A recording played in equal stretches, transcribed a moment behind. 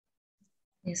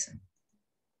Yes, sir.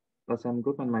 Plus M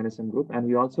group and minus M group. And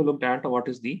we also looked at what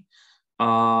is the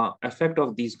effect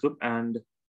of these group. And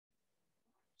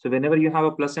so whenever you have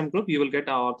a plus M group, you will get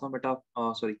a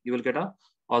you will get a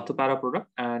ortho para product.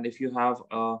 And if you have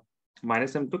a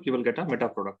minus M group, you will get a meta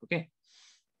product. Okay.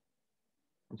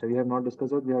 So we have not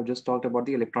discussed it. We have just talked about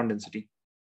the electron density.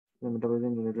 The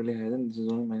metabolism is literally higher than this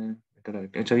is only meta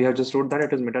directing. So we have just wrote that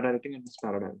it is meta directing and it's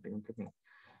para directing. Okay.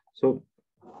 So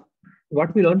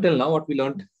what we learned till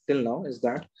now is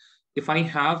that if I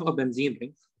have a benzene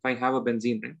ring,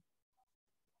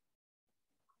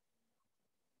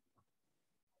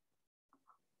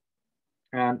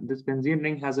 and this benzene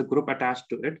ring has a group attached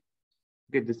to it.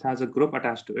 Okay, this has a group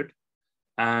attached to it.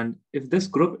 And if this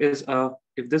group is a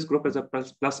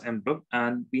plus M group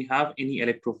and we have any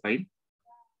electrophile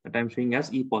that I'm showing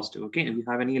as E positive. Okay, if we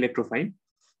have any electrophile.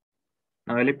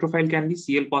 Now electrophile can be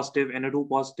Cl positive, NO2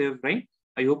 positive, right?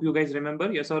 I hope you guys remember,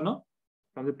 yes or no?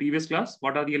 From the previous class,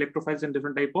 what are the electrophiles and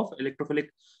different type of electrophilic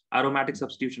aromatic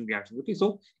substitution reactions? Okay,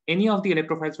 so any of the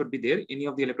electrophiles would be there,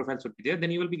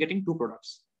 then you will be getting two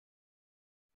products.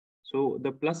 So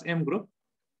the plus M group,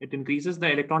 it increases the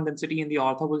electron density in the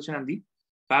ortho position and the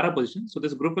para position. So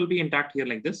this group will be intact here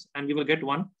like this, and you will get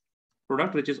one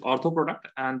product, which is ortho product,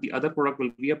 and the other product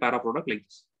will be a para product like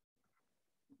this.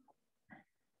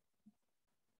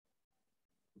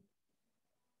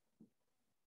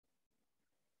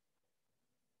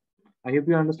 I hope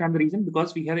you understand the reason,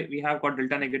 because we have got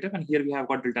delta negative and here we have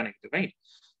got delta negative, right?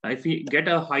 If we get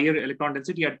a higher electron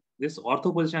density at this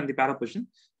ortho position and the para position,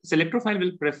 this electrophile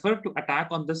will prefer to attack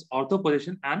on this ortho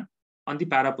position and on the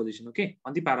para position, okay?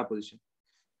 On the para position.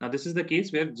 Now this is the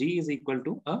case where G is equal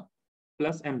to a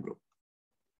plus M group.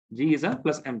 G is a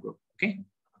plus M group, okay?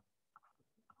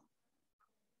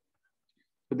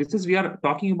 So this is, we are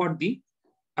talking about the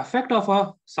effect of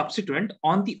a substituent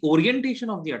on the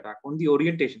orientation of the attack, on the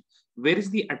orientation. Where is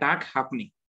the attack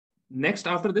happening? Next,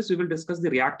 after this, we will discuss the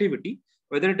reactivity,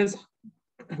 whether it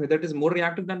is more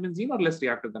reactive than benzene or less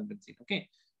reactive than benzene. Okay.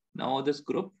 Now this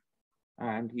group,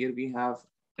 and here we have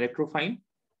electrophile.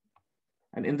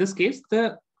 And in this case,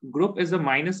 the group is a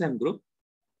minus M group.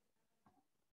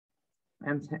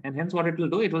 And hence what it will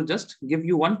do, it will just give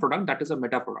you one product, that is a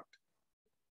meta product.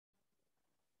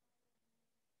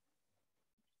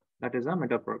 That is a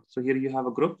meta product. So here you have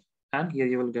a group, and here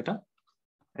you will get a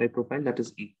electrophile, that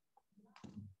is E.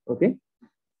 Okay.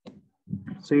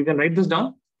 So you can write this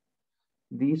down.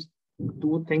 These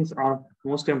two things are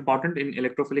most important in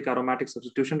electrophilic aromatic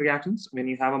substitution reactions when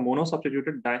you have a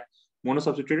monosubstituted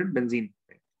benzene.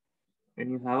 When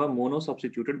you have a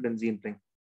monosubstituted benzene ring.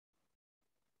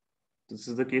 This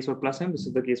is the case for plus M, this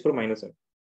is the case for minus M.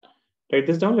 Write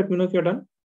this down, let me know if you're done.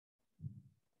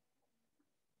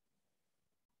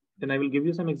 Then I will give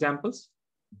you some examples.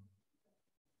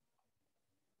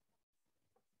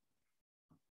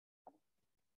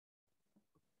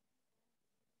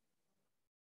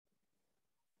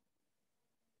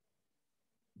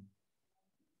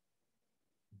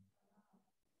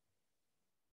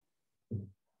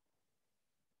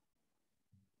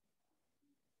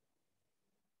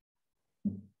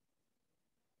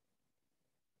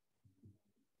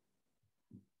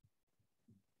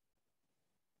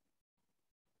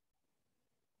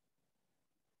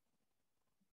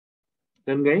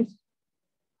 Then guys,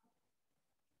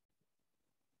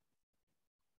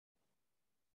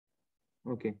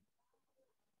 okay.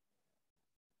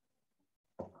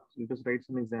 So let us write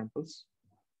some examples.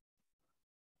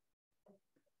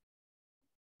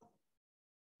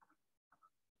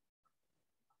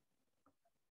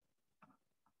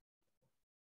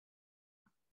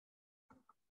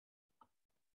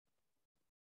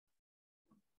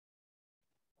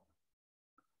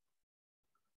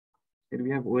 Here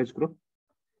we have OH group,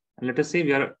 and let us say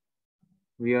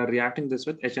we are reacting this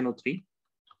with HNO3.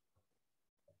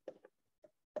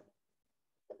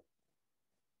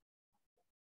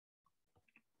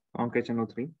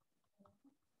 HNO3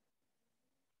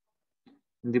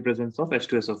 in the presence of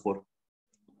H2SO4.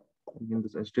 Again,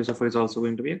 this H2SO4 is also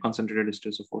going to be a concentrated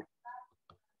H2SO4.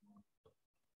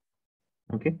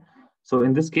 Okay, so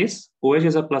in this case, OH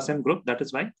is a plus M group. That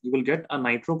is why you will get a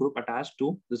nitro group attached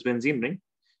to this benzene ring.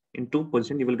 In two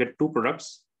positions, you will get two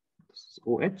products. This is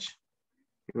OH.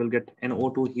 You will get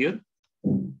NO2 here,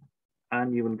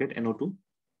 and you will get NO2.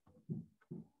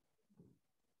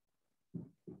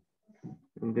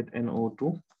 You will get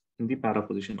NO2 in the para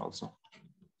position also.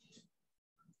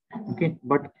 Okay,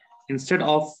 but instead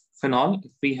of phenol,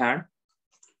 if we had,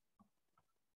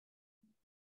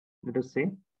 let us say,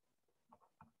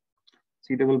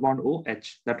 C double bond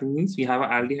OH, that means we have an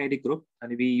aldehyde group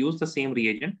and we use the same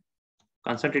reagent,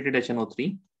 concentrated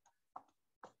HNO3,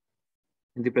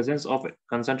 in the presence of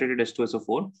concentrated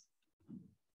H2SO4.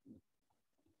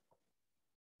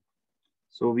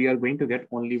 So we are going to get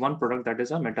only one product, that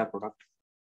is a meta product.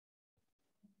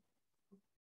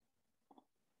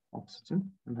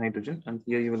 Oxygen and hydrogen, and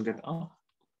here you will get a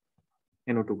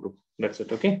NO2 group. That's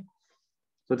it, okay?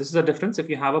 So this is the difference if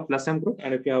you have a plus M group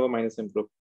and if you have a minus M group.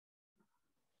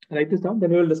 Write this down,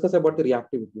 then we will discuss about the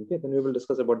reactivity, okay? Then we will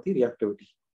discuss about the reactivity.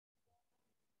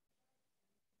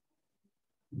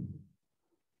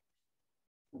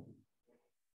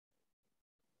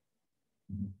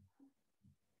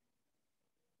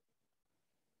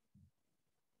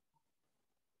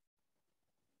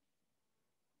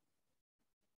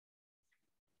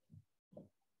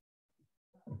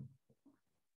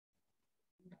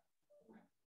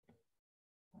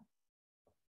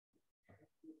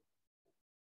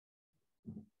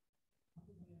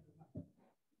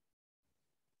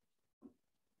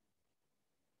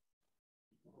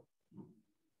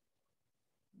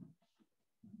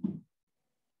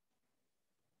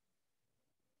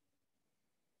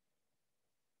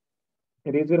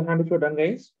 Raise your hand if you're done,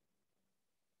 guys.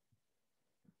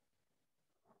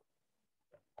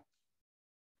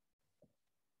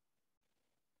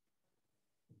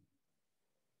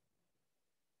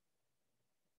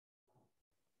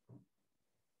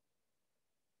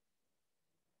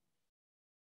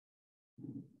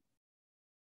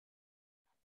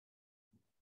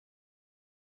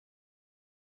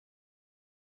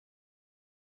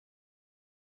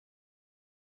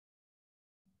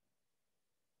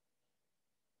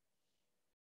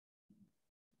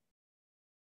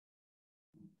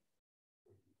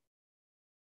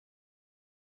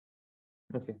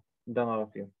 Okay, done all of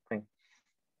you. Fine.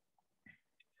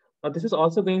 Now this is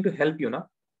also going to help you now.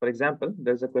 For example,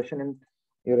 there's a question in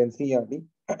your NCERT.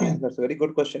 That's a very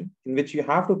good question in which you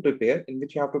have to prepare,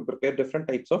 different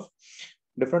types of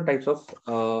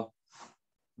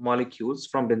molecules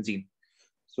from benzene.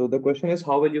 So the question is,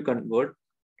 how will you convert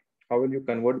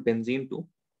benzene to?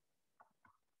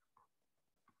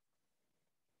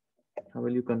 How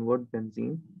will you convert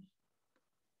benzene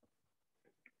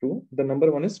to? The number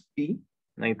one is P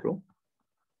nitro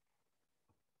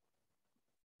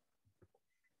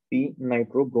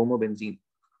bromobenzene.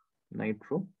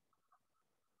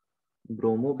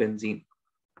 Nitrobromobenzene.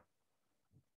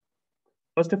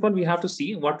 First of all, we have to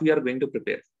see what we are going to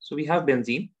prepare. So we have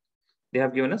benzene. They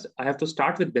have given us, I have to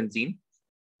start with benzene.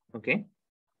 Okay.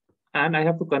 And I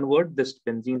have to convert this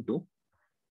benzene to,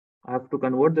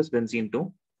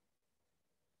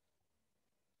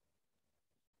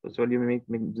 so you make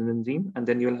benzene, and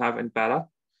then you will have in para,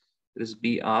 there is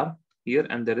Br here,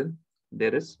 and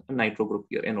there is a nitro group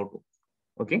here, NO2.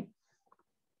 Okay.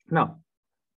 Now,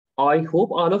 I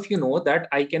hope all of you know that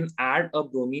I can add a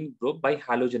bromine group by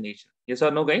halogenation. Yes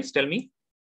or no, guys? Tell me.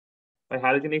 By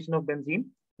halogenation of benzene,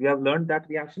 we have learned that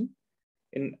reaction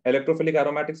in electrophilic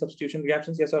aromatic substitution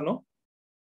reactions. Yes or no?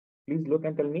 Please look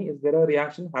and tell me, is there a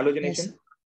reaction, halogenation? Yes.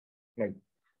 Right.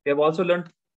 We have also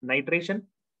learned nitration.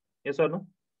 Yes or no?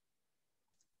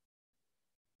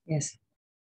 Yes.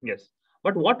 Yes.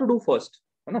 But what to do first?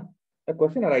 The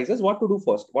question arises, what to do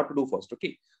first?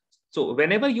 Okay. So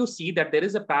whenever you see that there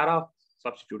is a para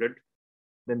substituted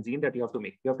benzene that you have to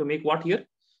make what here?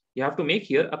 You have to make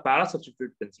here a para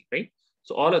substituted benzene, right?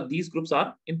 So all of these groups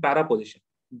are in para position.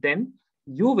 Then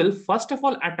you will first of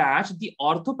all attach the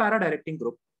ortho-para directing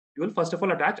group.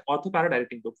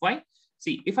 Why?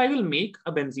 See, if I will make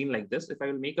a benzene like this,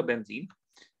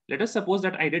 let us suppose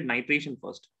that I did nitration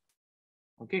first.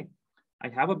 Okay. I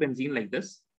have a benzene like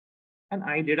this, and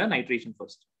I did a nitration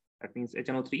first. That means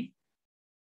HNO3.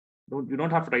 You don't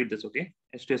have to write this, okay?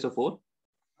 H2SO4.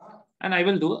 And I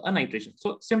will do a nitration.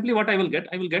 So simply what I will get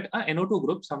a NO2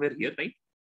 group somewhere here, right?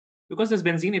 Because this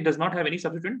benzene, it does not have any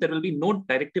substituent, there will be no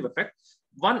directive effect.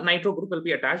 One nitro group will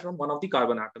be attached on one of the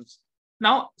carbon atoms.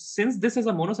 Now, since this is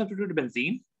a monosubstituted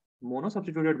benzene,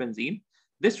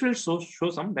 this will show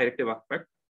some directive effect.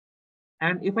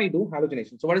 And if I do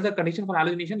halogenation, so what is the condition for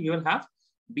halogenation? You will have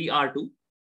Br2,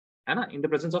 in the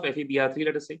presence of FeBr3,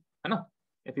 let us say,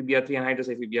 FeBr3 anhydrous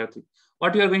FeBr3.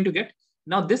 What you are going to get?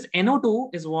 Now this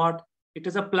NO2 is what? It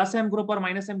is a plus M group or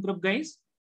minus M group, guys?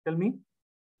 Tell me.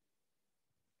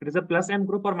 It is a plus M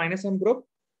group or minus M group?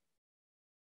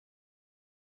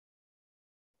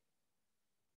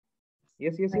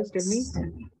 Yes, tell me.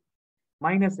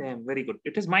 Minus M, very good.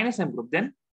 It is minus M group.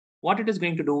 Then what it is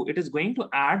going to do? It is going to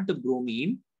add the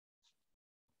bromine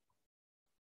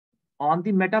on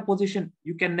the meta position.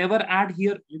 You can never add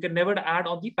here. You can never add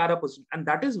on the para position. And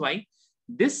that is why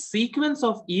this sequence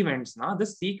of events,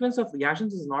 this sequence of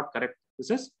reactions is not correct. This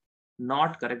is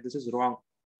not correct. This is wrong.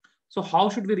 So how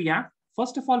should we react?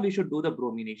 first of all, we should do the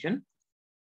bromination.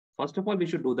 First of all, we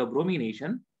should do the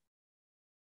bromination.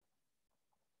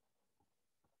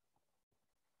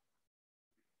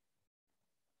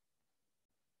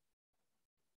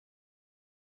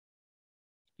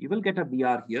 You will get a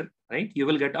Br here, right? You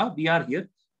will get a Br here.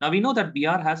 Now we know that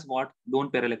Br has what?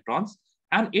 Lone pair electrons,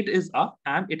 and it is a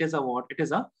what? It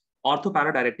is a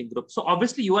ortho-para directing group. So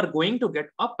obviously you are going to get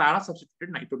a para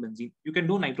substituted nitrobenzene. You can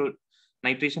do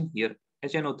nitration here,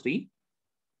 HNO3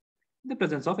 in the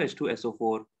presence of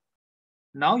H2SO4.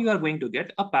 Now you are going to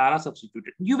get a para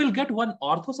substituted. You will get one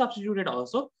ortho substituted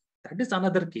also. That is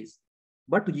another case.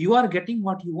 But you are getting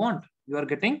what you want. You are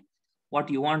getting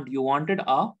what you want. You wanted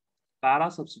a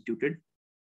para substituted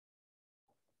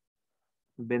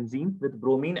benzene with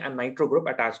bromine and nitro group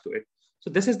attached to it.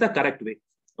 So this is the correct way.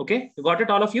 Okay, you got it,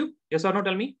 all of you? Yes or no?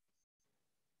 Tell me.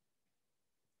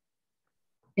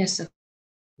 Yes, sir.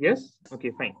 Yes.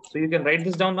 Okay, fine. So you can write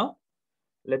this down now.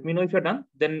 Let me know if you're done.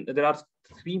 Then there are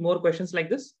 3 more questions like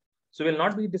this. So we'll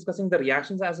not be discussing the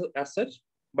reactions as such,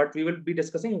 but we will be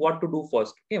discussing what to do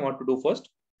first. Okay, what to do first.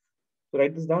 So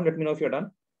write this down. Let me know if you're done.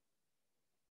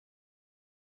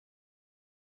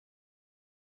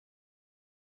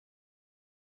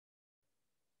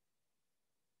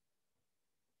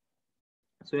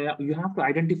 So you have to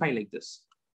identify like this.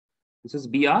 This is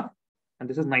Br and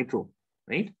this is nitro,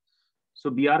 right? So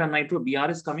Br and nitro, Br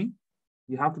is coming.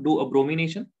 You have to do a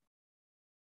bromination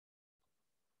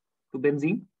to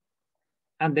benzene,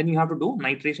 and then you have to do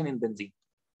nitration in benzene.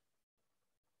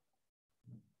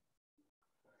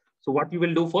 So what you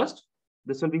will do first,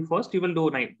 this will be first, you will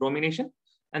do bromination,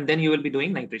 and then you will be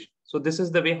doing nitration. So this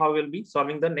is the way how we'll be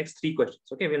solving the next 3 questions.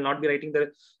 Okay, we'll not be writing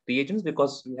the reagents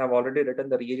because we have already written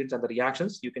the reagents and the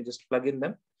reactions. You can just plug in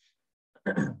them.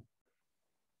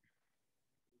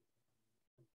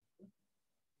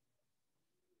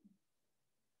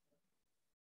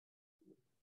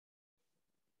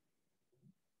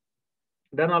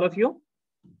 Done, all of you?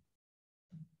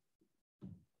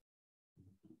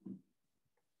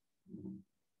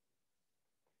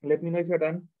 Let me know if you're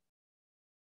done.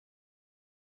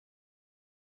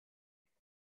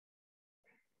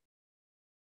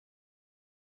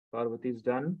 Parvati is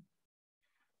done.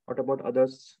 What about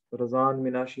others? Razan,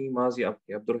 Minashi, Mazi,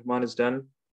 okay. Abdul Rahman is done.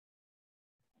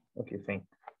 Okay, fine.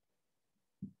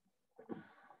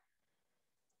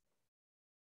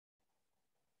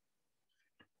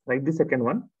 Write the second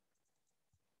one.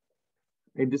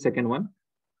 Write the second one.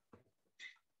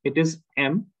 It is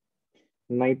M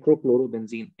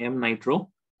nitrochlorobenzene. M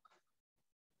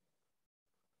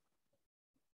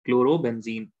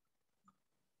nitrochlorobenzene.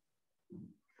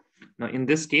 Now, in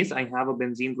this case, I have a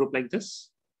benzene group like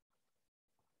this.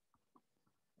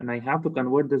 And I have to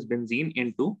convert this benzene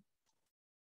into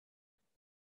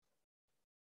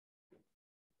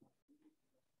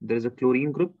there is a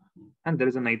chlorine group and there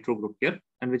is a nitro group here,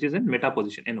 and which is in meta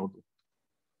position NO2.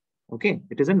 Okay,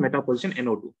 it is in meta position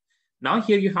NO2. Now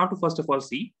here you have to first of all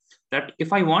see that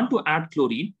if I want to add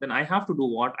chlorine, then I have to do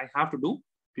what? I have to do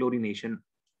chlorination.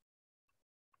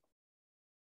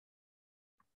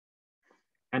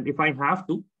 And if I have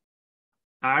to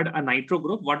add a nitro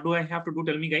group, what do I have to do?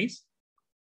 Tell me, guys.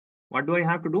 What do I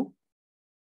have to do?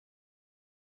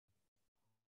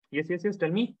 Yes.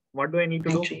 Tell me. What do I need to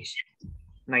do?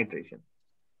 Nitration.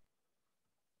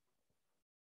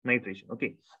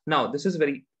 Okay. Now this is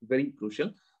very, very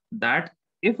crucial that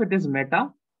if it is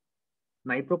meta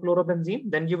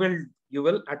nitrochlorobenzene, then you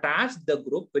will attach the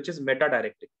group which is meta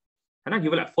directing. And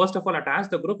you will first of all attach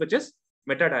the group which is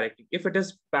meta directing. If it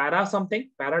is para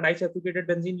something, para disubstituted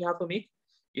benzene you have to make.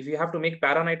 If you have to make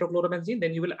para nitrochlorobenzene,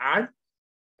 then you will add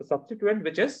the substituent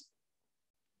which is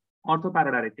ortho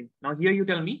para directing. Now here you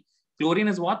tell me, chlorine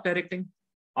is what directing?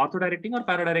 Ortho directing or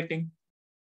para directing?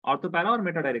 Ortho para or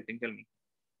meta directing? Tell me.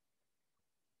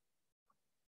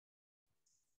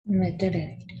 Meta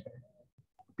directing.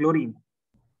 Chlorine.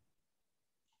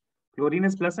 Chlorine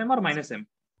is plus M or minus M?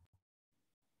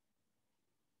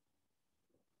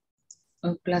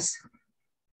 Plus.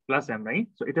 Plus M, right?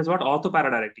 So it is what ortho para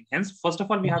directing. Hence, first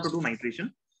of all, we have to do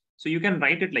nitration. So you can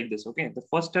write it like this. Okay. The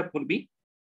first step will be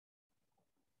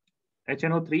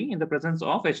HNO3 in the presence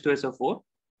of H2SO4.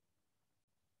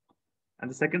 And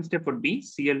the second step would be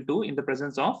Cl2 in the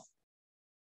presence of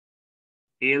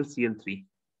AlCl3.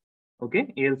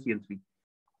 Okay, AlCl3.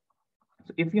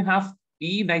 So if you have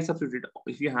P disubstituted,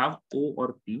 if you have O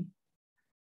or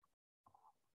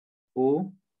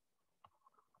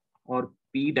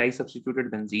P disubstituted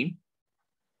benzene,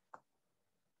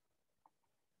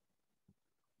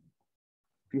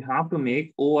 if you have to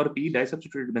make O or P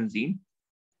disubstituted benzene,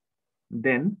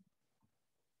 then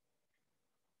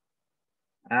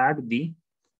add the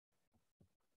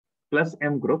plus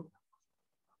M group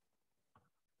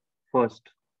first.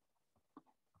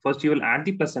 First, you will add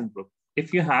the plus M group.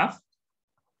 If you have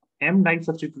M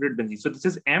disubstituted benzene, so this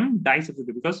is M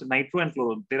disubstituted because nitro and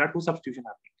chloro, there are two substitution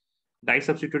happening.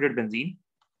 Disubstituted benzene.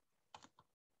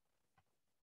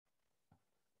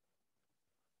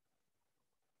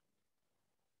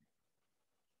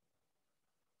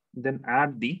 Then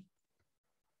add the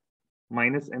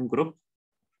minus M group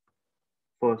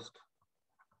first.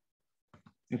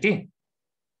 Okay.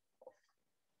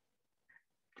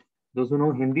 Those who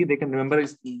know Hindi, they can remember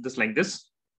this like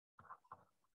this.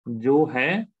 जो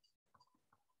है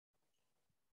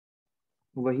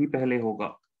वही पहले होगा,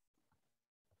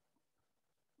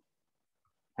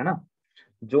 है ना?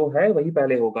 जो है वही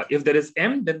पहले होगा. If there is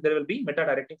M, then there will be meta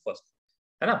directing first,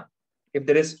 है ना? If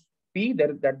there is P,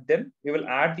 then we will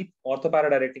add the orthopara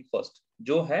directing first.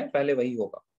 जो है पहले वही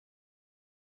होगा.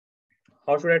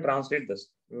 How should I translate this?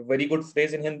 Very good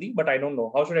phrase in Hindi, but I don't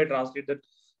know. How should I translate that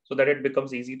so that it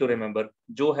becomes easy to remember?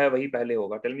 जो है वही पहले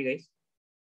होगा. Tell me, guys.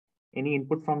 Any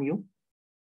input from you?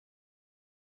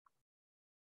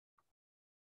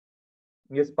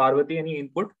 Yes, Parvati, any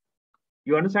input?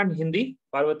 You understand Hindi,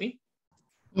 Parvati?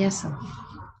 Yes, sir.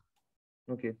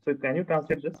 Okay, so can you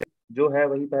translate this? जो है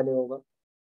वही पहले होगा.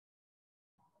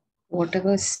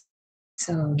 Whatever's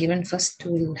given first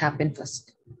will happen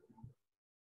first.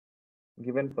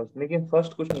 Given first. लेकिन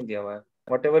first कुछ नहीं दिया हुआ है.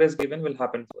 Whatever is given will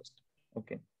happen first.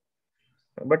 Okay.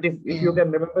 But if you can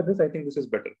remember this, I think this is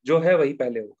better. जो है वही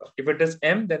पहले होगा. If it is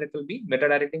M, then it will be meta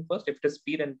directing first. If it is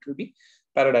P, then it will be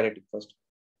para directing first.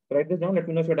 Write this down. Let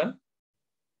me know if you're done.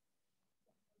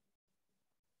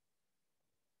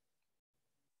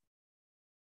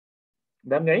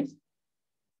 Done, guys?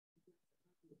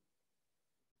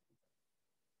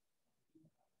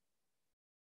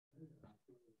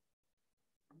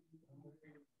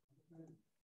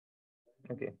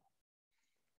 Okay.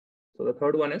 So the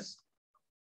third one is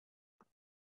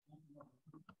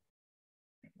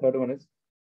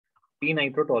P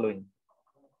nitrotoluene.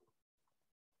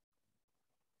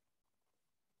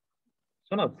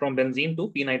 So now from benzene to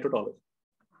P nitrotoluene.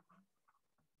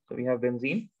 So we have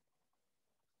benzene.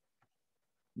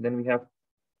 Then we have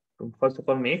to first of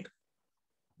all make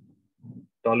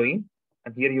toluene,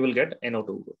 and here you will get NO2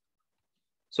 group.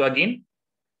 So again,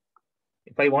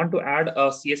 if I want to add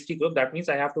a CH3 group, that means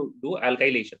I have to do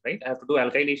alkylation, right? I have to do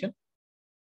alkylation.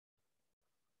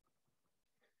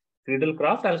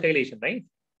 Friedel-Crafts alkylation, right?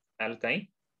 Alkylation,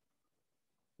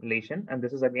 and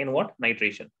this is again what?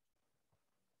 Nitration.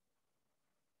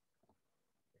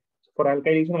 For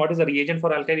alkylation, what is the reagent for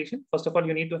alkylation? First of all,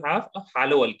 you need to have a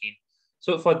haloalkane.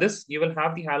 So for this, you will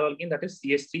have the haloalkane, that is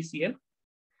CH3Cl,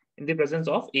 in the presence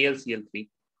of AlCl3.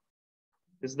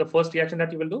 This is the first reaction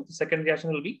that you will do. The second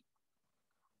reaction will be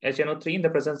HNO3 in the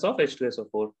presence of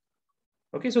H2SO4.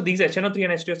 Okay, so these HNO3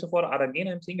 and H2SO4 are again,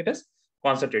 I'm saying it is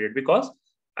concentrated because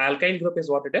alkyl group is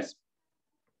what it is.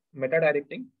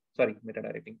 Meta-directing.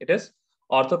 It is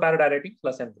orthopara-directing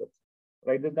plus M group.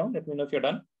 Write this down. Let me know if you're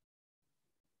done.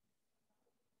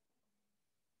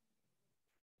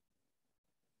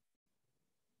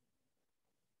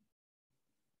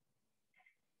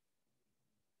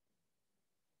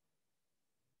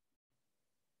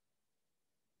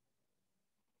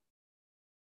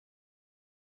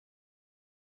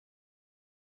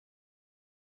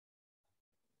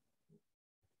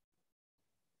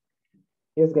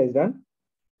 Yes, guys, done?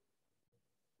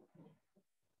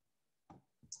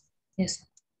 Yes.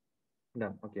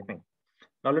 Done. Okay, fine.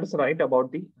 Now let us write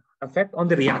about the effect on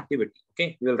the reactivity.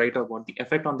 Okay, we will write about the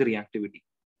effect on the reactivity.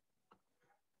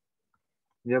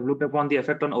 We have looked upon the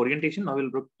effect on orientation. Now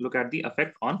we'll look at the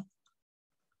effect on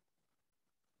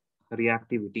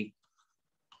reactivity.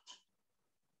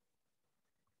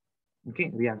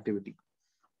 Okay, reactivity.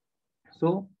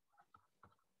 So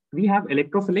we have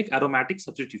electrophilic aromatic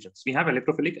substitutions. The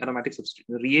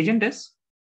reagent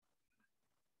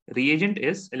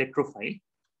is electrophile.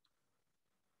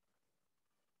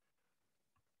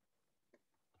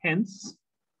 Hence,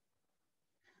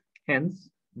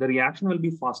 the reaction will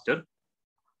be faster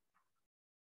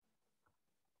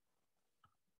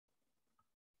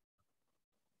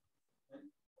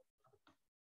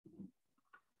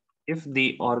if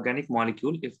the organic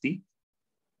molecule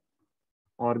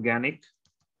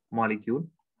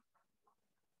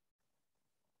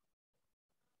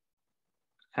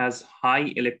has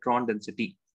high electron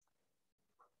density.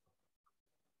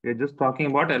 We're just talking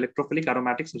about electrophilic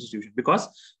aromatic substitution because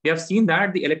we have seen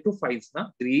that the electrophiles,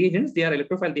 the reagents, they are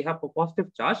electrophile, they have a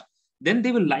positive charge. Then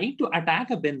they will like to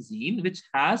attack a benzene which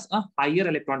has a higher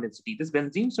electron density. This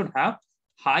benzene should have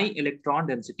high electron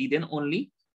density. Then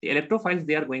only the electrophiles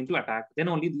they are going to attack. Then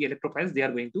only the electrophiles they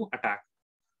are going to attack.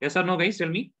 Yes or no, guys? Tell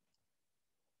me.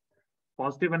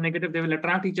 Positive and negative, they will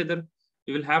attract each other.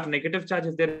 You will have negative charge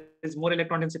if there is more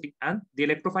electron density, and the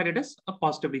electrophile, it is a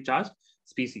positively charged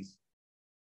species,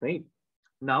 right?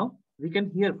 Now we can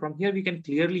from here we can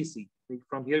clearly see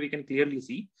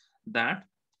that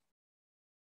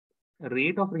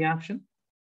rate of reaction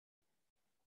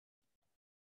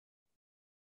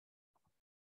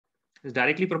is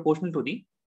directly proportional to the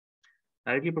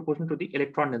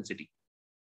electron density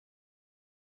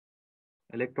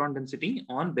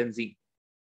on benzene.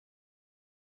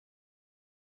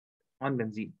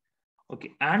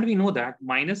 Okay, and we know that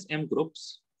minus M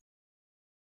groups,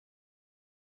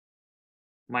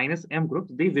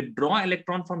 they withdraw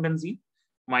electron from benzene.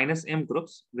 Minus M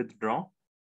groups withdraw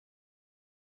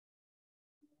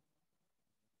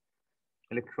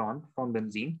electron from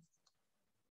benzene,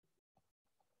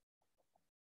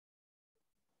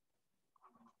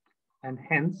 and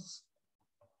hence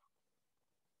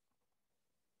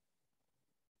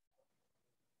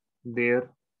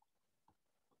their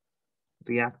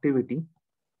reactivity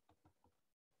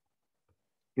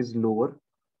is lower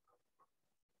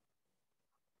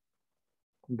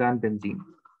than benzene.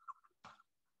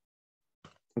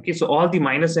 Okay, so all the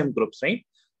minus M groups, right?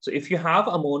 So if you have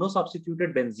a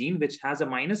mono-substituted benzene which has a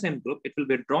minus M group, it will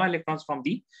withdraw electrons from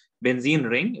the benzene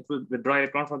ring. It will withdraw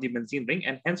electron from the benzene ring,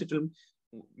 and hence it will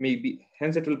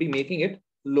be making it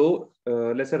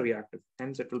lesser reactive.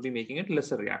 Hence it will be making it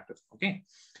lesser reactive. Okay.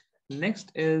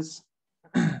 Next is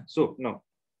so now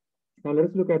let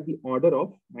us look at the order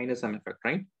of minus M effect,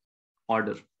 right?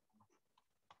 Order.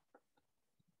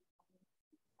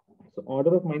 So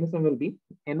order of minus M will be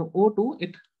NO2.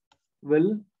 It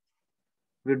will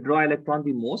withdraw electron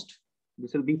the most.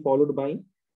 This will be followed by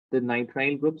the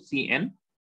nitrile group CN.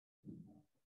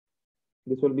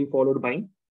 This will be followed by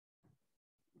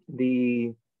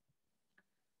the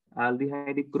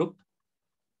aldehydic group.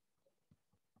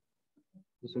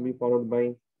 This will be followed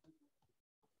by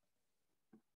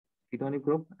ketonic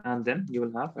group, and then you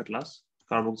will have at last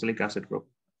carboxylic acid group.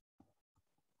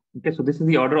 Okay, so this is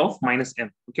the order of minus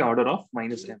M. Okay, order of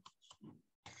minus M.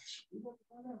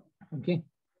 Okay.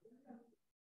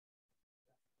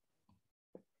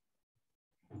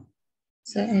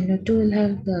 So NO2 will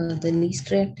have the least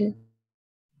reactive?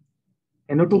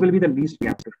 NO2 will be the least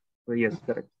reactive. So yes,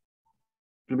 correct.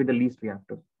 It will be the least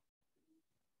reactive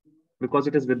because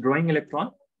it is withdrawing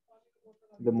electron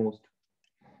the most.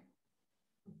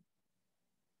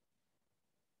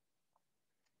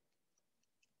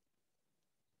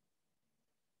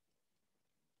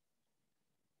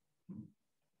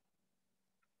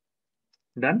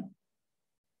 Done?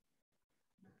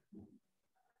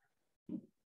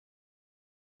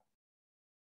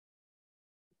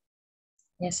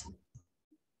 Yes.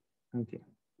 Okay.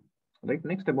 Right.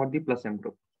 Next, about the plus M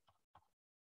group.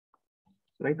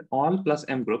 Right. All plus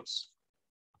M groups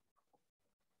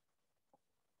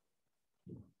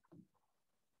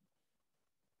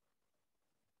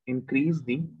increase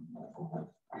the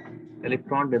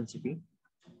electron density.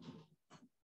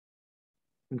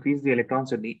 Increase the electron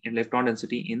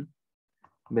density in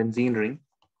benzene ring.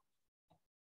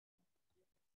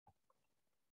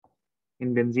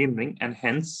 And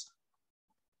hence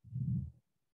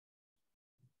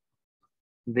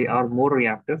they are more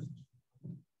reactive.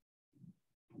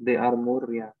 They are more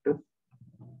reactive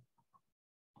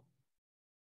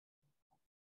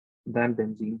than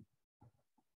benzene,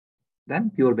 than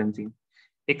pure benzene,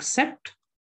 except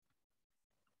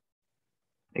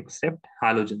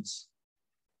halogens.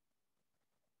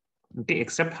 Okay,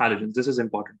 except halogens. This is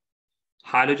important.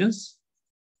 Halogens,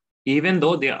 even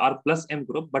though they are plus M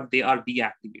group, but they are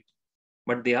deactivating.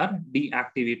 They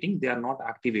are not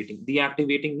activating.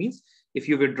 Deactivating means if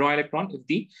you withdraw electron, if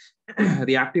the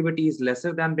reactivity is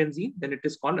lesser than benzene, then it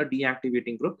is called a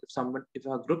deactivating group. If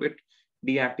a group, it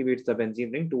deactivates the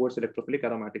benzene ring towards electrophilic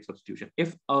aromatic substitution.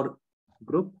 If our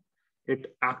group,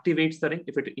 it activates the ring,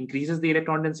 if it increases the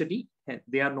electron density,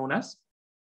 they are known as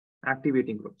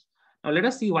activating groups. Now let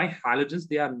us see why halogens,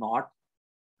 they are not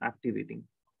activating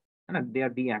and they are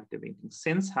deactivating.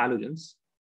 Since halogens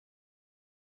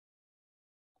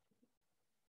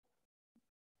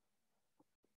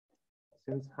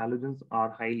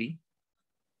are highly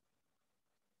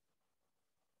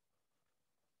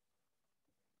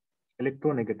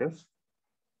electronegative,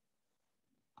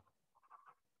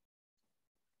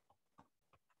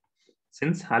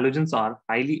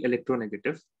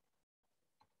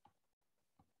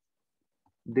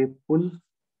 they pull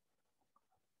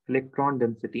electron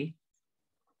density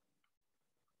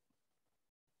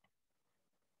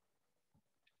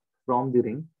from the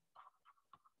ring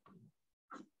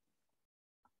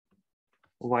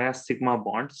via sigma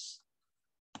bonds,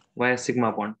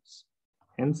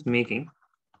 hence making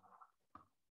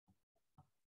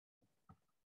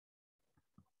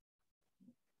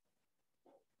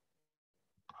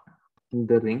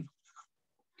the ring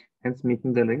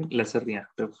lesser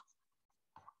reactive.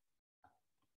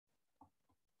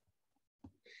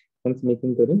 Hence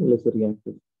making the ring lesser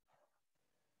reactive.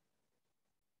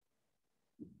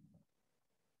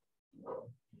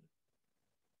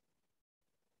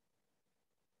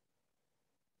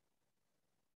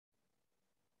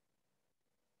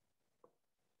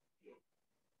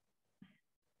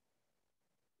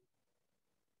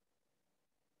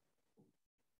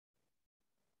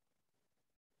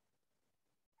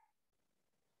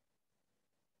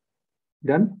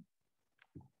 Done?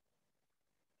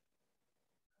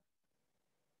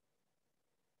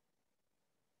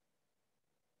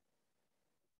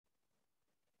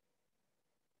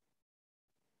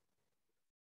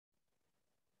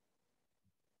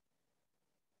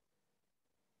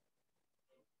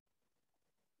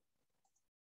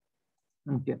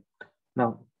 Okay.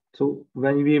 Now, so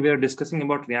when we were discussing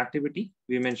about reactivity,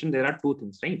 we mentioned there are two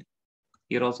things, right?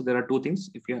 Here also there are two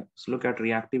things. If you look at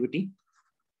reactivity,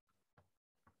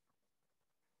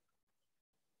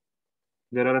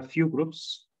 there are a few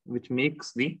groups which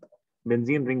makes the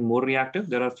benzene ring more reactive.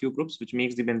 There are a few groups which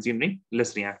makes the benzene ring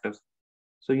less reactive.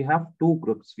 So you have two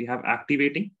groups. We have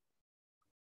activating.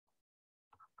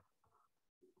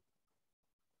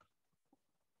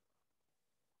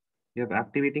 You have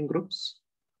activating groups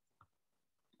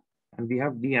and we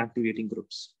have deactivating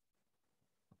groups.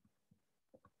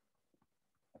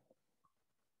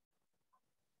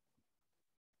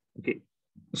 Okay.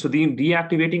 So the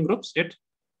deactivating groups, it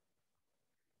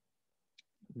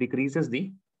decreases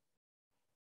the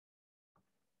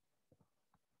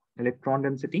electron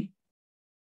density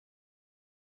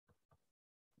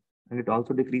and it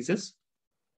also decreases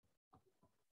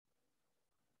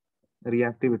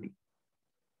reactivity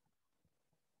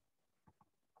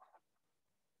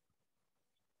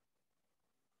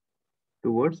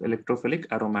towards electrophilic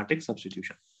aromatic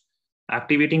substitution.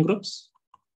 Activating groups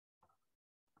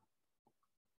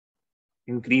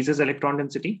increases electron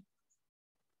density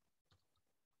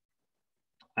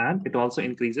and it also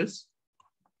increases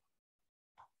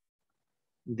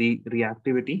the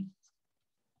reactivity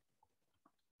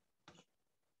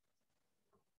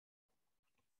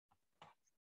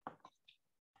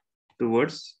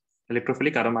towards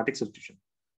electrophilic aromatic substitution.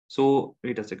 So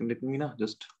wait a second, let me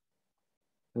just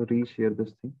reshare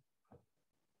this thing.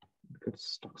 It gets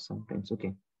stuck sometimes.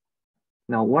 Okay.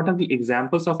 Now, what are the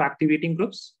examples of activating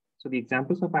groups? So the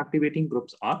examples of activating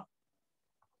groups are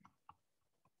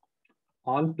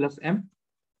all plus M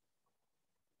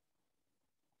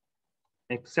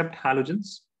except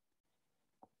halogens.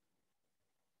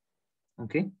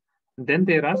 Okay. Then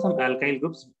there are some alkyl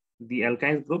groups. The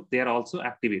alkyl group, they are also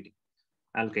activating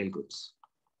alkyl groups,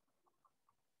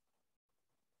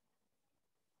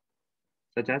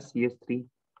 such as CH3,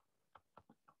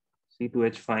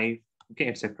 C2H5, okay,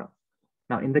 etc.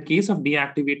 Now, in the case of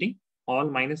deactivating, all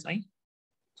minus M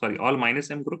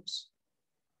groups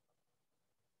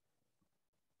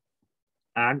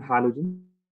and halogens,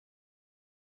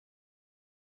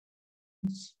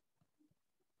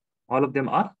 all of them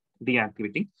are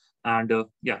deactivating, and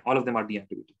yeah, all of them are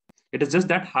deactivating. It is just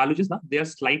that halogens, they are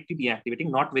slightly deactivating,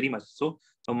 not very much. So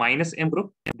minus M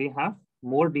group, they have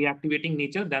more deactivating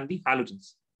nature than the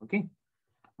halogens. Okay,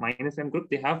 minus M group,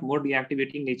 they have more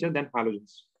deactivating nature than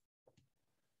halogens.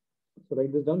 So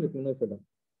write this down. Let me know if you're done.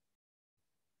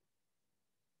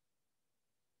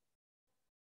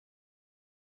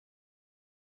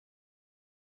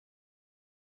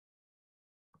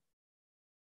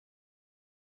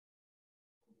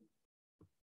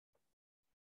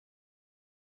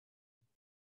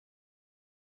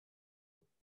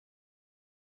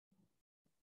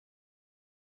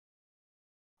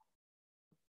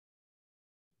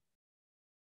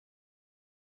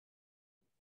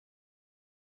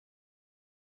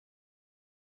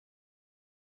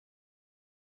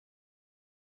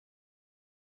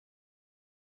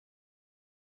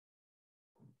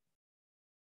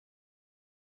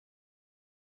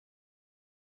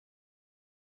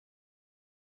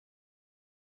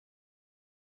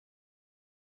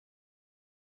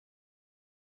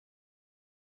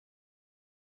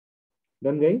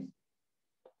 Done, guys?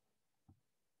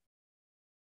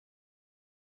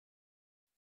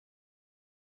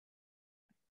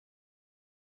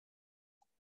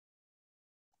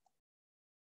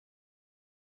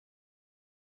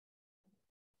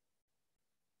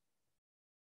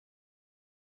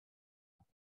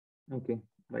 Okay,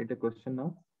 write a question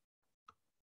now.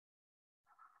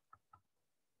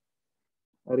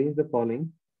 arrange the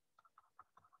following.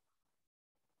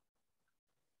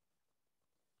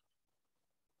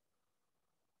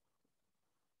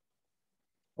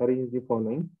 Arrange the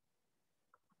following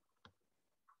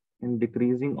in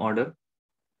decreasing order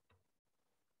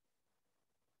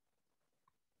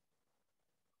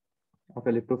of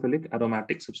electrophilic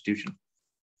aromatic substitution.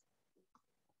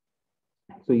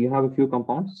 So you have a few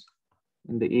compounds.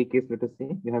 In the A case, let us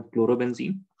say you have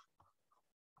chlorobenzene.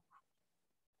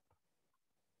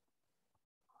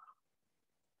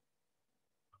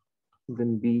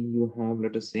 Then B, you have,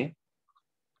 let us say,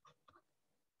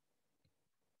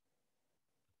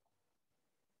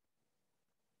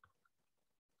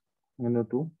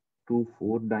 NO2,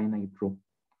 2,4-dinitro.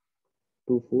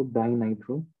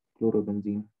 2,4-dinitro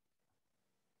chlorobenzene.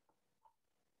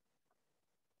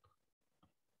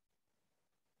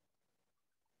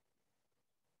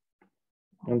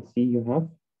 And C, you have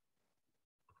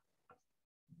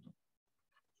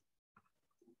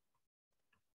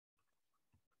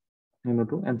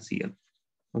NO2 and Cl.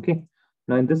 Okay.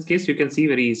 Now in this case, you can see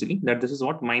very easily that this is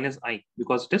what minus I,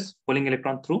 because it is pulling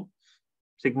electron through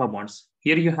sigma bonds.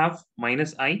 Here you have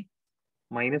minus I,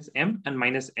 minus M, and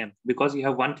minus M, because you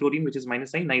have one chlorine which is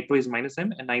minus I, nitro is minus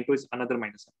M, and nitro is another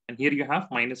minus M. And here you have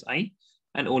minus I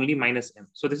and only minus M.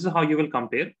 So this is how you will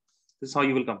compare. This is how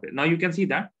you will compare. Now you can see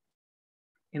that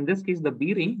in this case, the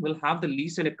B ring will have the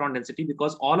least electron density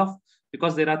because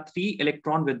there are 3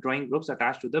 electron withdrawing groups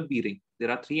attached to the B ring.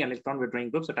 There are 3 electron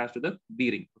withdrawing groups attached to the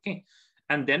B ring. Okay.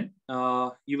 And then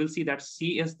you will see that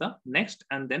C is the next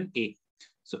and then A.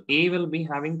 So A will be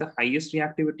having the highest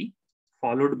reactivity,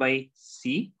 followed by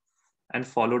C and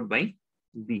followed by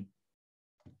B.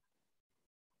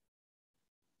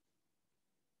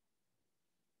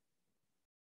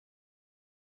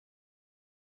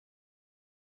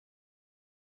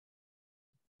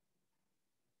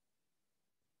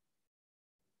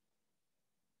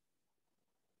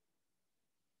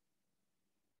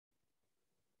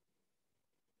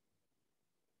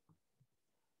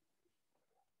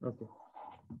 Okay.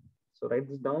 So write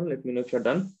this down. Let me know if you're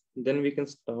done. Then we can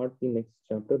start the next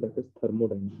chapter, that is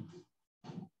thermodynamics.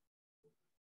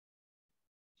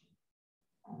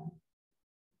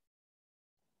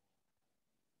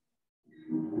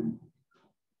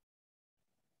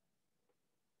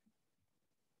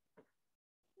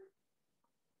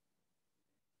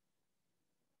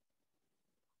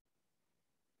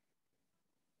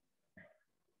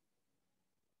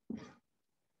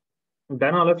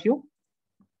 Done, all of you?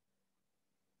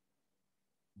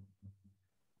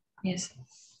 Yes.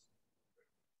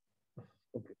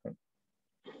 Okay, fine.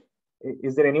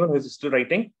 Is there anyone who is still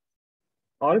writing?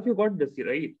 All of you got this,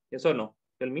 right? Yes or no?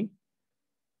 Tell me.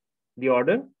 The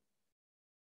order?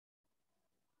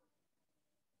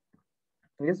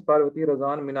 Yes, Parvati,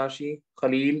 Razan, Minashi,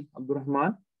 Khalil,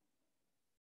 Abdurrahman.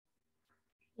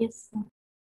 Yes, sir.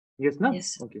 Yes, no?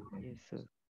 Yes. Okay. Yes, sir.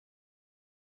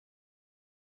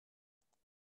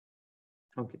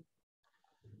 Okay.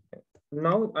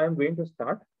 Now I am going to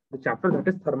start the chapter that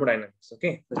is thermodynamics.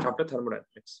 Okay, the chapter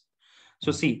thermodynamics.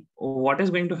 So see, what is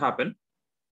going to happen?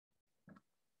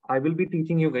 I will be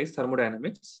teaching you guys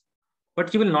thermodynamics,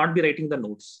 but you will not be writing the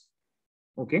notes.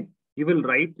 Okay, you will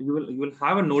write. You will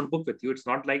have a notebook with you. It's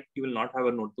not like you will not have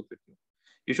a notebook with you.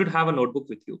 You should have a notebook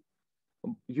with you.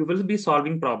 You will be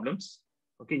solving problems.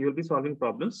 Okay, you will be solving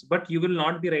problems, but you will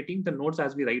not be writing the notes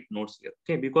as we write notes here.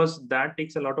 Okay, because that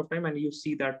takes a lot of time, and you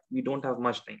see that we don't have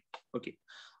much time. Okay,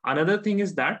 another thing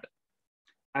is that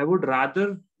I would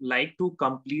rather like to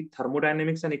complete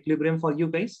thermodynamics and equilibrium for you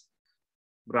guys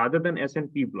rather than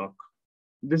S&P block.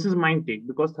 This is my take,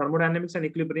 because thermodynamics and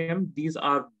equilibrium, these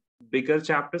are bigger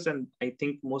chapters, and I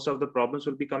think most of the problems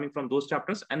will be coming from those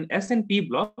chapters. And S&P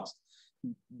blocks,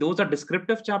 those are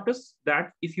descriptive chapters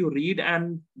that if you read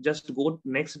and just go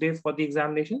next day for the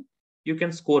examination, you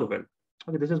can score well.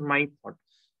 Okay, this is my thought.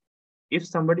 If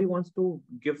somebody wants to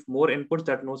give more inputs,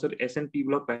 that no sir, S&P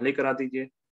block pehle kara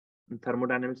dijiye,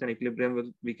 thermodynamics and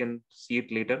equilibrium, we can see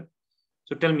it later.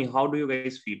 So tell me, how do you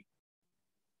guys feel?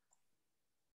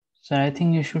 Sir, I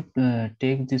think you should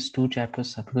take these 2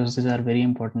 chapters, sir, because these are very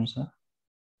important, sir.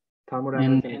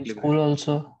 Thermodynamics and In equilibrium. school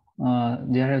also,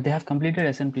 they have completed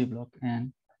S&P block,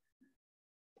 and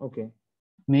Okay.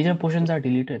 major portions are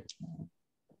deleted.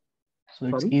 So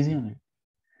it's Sorry? easy on it.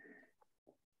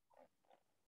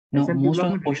 No, S&P most block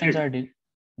of the mein portions deleted. are deleted.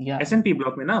 Yeah. S&P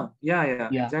block mein na? Yeah,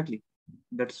 Yeah. exactly.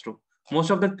 That's true.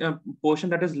 Most of the portion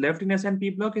that is left in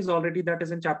S&P block is already that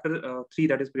is in chapter 3,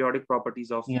 that is periodic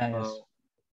properties of Yes.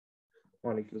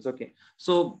 molecules. Okay.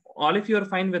 So all of you are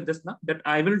fine with this now, that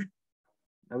I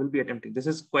will be attempting. This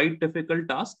is quite difficult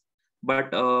task,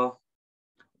 but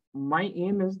my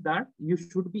aim is that you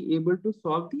should be able to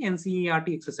solve the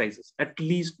NCERT exercises. At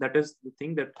least that is the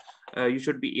thing that you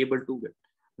should be able to get.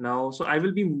 Now, so I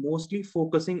will be mostly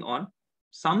focusing on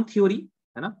some theory,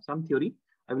 some theory.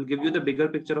 I will give you the bigger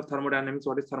picture of thermodynamics,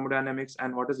 what is thermodynamics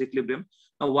and what is equilibrium.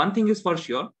 Now, one thing is for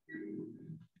sure,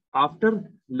 after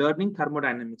learning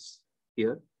thermodynamics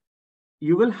here,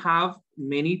 you will have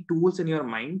many tools in your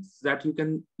mind that you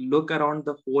can look around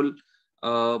the whole,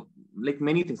 like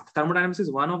many things. Thermodynamics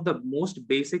is one of the most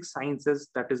basic sciences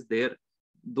that is there.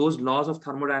 Those laws of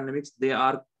thermodynamics, they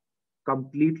are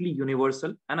completely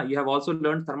universal. And you have also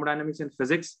learned thermodynamics in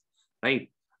physics, right?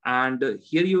 And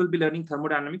here you will be learning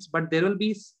thermodynamics, but there will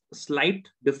be slight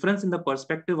difference in the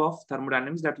perspective of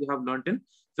thermodynamics that you have learned in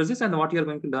physics and what you are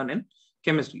going to learn in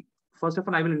chemistry. First of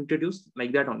all, I will introduce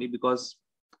like that only because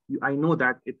I know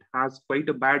that it has quite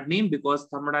a bad name because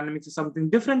thermodynamics is something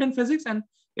different in physics and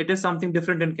it is something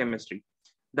different in chemistry.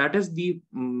 That is the,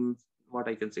 what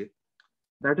I can say,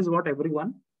 that is what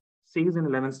everyone says in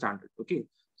 11th standard. Okay.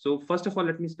 So first of all,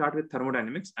 let me start with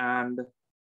thermodynamics and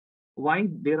why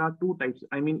there are two types.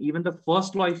 I mean, even the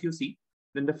first law, if you see,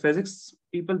 then the physics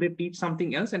people, they teach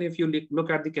something else. And if you look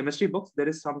at the chemistry books, there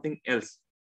is something else,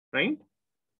 right?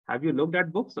 Have you looked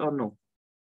at books or no?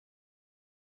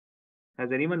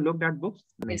 Has anyone looked at books?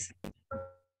 No. Yes.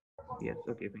 Yes.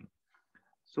 Okay, fine.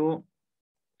 So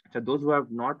those who have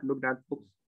not looked at books,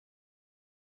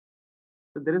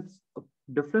 so there is a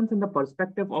difference in the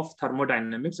perspective of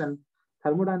thermodynamics. And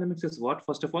thermodynamics is what?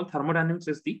 First of all, thermodynamics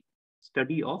is the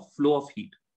study of flow of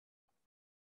heat.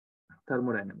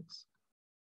 Thermodynamics.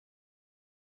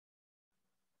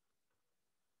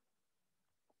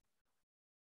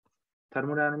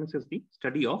 Thermodynamics is the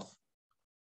study of,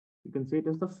 you can say it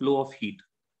is the flow of heat.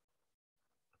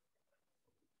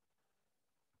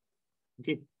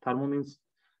 Okay, thermo means,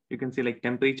 you can say like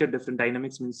temperature, different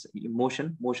dynamics means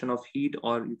motion of heat,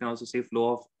 or you can also say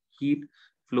flow of heat,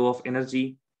 flow of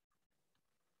energy.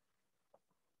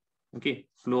 Okay,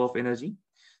 flow of energy.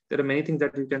 There are many things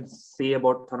that you can say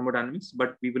about thermodynamics,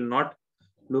 but we will not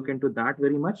look into that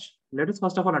very much. Let us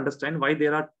first of all understand why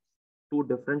there are two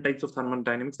different types of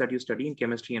thermodynamics that you study in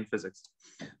chemistry and physics.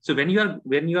 So when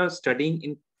you are studying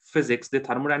in physics, the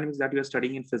thermodynamics that you are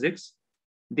studying in physics,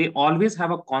 they always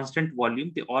have a constant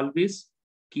volume. They always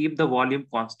keep the volume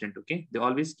constant. Okay, they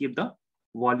always keep the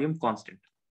volume constant.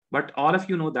 But all of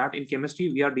you know that in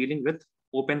chemistry we are dealing with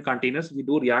open containers. We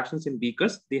do reactions in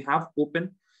beakers. They have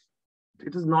open.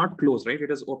 It is not closed, right?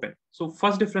 It is open. So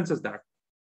first difference is that.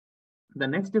 The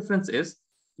next difference is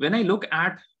when I look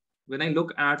at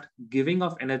giving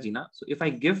of energy now. So if I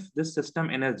give this system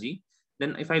energy,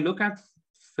 then if I look at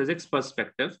physics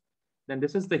perspective, then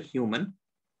this is the human.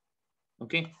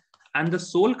 Okay, and the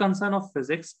sole concern of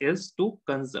physics is to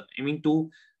conserve. I mean to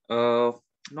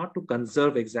not to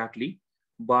conserve exactly,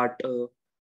 but to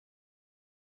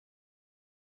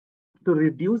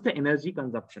reduce the energy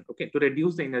consumption. Okay, to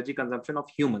reduce the energy consumption of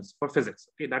humans for physics.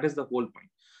 Okay, that is the whole point.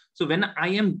 So when I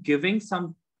am giving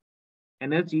some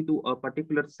energy to a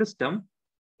particular system,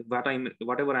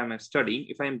 whatever I'm studying,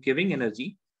 if I'm giving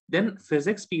energy, then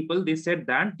physics people, they said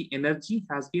that the energy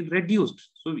has been reduced.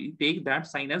 So we take that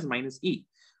sign as minus E.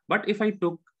 But if I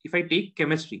take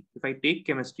chemistry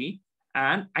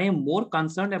and I am more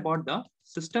concerned about the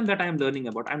system that I am learning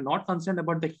about, I'm not concerned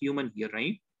about the human here,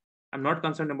 right? I'm not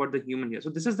concerned about the human here. So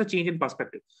this is the change in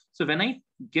perspective. So when I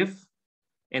give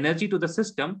energy to the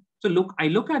system, so I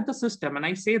look at the system and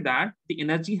I say that the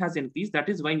energy has increased. That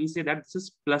is why we say that this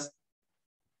is plus.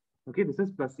 Okay, this is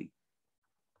plus C.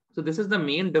 So this is the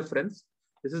main difference.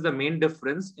 This is the main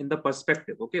difference in the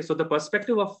perspective. Okay, so the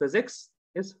perspective of physics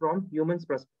is from humans'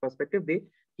 perspective. They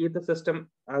keep the system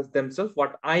as themselves.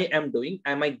 What I am doing,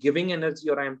 am I giving energy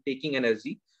or I am taking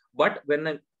energy? But when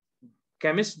a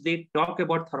chemist, they talk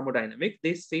about thermodynamics,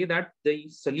 they say that the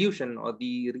solution or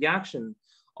the reaction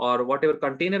or whatever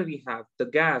container we have, the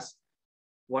gas,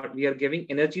 what we are giving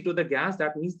energy to the gas,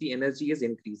 that means the energy is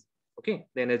increasing. Okay,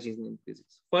 the energy is increasing.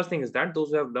 First thing is that those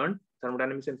who have learned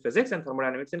thermodynamics in physics and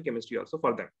thermodynamics in chemistry also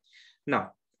for them.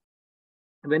 Now,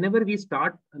 whenever we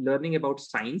start learning about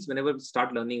science, we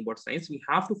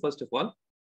have to first of all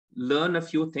learn a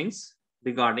few things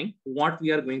regarding what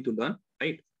we are going to learn,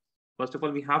 right? First of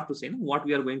all, we have to say what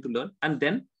we are going to learn, and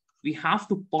then we have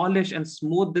to polish and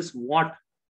smooth this what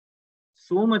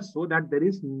so much so that there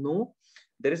is no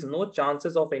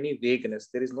chances of any vagueness.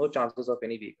 There is no chances of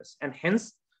any vagueness. And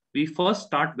hence, we first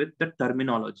start with the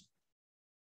terminology.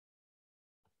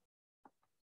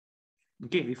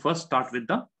 Okay, we first start with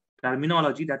the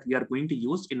terminology that we are going to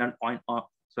use in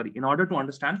order to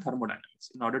understand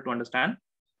thermodynamics.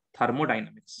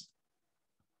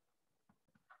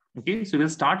 Okay, so we'll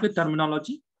start with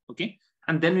terminology. Okay,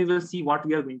 and then we will see what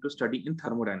we are going to study in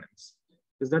thermodynamics.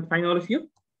 Is that fine, all of you?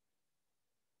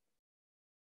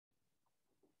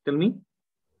 Tell me.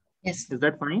 Yes. Is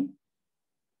that fine?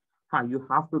 You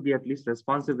have to be at least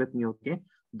responsive with me, okay?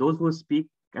 Those who speak,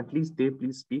 at least they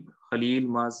please speak. Khalil,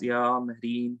 Mazia,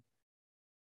 Mehreen.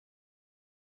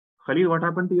 Khalil, what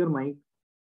happened to your mic?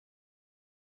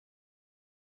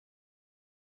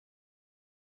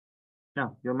 Yeah,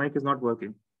 your mic is not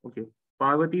working. Okay.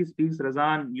 Parvati speaks,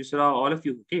 Razan, Yusra, all of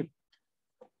you, okay?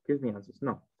 Give me answers.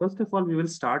 Now, first of all, we will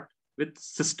start with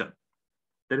system.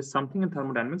 There is something in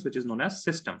thermodynamics which is known as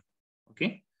system,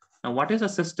 okay? Now, what is a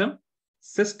system?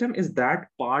 System is that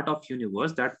part of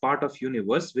universe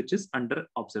which is under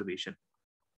observation.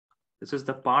 This is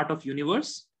the part of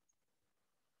universe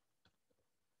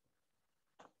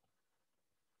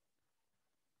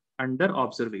under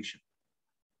observation.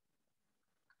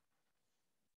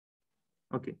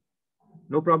 Okay.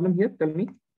 No problem here? Tell me.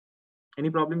 Any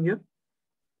problem here?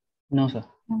 No, sir.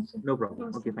 No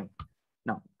problem. Okay, fine.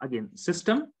 Now, again,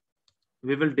 system,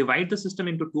 we will divide the system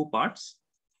into two parts.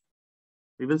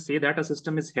 We will say that a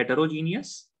system is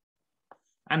heterogeneous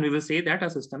and we will say that a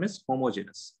system is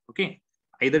homogeneous. Okay.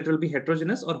 Either it will be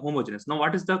heterogeneous or homogeneous. Now,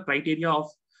 what is the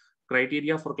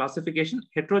criteria for classification?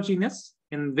 Heterogeneous,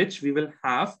 in which we will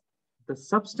have the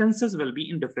substances will be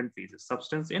in different phases.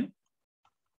 Substance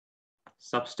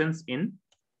in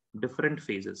different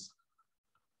phases.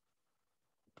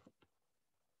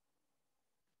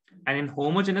 And in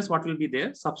homogeneous, what will be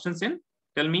there? Substance in,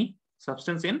 tell me,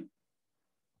 substance in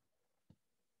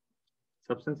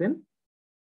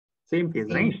same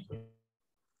phase, right?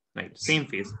 Right, same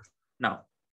phase. Now,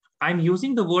 I'm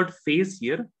using the word phase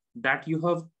here that you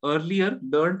have earlier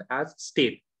learned as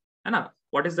state. And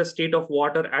what is the state of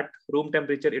water at room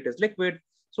temperature? It is liquid.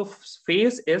 So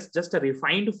phase is just a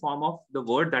refined form of the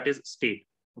word that is state.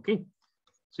 Okay.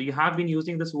 So you have been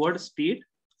using this word state,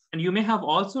 and you may have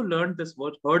also learned this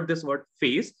word, heard this word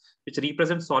phase, which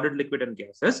represents solid, liquid, and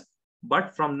gases.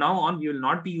 But from now on, we will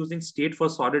not be using state for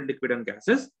solid, liquid, and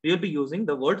gases. We will be using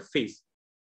the word phase.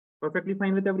 Perfectly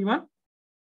fine with everyone?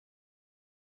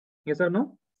 Yes or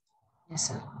no? Yes,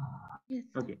 sir. Yes.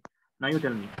 Okay. Now you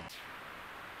tell me.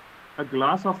 A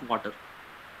glass of water.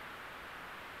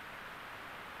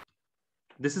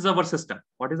 This is our system.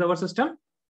 What is our system?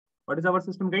 What is our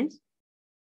system, guys?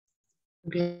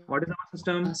 What is our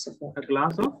system? A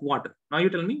glass of water. Now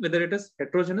you tell me whether it is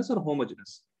heterogeneous or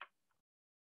homogeneous.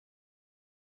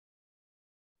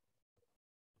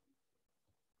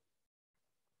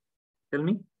 Tell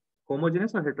me,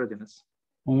 homogeneous or heterogeneous?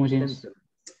 Homogeneous.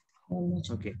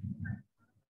 Okay.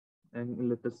 And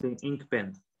let us say ink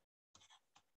pen.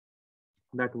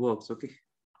 That works, okay,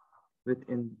 with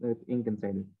ink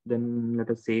inside it. Then let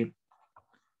us say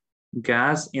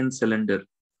gas in cylinder.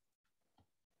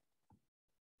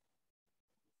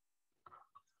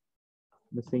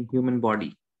 Let's say human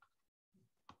body.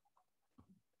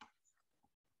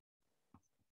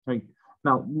 Right.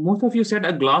 Now, most of you said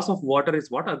a glass of water is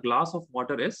what? A glass of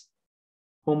water is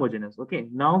homogeneous. Okay.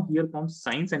 Now here comes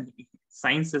science, and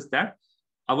science is that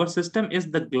our system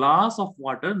is the glass of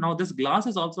water. Now this glass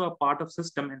is also a part of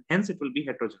system, and hence it will be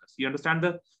heterogeneous. You understand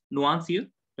the nuance here?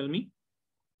 Tell me.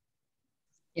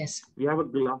 Yes. We have a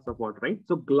glass of water, right?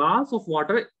 So glass of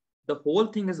water, the whole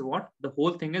thing is what? The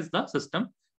whole thing is the system,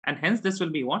 and hence this will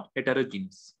be what?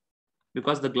 Heterogeneous,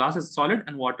 because the glass is solid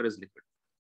and water is liquid.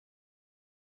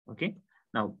 Okay.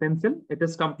 Now pencil, it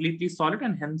is completely solid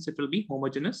and hence it will be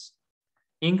homogeneous.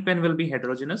 Ink pen will be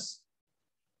heterogeneous.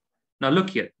 Now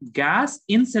look here, gas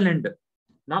in cylinder.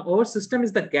 Now our system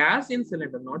is the gas in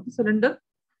cylinder, not the cylinder.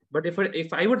 But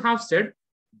if I would have said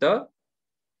the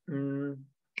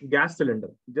gas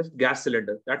cylinder, just gas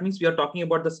cylinder, that means we are talking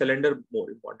about the cylinder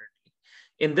more importantly.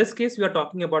 In this case, we are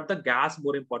talking about the gas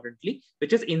more importantly,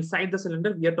 which is inside the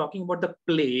cylinder. We are talking about the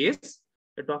place.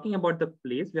 We're talking about the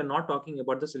place. We are not talking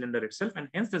about the cylinder itself, and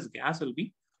hence this gas will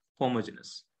be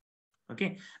homogeneous.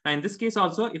 Okay. Now in this case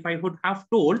also, if I would have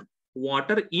told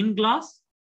water in glass,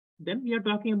 then we are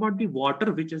talking about the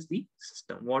water, which is the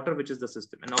system, water, which is the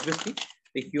system. And obviously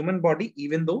the human body,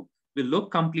 even though we look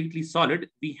completely solid,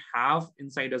 we have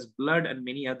inside us blood and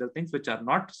many other things which are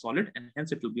not solid, and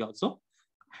hence it will be also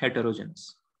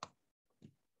heterogeneous.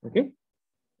 Okay.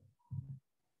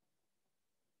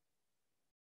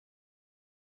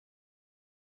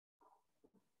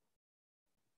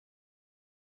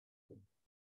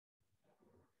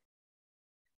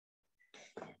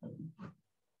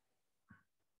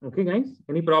 Okay, guys,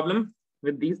 any problem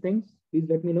with these things? Please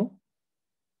let me know.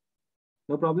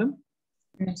 No problem?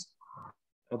 Yes.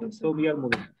 Okay, so we are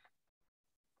moving.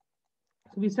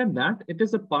 So we said that it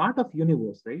is a part of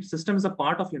universe, right? System is a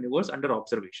part of universe under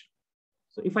observation.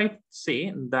 So if I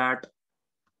say that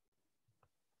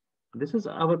this is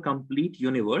our complete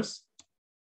universe,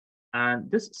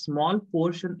 and this small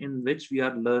portion in which we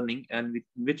are learning and in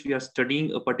which we are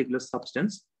studying a particular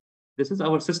substance, this is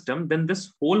our system, then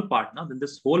this whole part,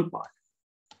 this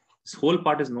whole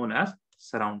part is known as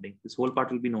surrounding. This whole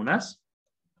part will be known as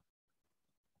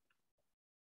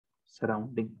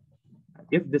surrounding.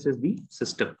 If this is the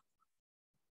system,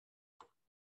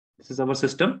 this is our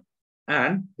system,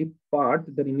 and the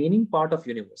remaining part of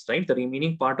universe, right? The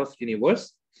remaining part of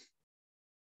universe,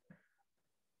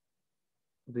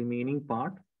 remaining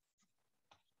part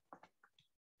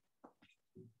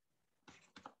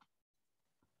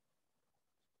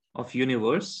of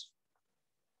universe,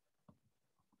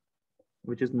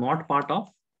 which is not part of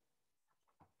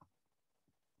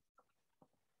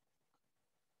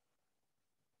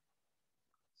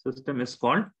system, is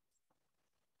called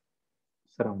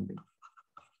surrounding.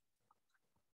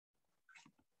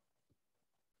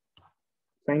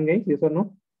 Fine, guys? Yes or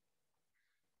no?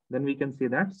 Then we can say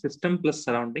that system plus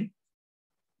surrounding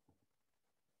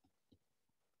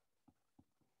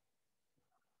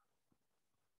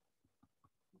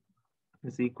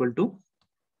is equal to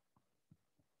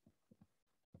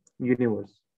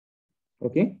universe.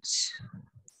 Okay.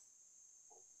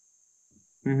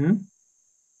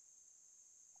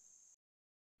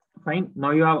 Fine.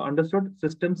 Now you have understood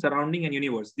system, surrounding, and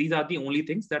universe. These are the only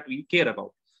things that we care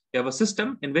about. We have a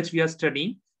system in which we are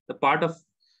studying the part of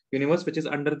universe which is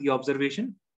under the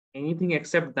observation. Anything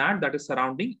except that, that is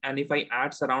surrounding. And if I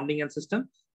add surrounding and system,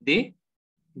 they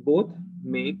both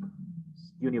make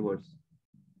universe.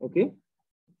 Okay.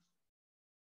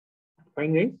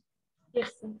 Fine, guys?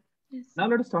 Yes, sir. Yes. Now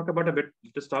let us talk about a bit.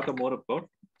 Let us talk more about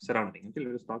surrounding. Okay,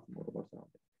 let us talk more about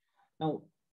surrounding. Now,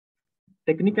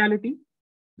 technicality.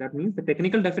 That means the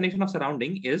technical definition of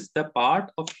surrounding is the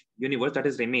part of universe that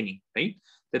is remaining, right?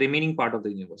 The remaining part of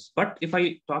the universe. But if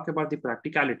I talk about the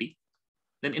practicality,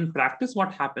 then in practice,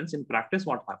 what happens?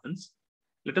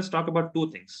 Let us talk about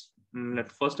two things.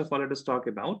 First of all, let us talk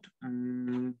about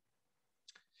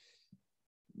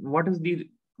what is the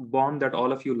bomb that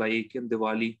all of you like in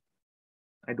Diwali?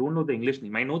 I don't know the English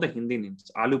name. I know the Hindi names.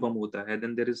 Aloo bum hota hai.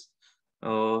 Then there is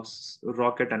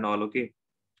rocket and all. Okay,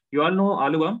 you all know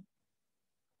aloo bum?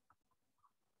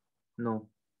 No.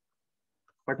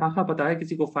 Pataka pata hai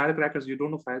kisi ko? Firecrackers. You don't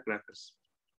know firecrackers.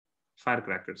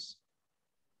 Firecrackers.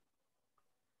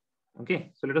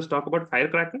 Okay, so let us talk about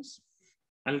firecrackers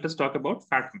and let us talk about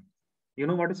fat man. You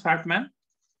know what is fat man?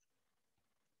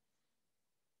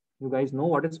 You guys know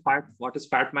what is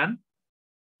fat man?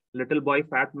 Little boy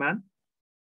fat man.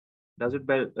 Does it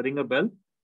ring a bell?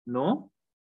 No?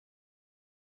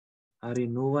 Are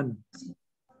no one?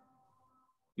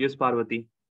 Yes, Parvati.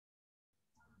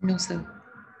 No, sir.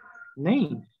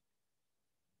 Nahin.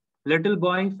 Little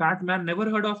boy fat man, never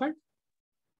heard of it?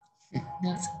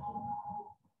 No,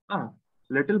 sir.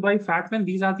 Little boy fat man,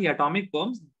 these are the atomic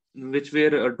bombs which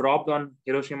were dropped on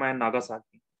Hiroshima and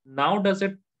Nagasaki. Now does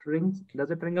it ring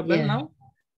a bell now?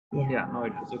 Yeah, now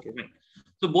it is. Okay, fine.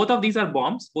 So both of these are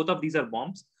bombs.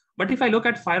 But if I look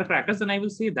at firecrackers, then I will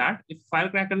say that if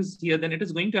firecracker is here, then it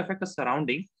is going to affect a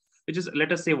surrounding, which is,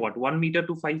 let us say what, 1 meter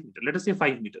to 5 meter. Let us say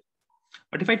 5 meter.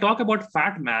 But if I talk about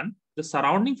fat man, the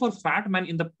surrounding for fat man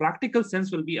in the practical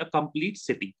sense will be a complete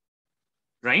city,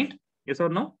 right? Yes or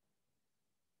no?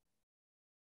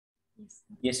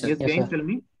 Yes, sir. Yes, guys, tell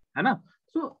me.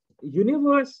 So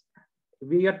universe,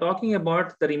 we are talking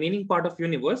about the remaining part of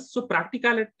universe. So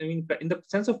practicality, I mean, in the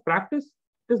sense of practice,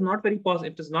 it is not very possible.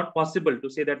 It is not possible to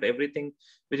say that everything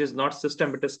which is not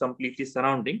system, it is completely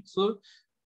surrounding. So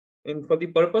for the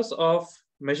purpose of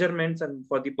measurements and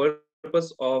for the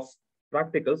purpose of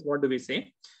practicals, what do we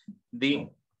say? The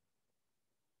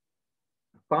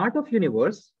part of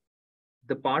universe,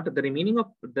 the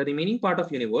remaining part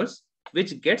of universe,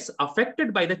 which gets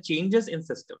affected by the changes in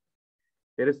system.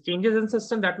 There is changes in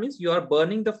system. That means you are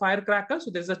burning the firecracker. So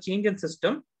there's a change in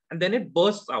system and then it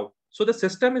bursts out. So the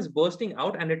system is bursting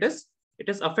out and it is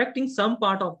affecting some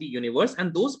part of the universe,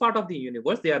 and those part of the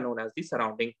universe, they are known as the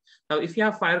surrounding. Now, if you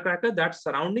have firecracker, that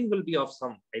surrounding will be of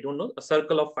some, I don't know, a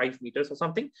circle of 5 meters or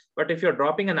something. But if you're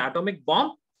dropping an atomic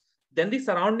bomb, then the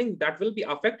surrounding that will be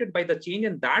affected by the change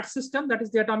in that system, that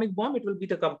is the atomic bomb, it will be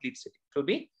the complete city. It will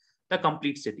be the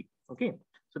complete city. Okay.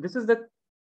 So this is the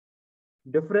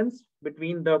difference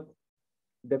between the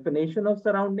definition of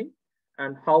surrounding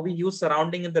and how we use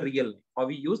surrounding in the real life, how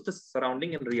we use the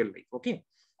surrounding in real life. Okay.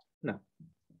 Now,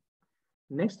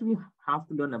 next we have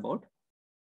to learn about,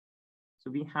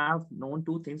 so we have known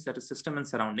two things, that is system and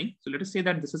surrounding. So let us say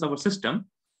that this is our system.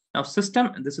 Now system,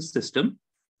 and this is system,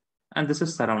 and this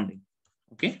is surrounding.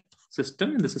 Okay,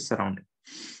 system and this is surrounding.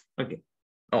 Okay,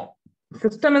 now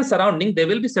system and surrounding, they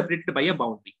will be separated by a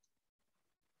boundary.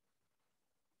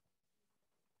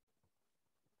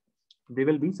 They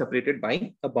will be separated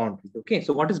by a boundary. Okay,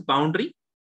 so what is boundary?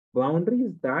 Boundary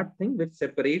is that thing which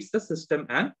separates the system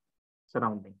and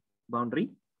surrounding.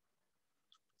 Boundary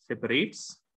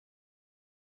separates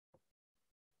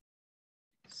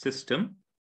system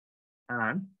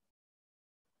and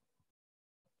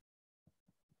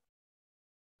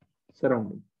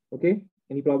surrounding. Okay,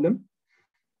 any problem?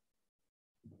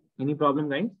 Any problem,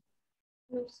 guys?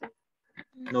 No, sir.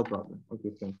 No problem. Okay,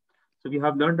 fine. So we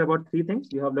have learned about three things.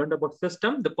 We have learned about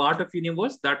system, the part of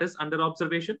universe that is under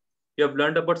observation. We have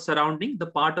learned about surrounding, the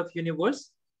part of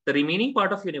universe, the remaining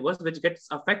part of universe which gets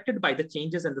affected by the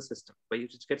changes in the system,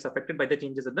 which gets affected by the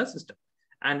changes in the system.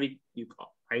 And you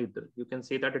can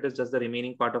say that it is just the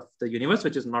remaining part of the universe,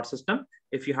 which is not system.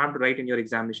 If you have to write in your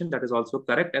examination, that is also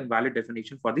correct and valid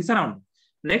definition for the surrounding.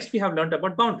 Next, we have learned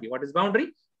about boundary. What is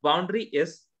boundary? Boundary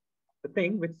is the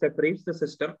thing which separates the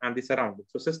system and the surrounding.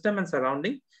 So system and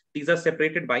surrounding, these are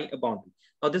separated by a boundary.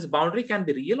 Now this boundary can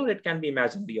be real or it can be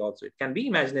imaginary also. It can be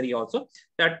imaginary also,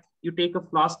 that you take a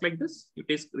flask like this, you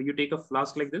take a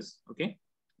flask like this, okay?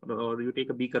 Or you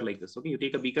take a beaker like this, okay? You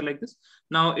take a beaker like this.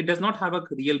 Now it does not have a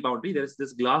real boundary. There is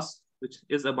this glass, which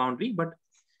is a boundary, but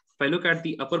if I look at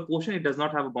the upper portion, it does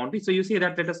not have a boundary. So you see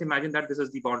that, let us imagine that this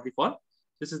is the boundary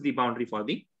for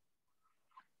the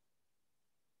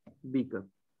beaker.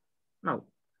 Now,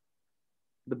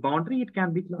 the boundary, it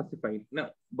can be classified. Now,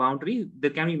 boundary,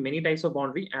 there can be many types of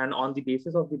boundary, and on the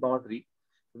basis of the boundary,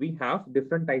 we have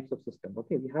different types of system.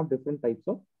 Okay, we have different types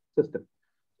of system.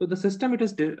 So the system, it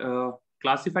is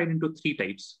classified into three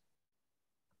types.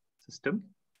 System,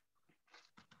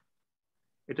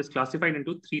 it is classified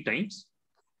into three types.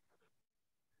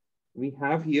 We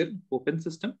have here open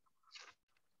system.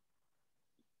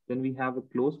 Then we have a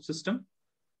closed system.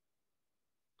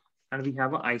 And we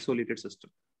have an isolated system.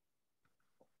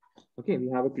 Okay, we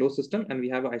have a closed system and we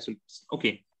have an isolated system.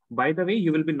 Okay, by the way,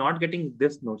 you will be not getting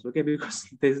this notes, okay, because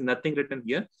there is nothing written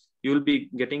here. You will be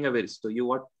getting a so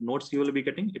what notes you will be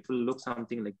getting, it will look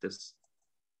something like this.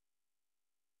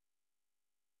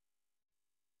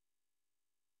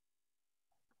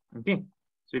 Okay,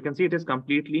 so you can see it is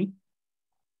completely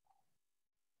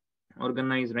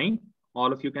organized, right?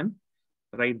 All of you can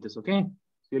write this, okay?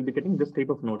 So you'll be getting this type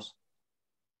of notes.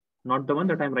 Not the one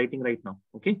that I'm writing right now,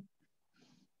 okay?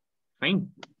 Fine.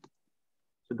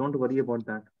 So don't worry about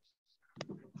that.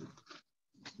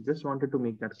 Just wanted to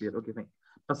make that clear. Okay, fine.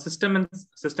 Now system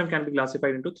can be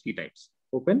classified into three types: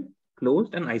 open,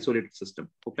 closed, and isolated system.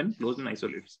 Open, closed, and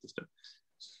isolated system.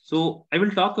 So I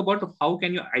will talk about how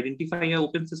can you identify an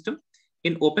open system.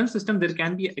 In open system, there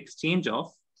can be an exchange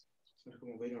of.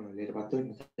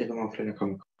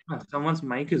 Someone's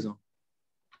mic is on.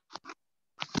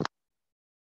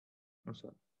 I'm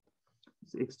sorry.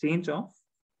 It's exchange of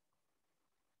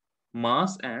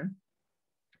mass and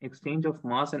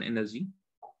energy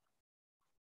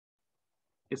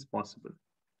is possible.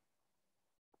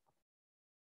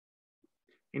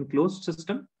 In closed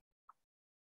system,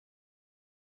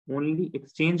 only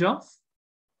exchange of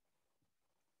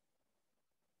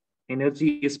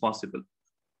energy is possible.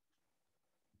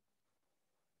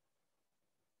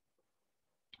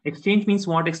 Exchange means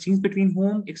what? Exchange between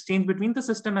whom? Exchange between the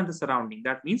system and the surrounding.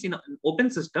 That means in an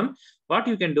open system, what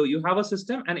you can do, you have a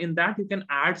system and in that you can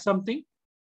add something.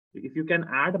 If you can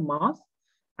add mass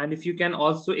and if you can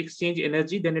also exchange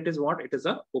energy, then it is what? It is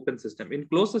an open system. In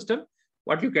closed system,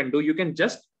 what you can do, you can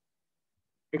just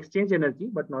exchange energy,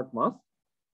 but not mass.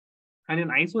 And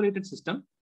in isolated system,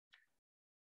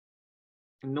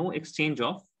 no exchange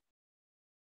of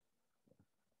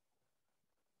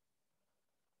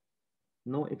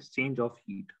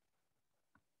heat.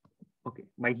 Okay,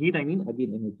 by heat, I mean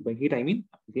again energy. By heat, I mean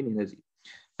again energy.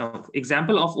 Now,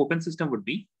 example of open system would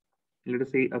be, let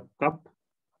us say, a cup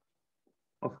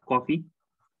of coffee.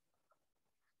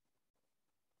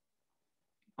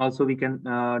 Also, we can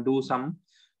do some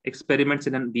experiments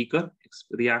in a beaker,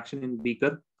 reaction in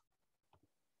beaker,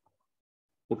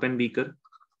 open beaker.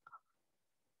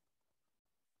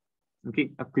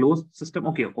 Okay, a closed system.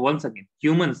 Okay, once again,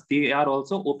 humans, they are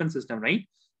also open system, right?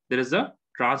 There is a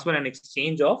transfer and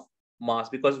exchange of mass,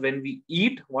 because when we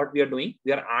eat, what we are doing,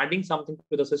 we are adding something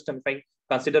to the system. If I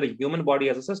consider a human body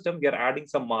as a system, we are adding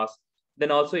some mass.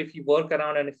 Then also, if you work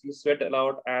around and if you sweat a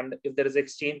lot, and if there is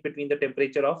exchange between the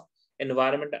temperature of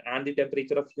environment and the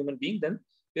temperature of human being, then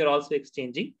we are also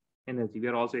exchanging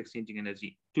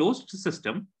energy. Closed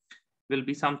system will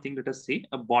be something, let us say,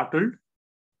 a bottled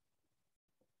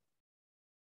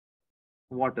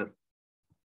water.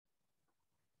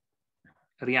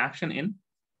 Reaction in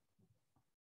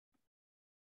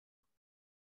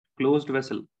closed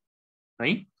vessel,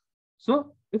 right?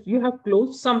 So if you have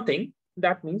closed something,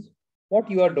 that means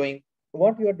what you are doing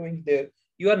there,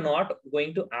 you are not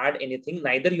going to add anything,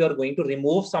 neither you are going to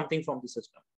remove something from the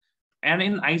system. And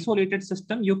in isolated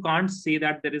system, you can't say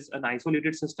that there is an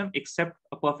isolated system, except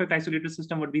a perfect isolated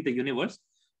system would be the universe.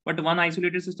 But one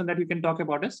isolated system that we can talk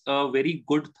about is a very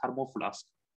good thermoflask,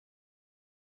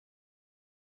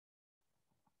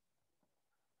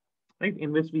 right?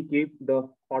 In which we keep the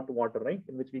hot water, right?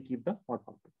 In which we keep the hot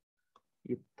water.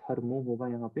 ये thermo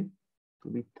होगा यहाँ पे, to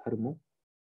be thermo.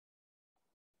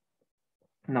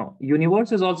 Now,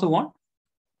 universe is also what?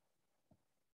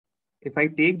 If I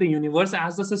take the universe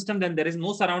as the system, then there is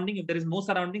no surrounding. If there is no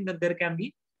surrounding, then there can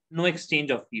be no exchange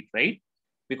of heat, right?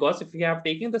 Because if we have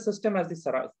taken the system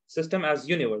as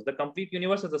universe, the complete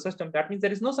universe as the system, that means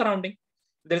there is no surrounding.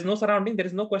 There is no surrounding. There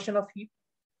is no question of heat,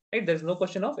 right? There is no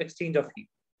question of exchange of heat.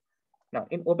 Now,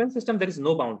 in open system, there is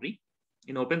no boundary.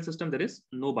 In open system, there is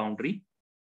no boundary.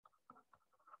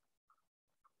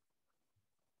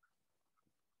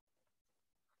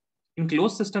 In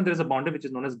closed system, there is a boundary which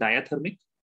is known as diathermic.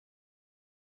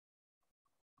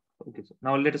 Okay, so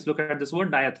now let us look at this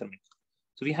word diathermic.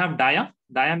 So we have dia.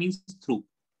 Dia means through.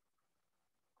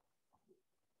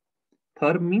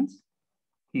 Therm means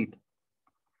heat.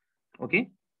 Okay.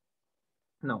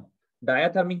 Now,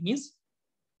 diathermic means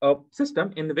a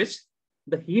system in which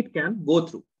the heat can go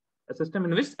through. A system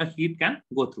in which a heat can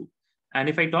go through. And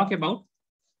if I talk about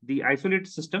the isolated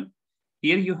system,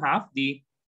 here you have the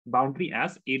boundary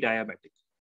as adiabatic.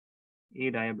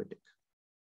 Adiabatic.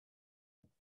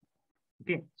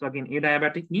 Okay, so again,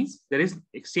 adiabatic means there is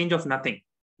exchange of nothing.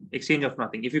 Exchange of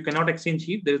nothing. If you cannot exchange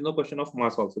heat, there is no question of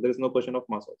mass also. There is no question of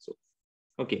mass also.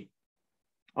 Okay.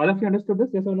 All of you understood this?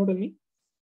 Yes or no? Tell me.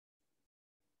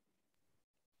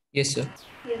 Yes, sir.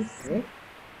 Yes. Right?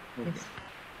 Okay.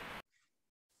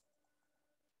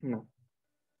 No.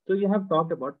 So you have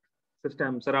talked about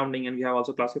system, surrounding, and we have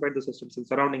also classified the systems in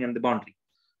surrounding and the boundary.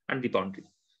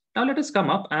 Now let us come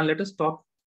up and let us talk.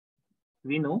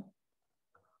 We know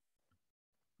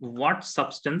what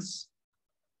substance.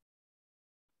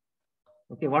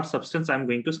 Okay, what substance I'm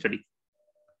going to study.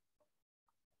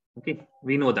 Okay,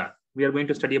 we know that. We are going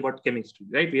to study about chemistry,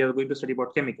 right? We are going to study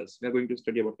about chemicals. We are going to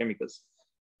study about chemicals.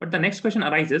 But the next question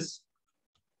arises,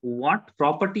 what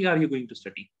property are you going to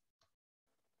study?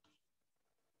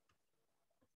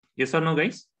 Yes or no,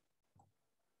 guys?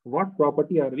 What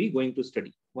property are we going to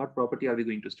study? What property are we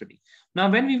going to study? Now,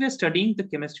 when we were studying the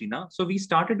chemistry now, so we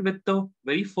started with the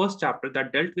very first chapter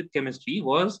that dealt with chemistry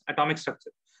was atomic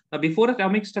structure. Now, before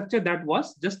atomic structure, that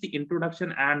was just the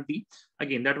introduction and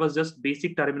again, that was just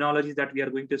basic terminology that we are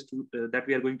going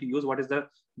to use. What is the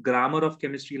grammar of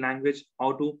chemistry language?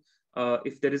 How to,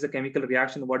 if there is a chemical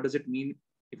reaction, what does it mean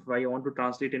if I want to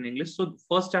translate in English? So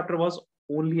first chapter was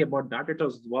only about that. It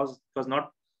was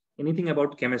not anything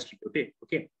about chemistry.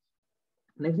 Okay.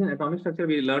 Next, in atomic structure,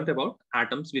 we learned about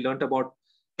atoms. We learned about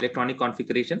electronic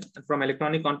configuration. And from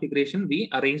electronic configuration, we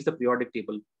arranged the periodic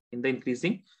table in the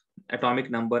increasing atomic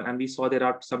number. And we saw there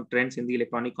are some trends in the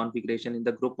electronic configuration. In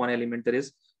the group 1 element, there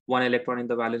is 1 electron in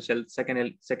the valence shell.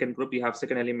 Second group, we have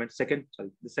the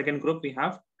second group, we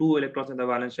have 2 electrons in the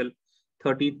valence shell.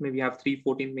 13th, maybe we have 3,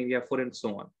 14th, maybe we have 4, and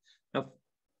so on. Now,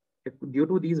 due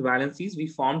to these valencies, we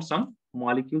formed some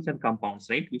molecules and compounds,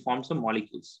 right? We formed some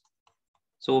molecules.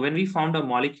 So when we found a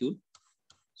molecule,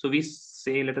 so we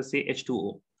say, let us say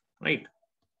H2O, right?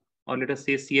 Or let us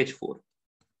say CH4.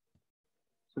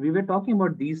 So we were talking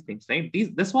about these things, right?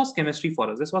 This was chemistry for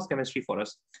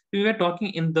us. We were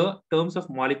talking in the terms of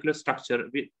molecular structure.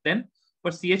 Then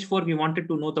for CH4, we wanted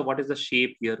to know what is the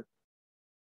shape here.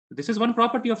 This is one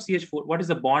property of CH4. What is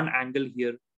the bond angle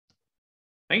here,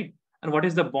 right? And what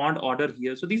is the bond order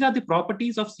here? So these are the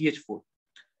properties of CH4.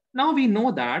 Now we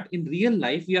know that in real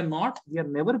life, we are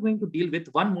never going to deal with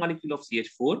one molecule of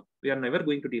CH4.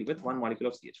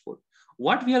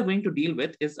 What we are going to deal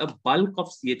with is a bulk of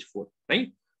CH4, right?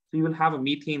 So you will have a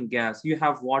methane gas, you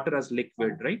have water as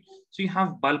liquid, right? So you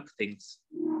have bulk things.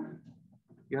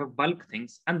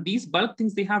 And these bulk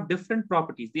things, they have different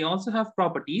properties. They also have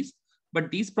properties,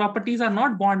 but these properties are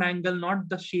not bond angle, not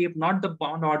the shape, not the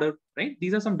bond order, right?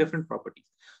 These are some different properties.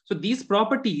 So these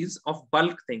properties of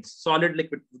bulk things, solid,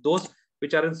 liquid, those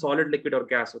which are in solid, liquid, or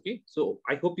gas, okay? So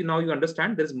I hope you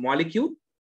understand there's molecule,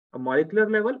 a molecular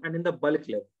level, and in the bulk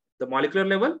level. The molecular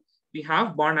level, we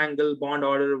have bond angle, bond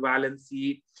order,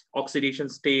 valency, oxidation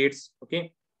states,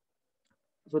 okay?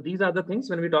 So these are the things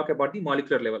when we talk about the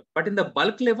molecular level. But in the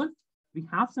bulk level, We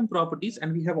have some properties,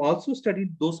 and we have also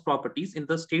studied those properties in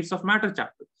the states of matter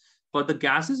chapter. For the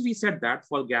gases, we said that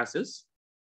for gases,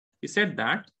 we said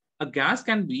that a gas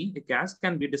can be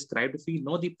described if we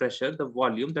know the pressure, the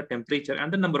volume, the temperature,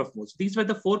 and the number of moles. These were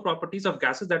the 4 properties of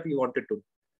gases that we wanted to.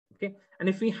 Okay, and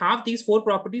if we have these 4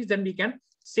 properties, then we can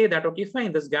say that, okay,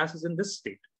 fine, this gas is in this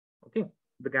state. Okay,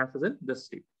 the gas is in this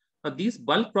state. Now, these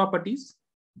bulk properties,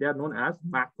 they are known as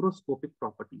macroscopic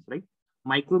properties, right?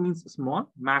 Micro means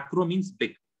small, macro means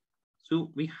big.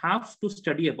 So we have to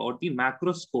study about the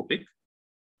macroscopic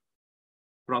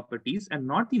properties and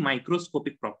not the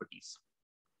microscopic properties.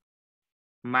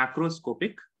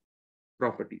 Macroscopic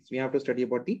properties. We have to study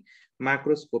about the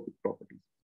macroscopic properties.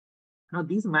 Now,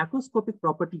 these macroscopic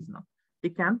properties now, they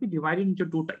can be divided into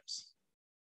 2 types.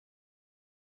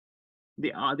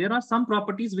 There are some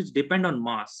properties which depend on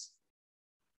mass.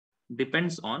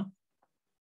 Depends on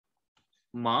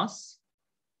mass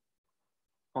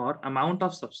or amount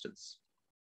of substance.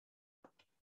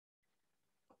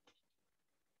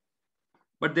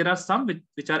 But there are some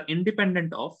which are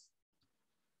independent of,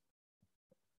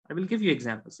 I will give you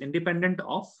examples, independent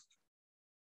of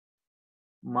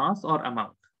mass or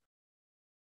amount.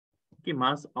 Okay,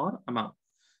 mass or amount.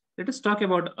 Let us talk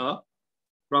about a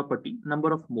property,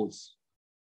 number of moles.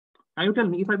 Now you tell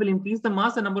me, if I will increase the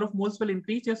mass, the number of moles will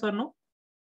increase, yes or no?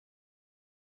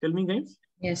 Tell me, guys.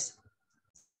 Yes.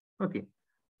 Okay.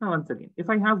 Now once again, if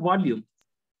I have volume,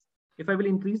 if I will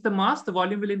increase the mass, the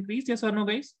volume will increase, yes or no,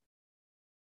 guys?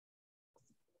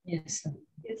 Yes, sir.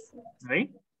 Yes, sir.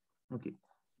 Right? Okay.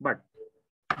 But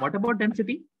what about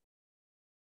density?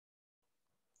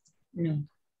 No.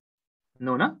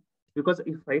 No, na? Because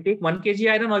if I take 1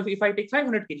 kg iron or if I take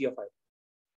 500 kg of iron,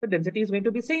 the density is going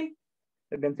to be same.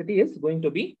 The density is going to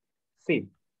be same,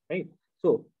 right?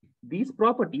 So these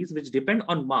properties which depend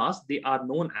on mass, they are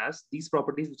known as, these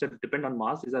properties which are depend on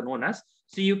mass, these are known as,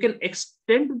 so you can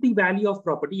extend the value of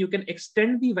property, you can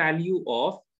extend the value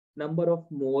of number of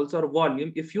moles or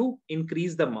volume if you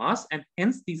increase the mass, and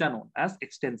hence these are known as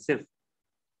extensive.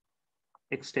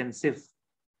 Extensive.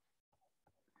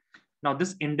 Now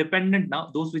this independent, now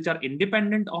those which are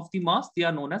independent of the mass, they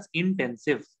are known as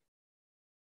intensive.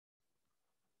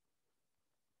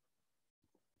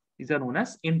 These are known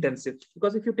as intensive,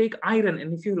 because if you take iron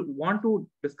and if you want to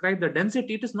describe the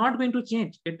density, it is not going to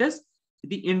change. It is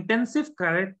the intrinsic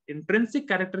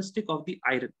characteristic of the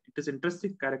iron. It is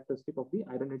intrinsic characteristic of the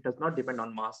iron. It does not depend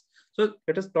on mass. So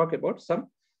let us talk about some,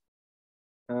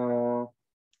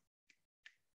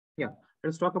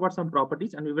 let's talk about some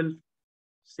properties, and we will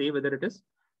say whether it is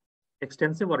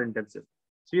extensive or intensive.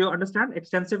 So you understand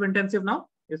extensive, intensive now?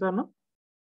 Yes or no?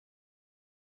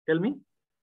 Tell me.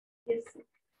 Yes, sir.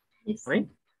 Yes, sir. Right?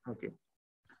 Okay.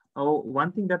 Oh,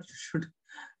 one thing that you should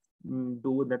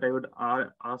do, that I would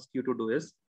ask you to do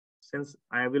is, since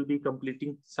I will be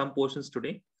completing some portions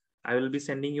today, I will be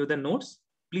sending you the notes.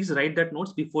 Please write that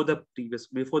notes before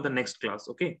the next class.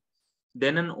 Okay.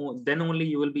 Then only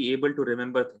you will be able to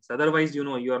remember things. Otherwise,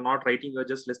 you are not writing, you are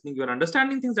just listening, you are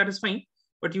understanding things, that is fine,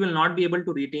 but you will not be able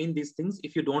to retain these things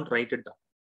if you don't write it down.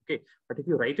 Okay. But if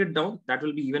you write it down, that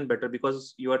will be even better,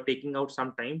 because you are taking out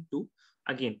some time to,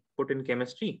 again, put in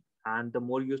chemistry, and the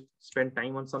more you spend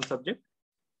time on some subject,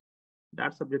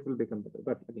 that subject will become better.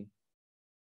 But again,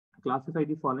 classify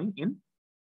the following in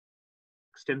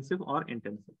extensive or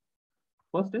intensive.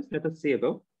 First is, let us say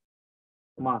about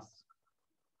mass.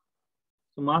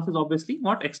 So mass is obviously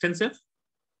what? Extensive,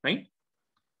 right?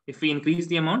 If we increase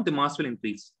the amount, the mass will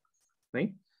increase,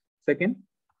 right? Second,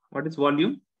 what is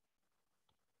volume?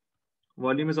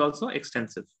 Volume is also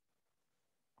extensive.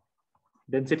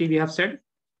 Density, we have said,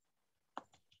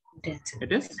 Intensive.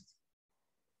 it is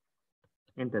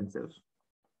intensive.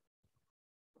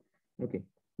 Okay.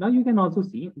 Now you can also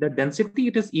see that density,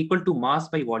 it is equal to mass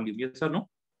by volume. Yes or no?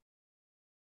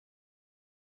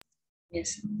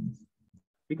 Yes.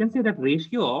 We can say that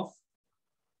ratio of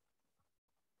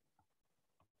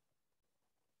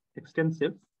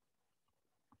extensive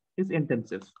is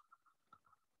intensive.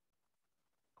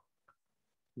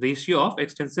 Ratio of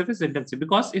extensive is intensive,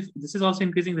 because if this is also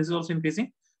increasing, this is also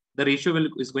increasing, the ratio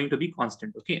is going to be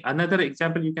constant. Okay. Another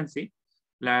example you can say,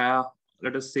 let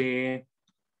us say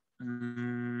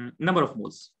number of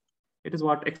moles. It is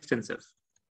what? Extensive.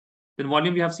 Then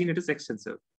volume, we have seen it is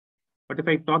extensive. But if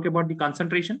I talk about the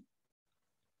concentration,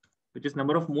 which is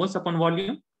number of moles upon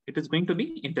volume, it is going to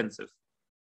be intensive.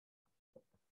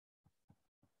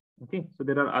 Okay, so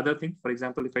there are other things. For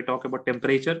example, if I talk about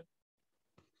temperature,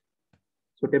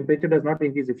 so temperature does not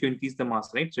increase if you increase the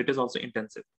mass, right? So it is also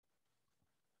intensive.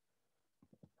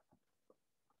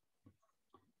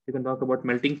 You can talk about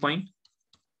melting point.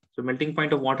 So melting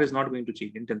point of water is not going to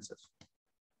change, intensive.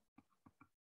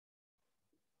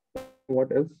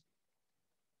 What else?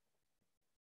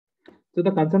 So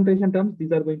the concentration terms,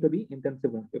 these are going to be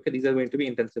intensive only. Okay, these are going to be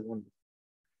intensive only.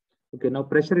 Okay, now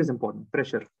pressure is important.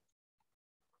 Pressure.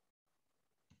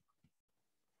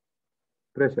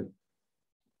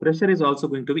 Pressure is also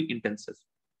going to be intensive.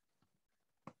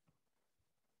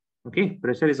 Okay,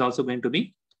 pressure is also going to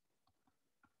be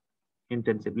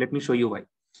intensive. Let me show you why.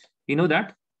 We know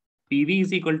that PV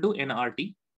is equal to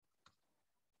nRT.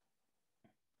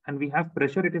 And we have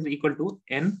pressure, it is equal to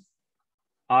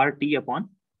nRT upon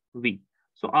V.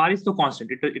 So R is the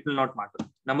constant, it will not matter.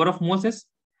 Number of moles is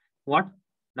what?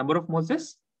 Number of moles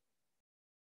is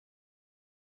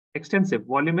extensive.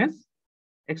 Volume is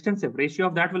extensive. Ratio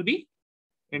of that will be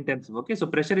intensive. Okay, so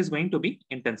pressure is going to be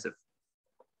intensive.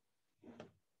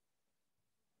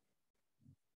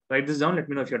 Write this down. Let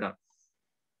me know if you're done.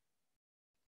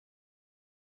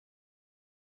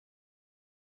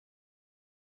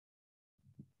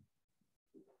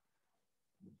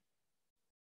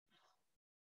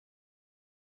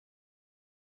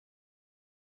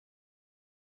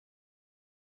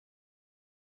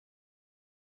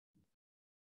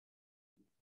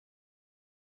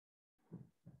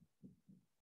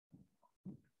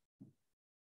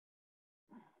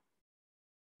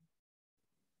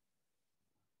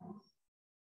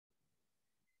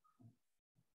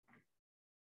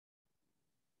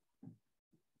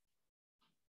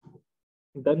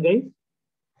 Done, guys?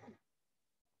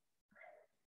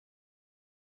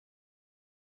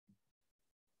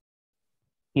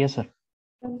 Yes, sir.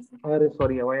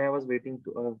 Sorry, why I was waiting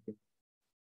to. Okay.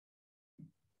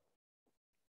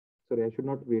 Sorry, I should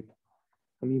not wait.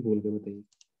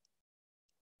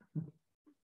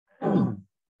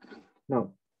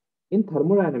 Now, in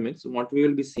thermodynamics, what we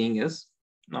will be seeing is,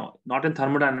 no, not in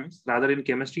thermodynamics, rather in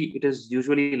chemistry, it is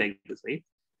usually like this, right?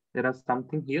 There are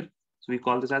something here, so we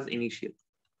call this as initial.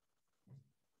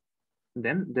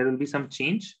 Then there will be some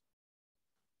change,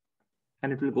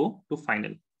 and it will go to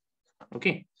final.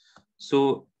 Okay,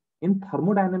 so in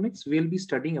thermodynamics, we'll be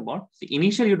studying about the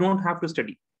initial. You don't have to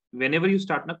study. Whenever you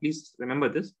start now, please remember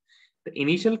this: the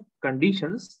initial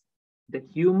conditions. The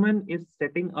human is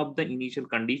setting up the initial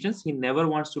conditions. He never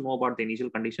wants to know about the initial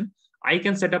condition. I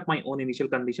can set up my own initial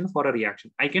condition for a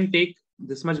reaction. I can take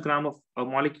this much gram of a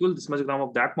molecule, this much gram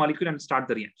of that molecule, and start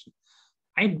the reaction.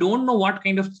 I don't know what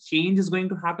kind of change is going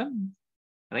to happen,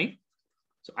 right?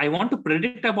 So I want to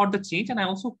predict about the change, and I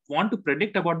also want to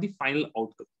predict about the final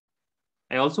outcome.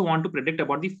 I also want to predict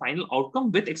about the final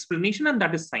outcome with explanation, and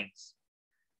that is science.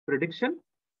 Prediction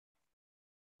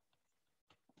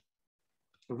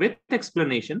with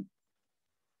explanation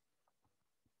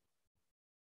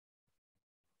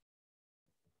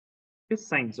is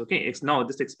science. Okay, it's now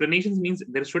this explanation means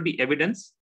there should be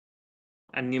evidence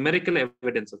and numerical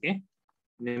evidence. Okay,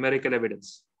 numerical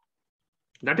evidence.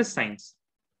 That is science.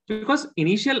 Because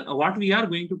initial, what we are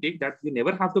going to take, that you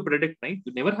never have to predict, right?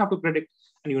 You never have to predict,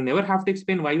 and you never have to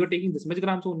explain why you're taking this much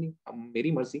grams only.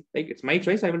 Very mercy, like it's my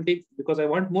choice. I will take because I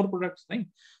want more products, right?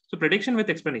 So prediction with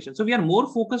explanation. So we are more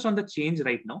focused on the change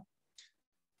right now.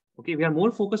 Okay, we are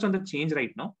more focused on the change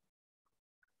right now,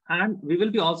 and we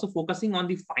will be also focusing on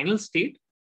the final state.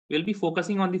 We'll be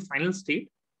focusing on the final state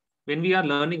when we are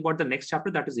learning about the next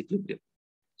chapter, that is equilibrium.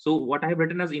 So what I have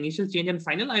written as initial change and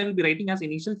final, I will be writing as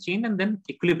initial change and then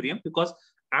equilibrium, because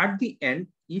at the end,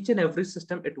 each and every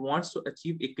system, it wants to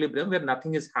achieve equilibrium where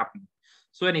nothing is happening.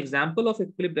 So an example of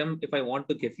equilibrium, if I want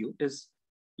to give you, is,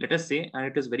 let us say, and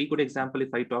it is very good example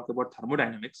if I talk about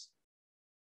thermodynamics.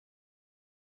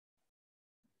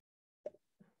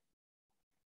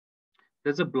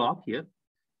 There's a block here.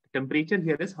 The temperature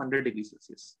here is 100 degrees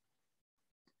Celsius.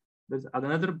 There's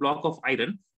another block of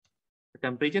iron. The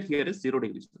temperature here is 0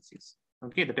 degrees Celsius.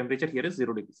 Okay, the temperature here is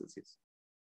 0 degrees Celsius.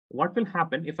 What will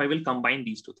happen if I will combine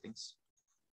these two things?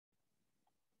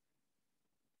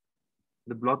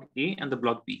 The block A and the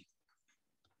block B.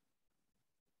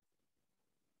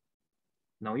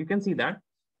 Now you can see that.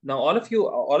 Now all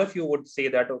of you would say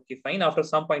that, okay, fine. After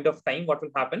some point of time, what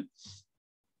will happen?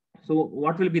 So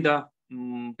what will be the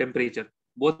temperature?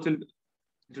 Both will,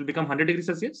 it will become 100 degrees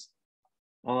Celsius,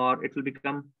 or it will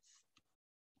become,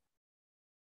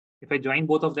 if I join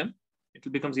both of them, it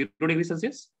will become 0 degrees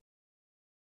Celsius,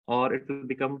 or it will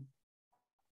become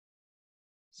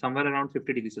somewhere around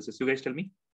 50 degrees Celsius. You guys tell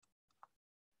me.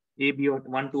 A, B, or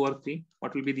 1, 2, or 3.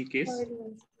 What will be the case?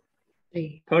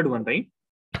 Third one, right?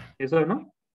 Yes or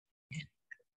no?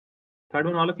 Third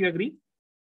one, all of you agree?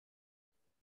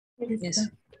 Yes.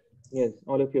 Yes,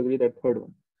 all of you agree that third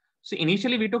one. So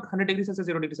initially we took 100 degrees Celsius,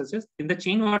 0 degrees Celsius. In the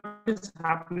change, what is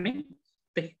happening?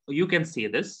 you can say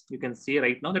this, you can say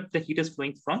right now that the heat is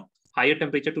flowing from higher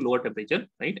temperature to lower temperature,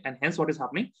 right? And hence what is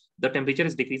happening, the temperature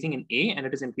is decreasing in A and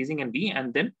it is increasing in B.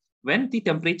 And then when the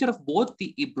temperature of both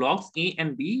the blocks A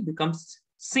and B becomes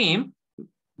same,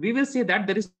 we will say that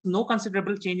there is no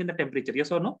considerable change in the temperature.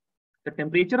 Yes or no? The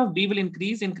temperature of B will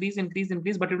increase,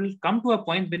 but it will come to a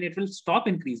point when it will stop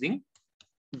increasing.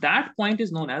 That point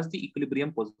is known as the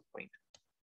equilibrium point.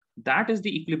 That is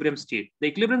the equilibrium state. The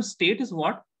equilibrium state is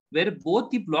what? Where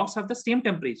both the blocks have the same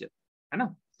temperature,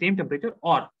 same temperature,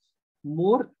 or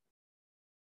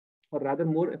rather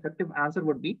more effective answer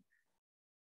would be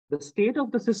the state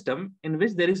of the system in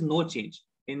which there is no change,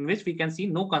 in which we can see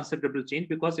no considerable change.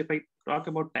 Because if I talk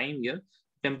about time here,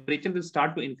 temperature will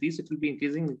start to increase. It will be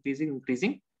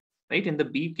increasing, right? In the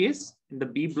B case, in the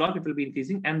B block, it will be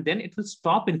increasing, and then it will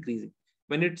stop increasing.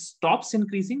 When it stops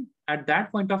increasing, at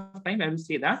that point of time, I will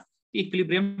say that the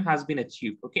equilibrium has been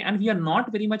achieved. Okay, and we are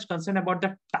not very much concerned about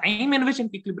the time in which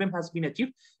equilibrium has been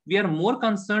achieved. We are more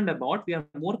concerned about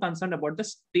the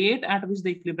state at which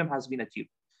the equilibrium has been achieved.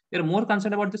 We are more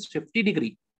concerned about this 50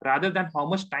 degree rather than how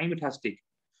much time it has taken.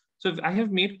 So I have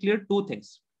made clear two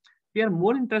things. We are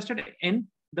more interested in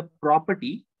the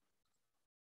property,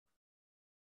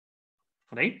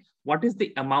 right? What is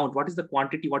the amount? What is the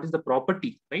quantity? What is the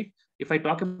property, right? If I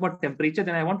talk about temperature,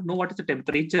 then I want to know what is the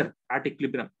temperature at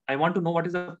equilibrium. I want to know what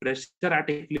is the pressure at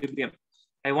equilibrium.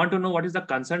 I want to know what is the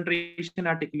concentration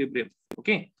at equilibrium.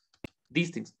 Okay,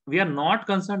 these things. We are not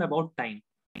concerned about time.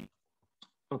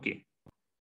 Okay.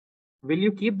 Will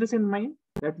you keep this in mind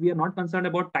that we are not concerned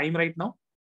about time right now?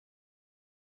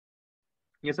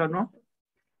 Yes or no?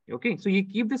 Okay, so you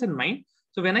keep this in mind.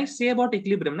 So when I say about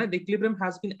equilibrium, the equilibrium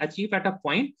has been achieved at a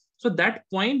point. So that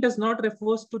point does not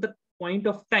refer to the point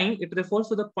of time. It refers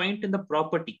to the point in the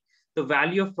property, the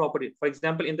value of property. For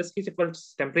example, in this case, it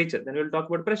was temperature. Then we'll talk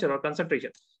about pressure or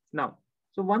concentration. Now,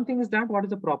 so one thing is that what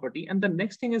is the property? And the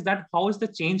next thing is that how is the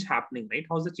change happening, right?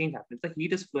 How is the change happening? The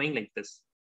heat is flowing like this.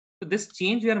 So this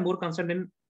change, we are more concerned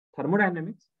in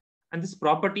thermodynamics. And this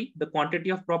property, the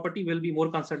quantity of property, will be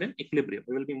more concerned in equilibrium.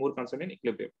 We will be more concerned in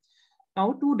equilibrium.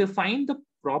 Now, to define the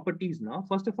properties now,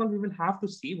 first of all, we will have to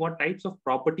see what types of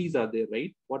properties are there,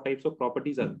 right? What types of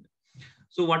properties are there?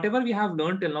 So whatever we have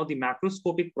learned till now, the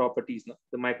macroscopic properties,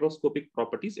 the microscopic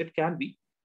properties, it can be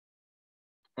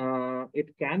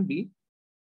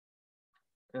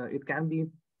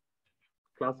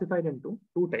classified into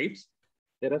two types.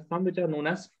 There are some which are known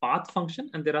as path function,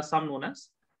 and there are some known as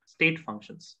state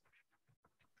functions.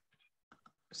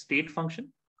 State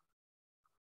function,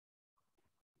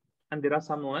 and there are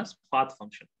some known as path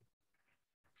function.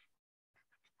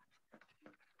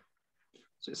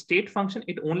 So state function,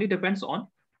 it only depends on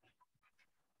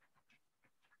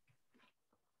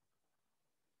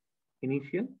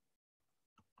initial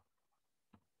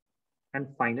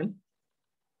and final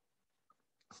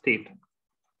state.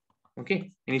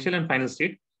 Okay, initial and final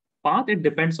state. Path, it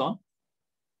depends on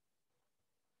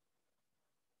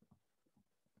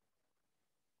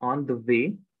the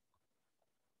way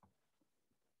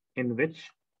in which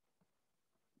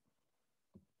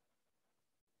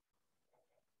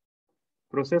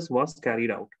process was carried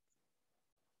out.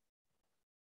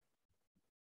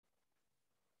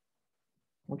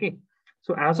 Okay,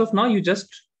 so as of now, you just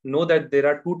know that there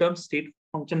are two terms, state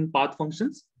function, path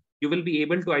functions. You will be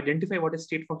able to identify what is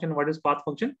state function, what is path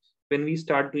function when we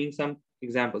start doing some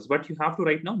examples. But you have to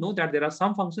right now know that there are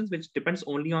some functions which depends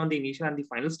only on the initial and the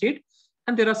final state,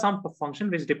 and there are some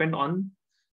functions which depend on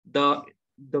the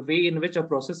way in which a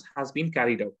process has been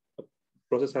carried out.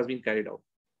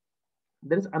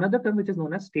 There is another term which is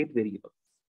known as state variable.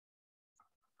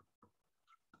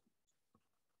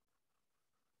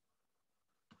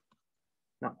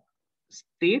 Now,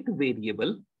 state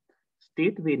variables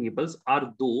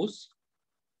are those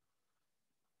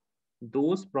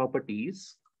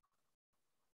properties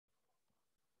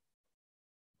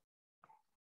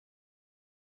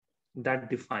that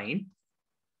define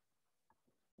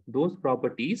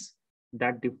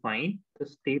the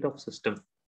state of system.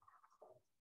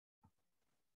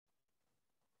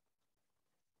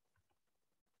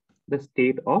 The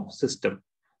state of system.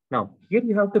 Now, here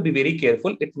you have to be very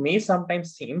careful. It may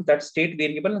sometimes seem that state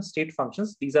variable and state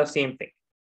functions, these are same thing.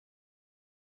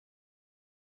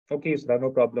 Okay, so no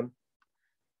problem.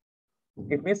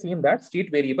 It may seem that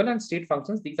state variable and state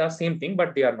functions, these are same thing,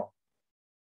 but they are not.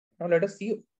 Now let us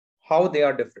see how they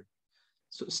are different.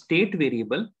 So state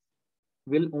variable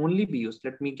will only be used.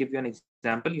 Let me give you an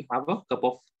example. You have a cup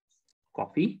of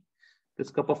coffee. This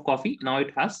cup of coffee, now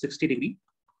it has 60 degree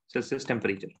Celsius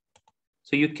temperature.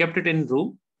 So you kept it in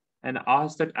room and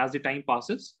asked that as the time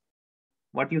passes,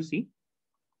 what you see?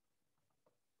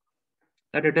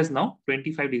 that it is now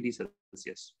 25 degrees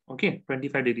Celsius. Okay,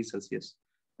 25 degrees Celsius.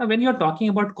 Now, when you're talking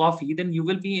about coffee, then you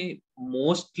will be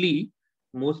mostly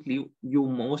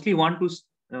want to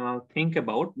think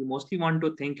about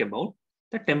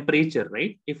the temperature,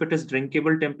 right? If it is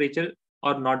drinkable temperature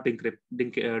or not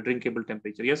drinkable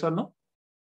temperature. Yes or no?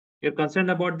 You're concerned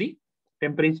about the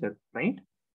temperature, right?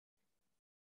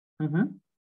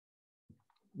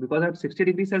 Because at 60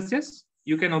 degrees Celsius,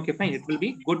 you can, okay, fine, it will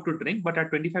be good to drink, but at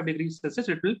 25 degrees Celsius,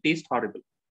 it will taste horrible.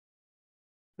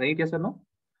 Right? Yes or no?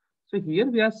 So here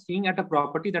we are seeing at a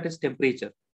property that is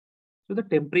temperature. So the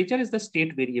temperature is the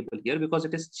state variable here because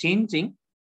it is changing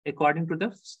according to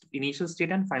the initial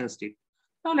state and final state.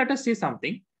 Now let us say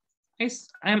something. I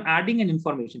am adding an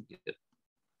information here.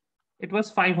 It was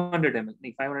 500 ml.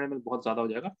 500 ml बहुत ज़्यादा हो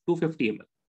जाएगा, 250 ml.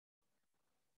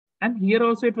 And here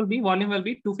also it will be, volume will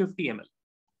be 250 ml.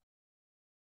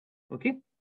 Okay.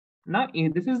 Now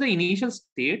this is the initial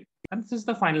state and this is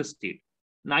the final state.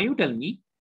 Now you tell me,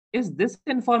 is this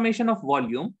information of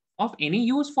volume of any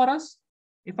use for us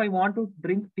if I want to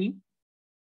drink tea?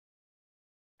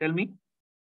 Tell me.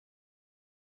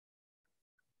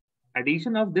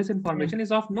 Addition of this information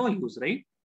is of no use, right?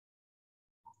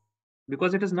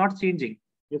 Because it is not changing.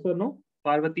 Yes or no?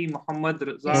 Parvati, Muhammad,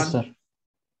 Razan. Yes, sir.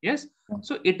 Yes.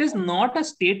 So it is not a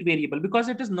state variable because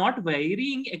it is not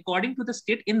varying according to the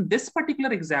state in this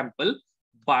particular example.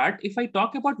 But if I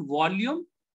talk about volume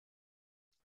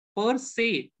per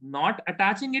se, not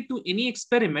attaching it to any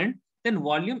experiment, then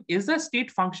volume is a state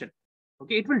function.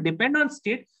 Okay, it will depend on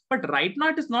state, but right now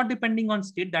it is not depending on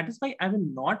state. That is why I will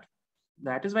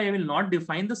not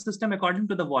define the system according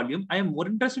to the volume. I am more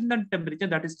interested in the temperature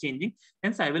that is changing.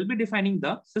 Hence, I will be defining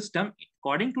the system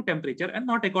according to temperature and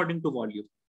not according to volume.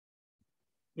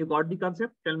 You got the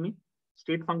concept? Tell me.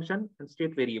 State function and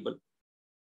state variable.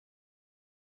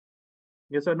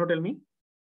 Yes or no? Tell me.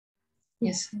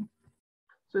 Yes, sir.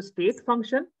 So state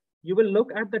function, you will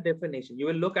look at the definition.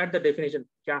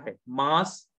 Kya hai?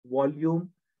 Mass, volume,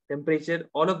 temperature,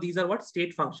 all of these are what?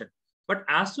 State function. But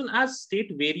as soon as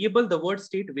state variable, the word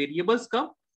state variables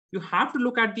come, you have to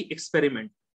look at the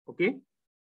experiment. Okay.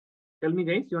 Tell me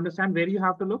guys, you understand where you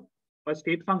have to look? For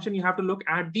state function, you have to look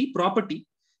at the property.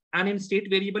 And in state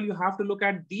variable, you have to look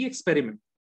at the experiment.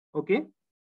 Okay.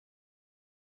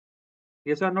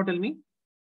 Yes or no? Tell me.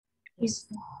 Yes.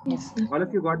 Yes. All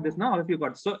of you got this now? All of you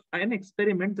got. So an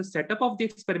experiment, the setup of the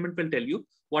experiment will tell you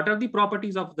what are the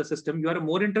properties of the system you are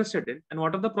more interested in and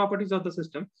what are the properties of the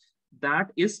system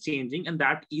that is changing and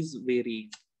that is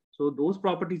varying. So those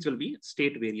properties will be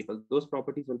state variable. Those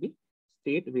properties will be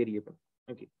state variable.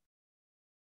 Okay.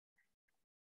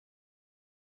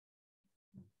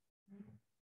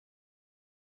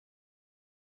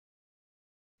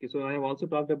 Okay, so I have also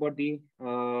talked about the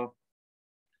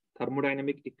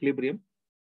thermodynamic equilibrium.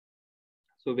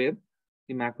 So where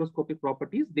the macroscopic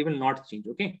properties, they will not change.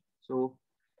 Okay. So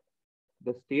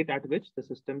the state at which the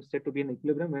system is said to be in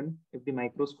equilibrium when if the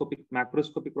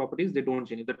macroscopic properties, they don't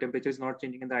change. If the temperature is not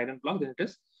changing in the iron block, then it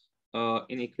is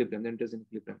in equilibrium. Then it is in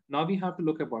equilibrium. Now we have to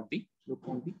look on the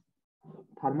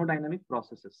thermodynamic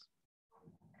processes.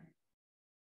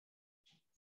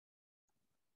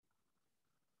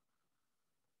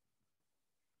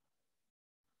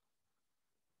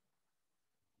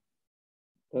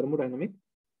 Thermodynamic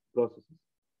processes.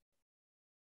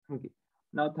 Okay.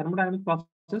 Now thermodynamic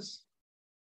process,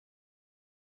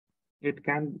 it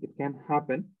can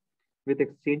happen with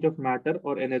exchange of matter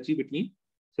or energy between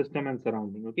system and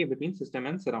surrounding. Okay, between system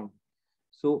and surrounding.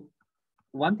 So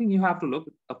one thing you have to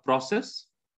look, a process.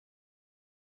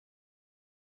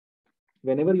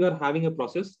 Whenever you are having a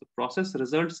process, the process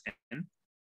results in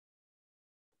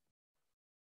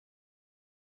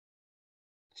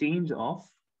change of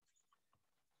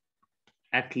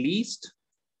at least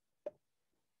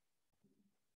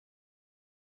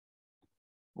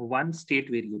one state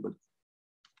variable.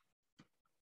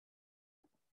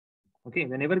 Okay,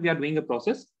 whenever we are doing a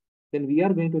process, then we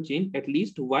are going to change at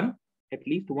least one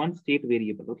state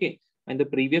variable. Okay. In the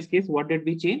previous case, what did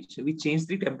we change? We changed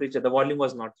the temperature. The volume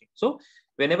was not changed. So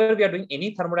whenever we are doing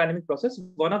any thermodynamic process,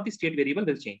 one of the state variable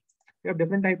will change. We have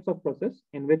different types of process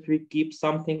in which we keep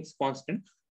some things constant.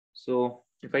 So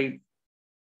if I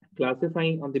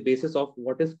classify on the basis of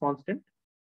what is constant,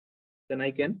 then I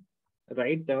can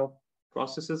write the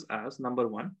processes as number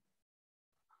one.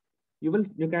 You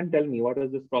can tell me what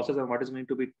is this process and what is going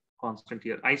to be constant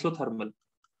here. Isothermal.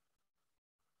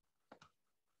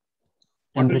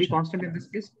 What will be constant in this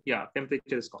case? Yeah,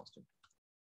 temperature is constant.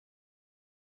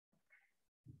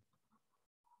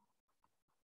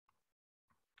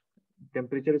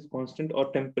 Temperature is constant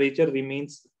or temperature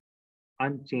remains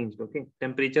unchanged. Okay,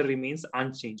 temperature remains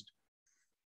unchanged.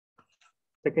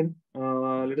 Second,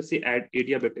 let us say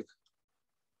adiabatic.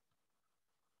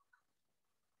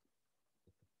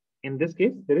 In this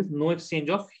case, there is no exchange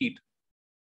of heat.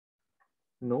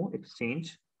 No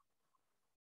exchange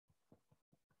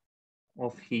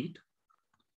of heat.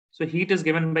 So heat is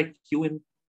given by Q in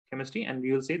chemistry, and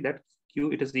we will say that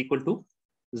Q it is equal to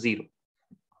 0.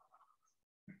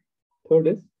 Third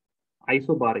is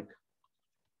isobaric.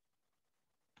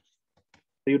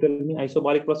 So you tell me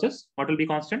isobaric process, what will be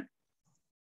constant?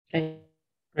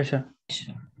 Pressure.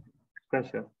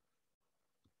 Pressure.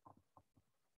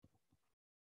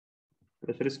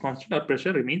 Pressure is constant or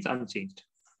pressure remains unchanged.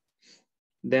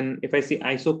 Then if I say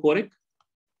isochoric,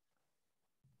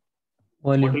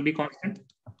 Volume. what will be constant?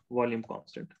 Volume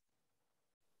constant.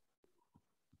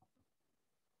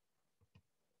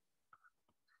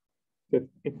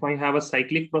 If I have a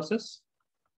cyclic process,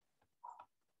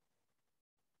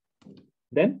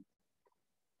 then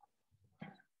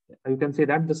you can say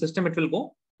that the system, it will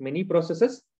go many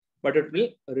processes, but it will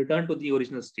return to the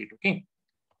original state, okay?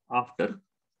 After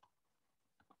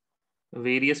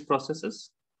various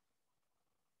processes,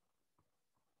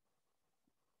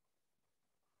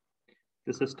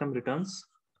 the system returns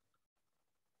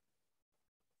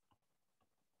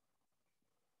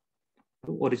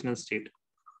to original state.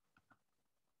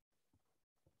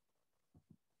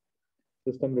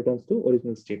 System returns to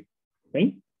original state,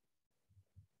 right?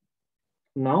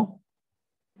 Now,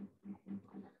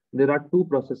 there are two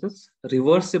processes,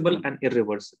 reversible and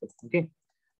irreversible, okay?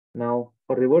 Now,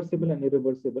 for reversible and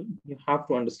irreversible, you have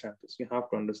to understand this. You have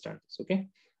to understand this, okay?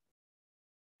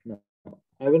 Now,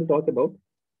 I will talk about,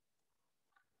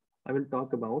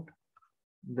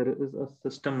 there is a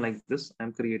system like this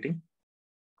I'm creating.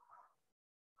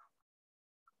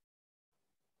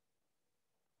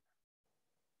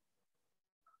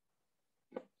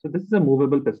 So this is a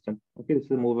movable piston. Okay, this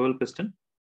is a movable piston.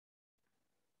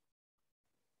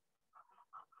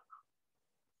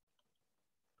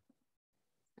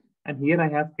 And here I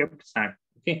have kept sand.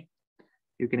 Okay,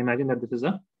 you can imagine that this is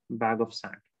a bag of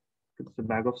sand. It's a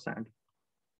bag of sand.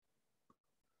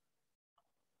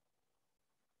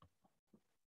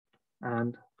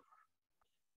 And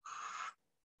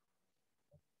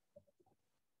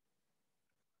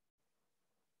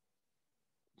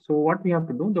so what we have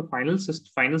to do, the final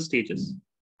stages,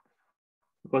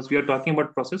 because we are talking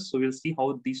about process, so we'll see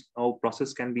how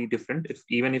process can be different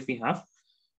even if we have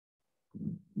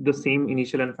the same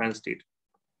initial and final state.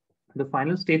 The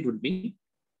final state would be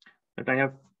that I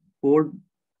have poured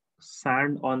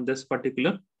sand on this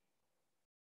particular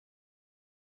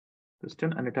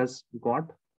piston and it has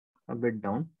got a bit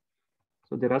down.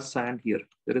 So there is sand here.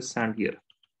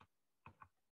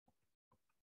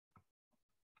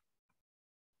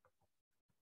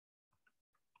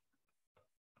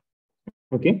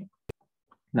 Okay.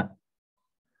 Now,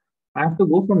 I have to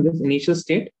go from this initial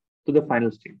state to the final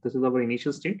state. This is our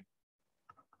initial state.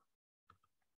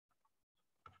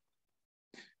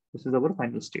 This is our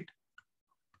final state.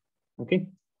 Okay.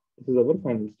 This is our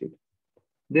final state.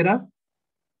 There are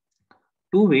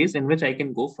two ways in which I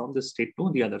can go from this state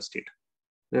to the other state.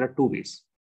 There are two ways.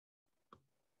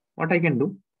 What I can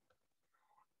do,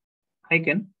 I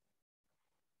can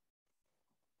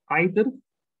either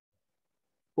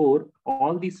pour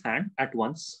all the sand at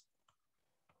once,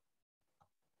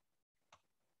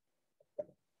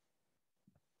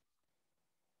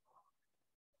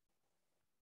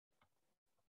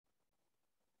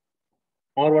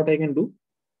 or what I can do,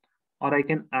 or I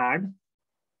can add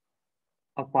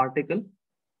a particle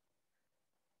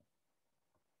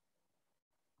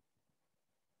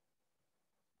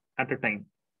at a time.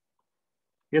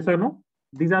 Yes or no?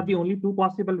 These are the only two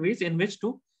possible ways in which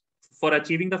for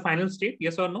achieving the final state.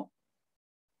 Yes or no?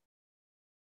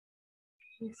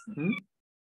 Yes.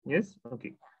 Yes.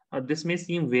 Okay. This may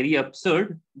seem very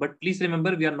absurd, but please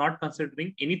remember we are not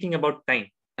considering anything about time.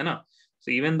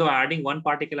 So even though adding one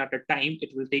particle at a time,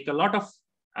 it will take a lot of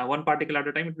one particle at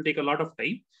a time. It will take a lot of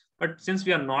time. But since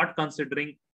we are not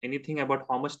considering anything about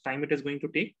how much time it is going to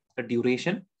take, the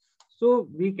duration, so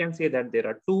we can say that there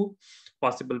are two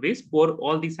possible ways: pour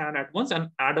all the sand at once and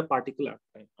add a particle at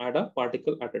a time. Add a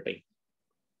particle at a time.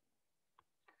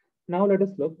 Now let us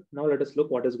look.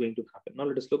 What is going to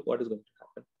happen.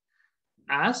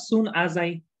 As soon as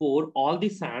I pour all the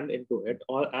sand into it,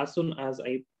 or as soon as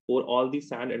I pour all the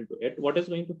sand into it, what is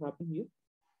going to happen here?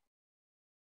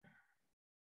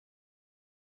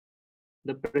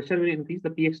 The pressure will increase, the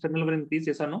P external will increase,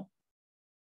 yes or no?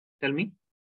 Tell me.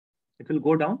 It will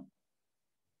go down.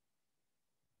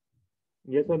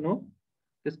 Yes or no?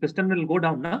 This piston will go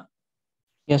down, na?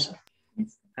 Yes, sir.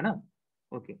 Yes.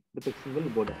 Okay, the piston will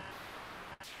go down.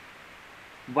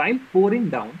 while pouring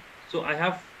down, so I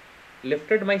have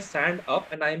lifted my sand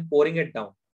up and I am pouring it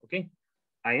down. Okay,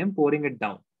 I am pouring it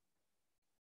down.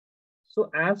 So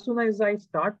as soon as I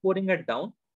start pouring it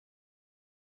down,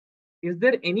 is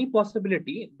there any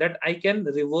possibility that I can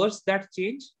reverse that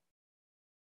change?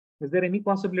 Is there any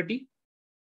possibility?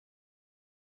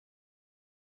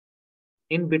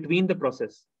 In between the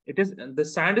process, it is the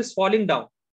sand is falling down,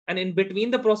 and in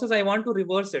between the process, I want to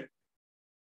reverse it.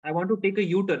 I want to take a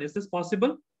U-turn. Is this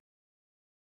possible?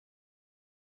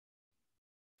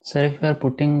 Sir, if you are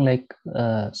putting like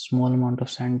a small amount of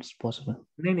sand, it's possible.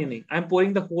 No. I'm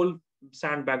pouring the whole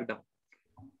sand back down.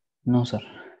 No, sir.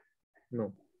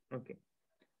 No. Okay.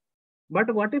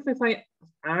 But what if I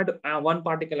add one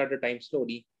particle at a time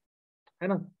slowly? I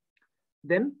know.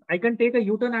 Then I can take a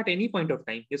U-turn at any point of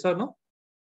time. Yes or no?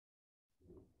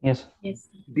 Yes. Yes.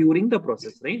 During the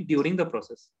process, right? During the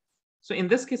process. So in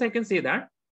this case, I can say that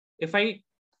if I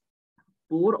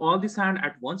pour all the sand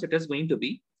at once, it is going to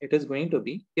be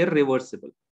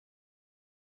irreversible,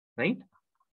 right?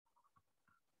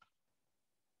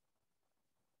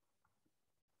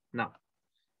 Now,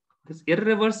 this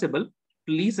irreversible,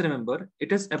 please remember,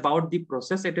 it is about the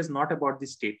process. It is not about the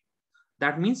state.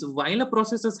 That means while a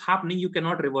process is happening, you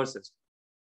cannot reverse it.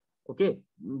 Okay,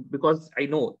 because I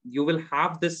know you will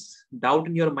have this doubt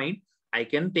in your mind. I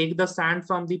can take the sand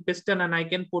from the piston and I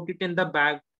can put it in the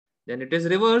bag. Then it is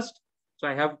reversed. So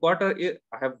I have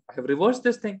reversed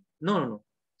this thing. No.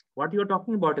 What you're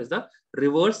talking about is the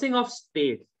reversing of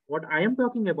state. What I am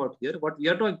talking about here, what we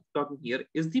are talking here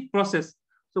is the process.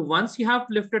 So once you have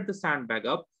lifted the sandbag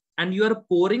up and you are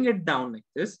pouring it down like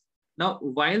this, now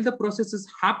while the process is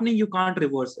happening, you can't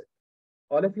reverse it.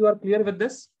 All of you are clear with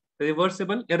this?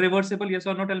 Reversible, irreversible, yes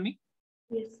or no? Tell me.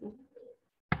 Yes, sir.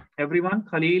 Everyone,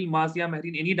 Khalil, Mazia,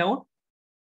 Mehreen, any doubt?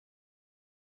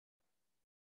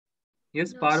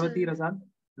 Yes, No, Parvati, sir. Razan,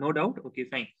 no doubt. Okay,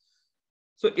 fine.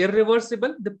 So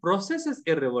irreversible, the process is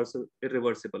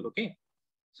irreversible. Okay.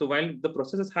 So while the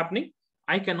process is happening,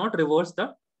 I cannot reverse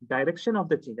the direction of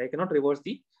the change. I cannot reverse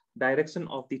the direction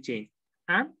of the change.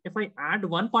 And if I add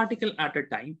one particle at a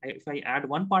time,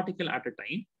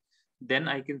 then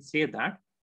I can say that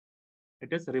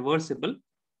it is reversible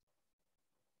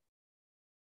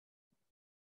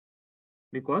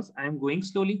because I am going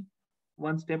slowly,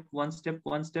 one step.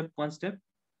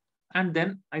 And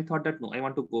then I thought that no, I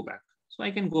want to go back. So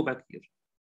I can go back here,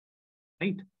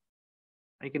 right?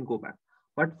 I can go back.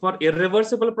 But for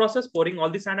irreversible process, pouring all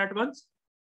the sand at once,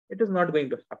 it is not going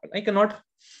to happen. I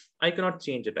cannot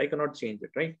change it.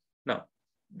 Right? Now,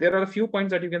 there are a few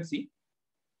points that you can see.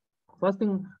 First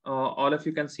thing all of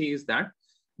you can see is that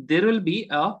there will be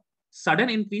a sudden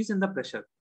increase in the pressure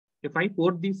if I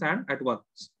pour the sand at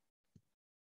once.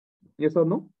 Yes or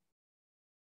no?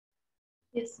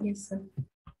 Yes, sir.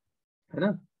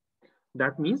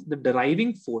 That means the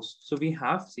deriving force. So we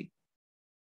have, see,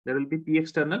 there will be P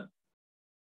external.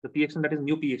 The P external, that is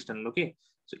new P external. Okay.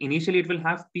 So initially it will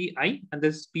have Pi and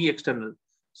this P external.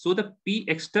 So the P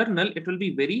external, it will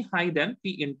be very high than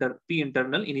P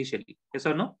internal initially. Yes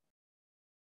or no?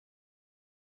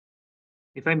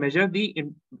 If I measure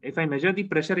the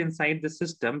pressure inside the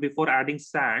system before adding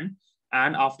sand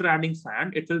and after adding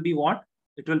sand, it will be what?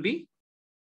 It will be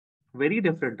very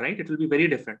different, right? It will be very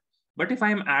different. But if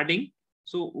I am adding,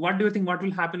 so what do you think? What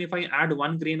will happen if I add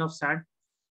 1 grain of sand?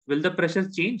 Will the pressure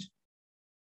change?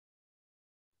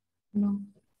 No.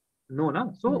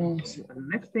 No. So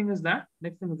next thing is that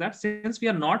since we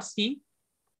are not seeing,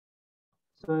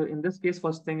 so in this case,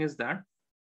 first thing is that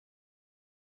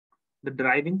the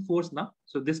driving force now.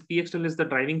 So this P external is the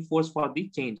driving force for the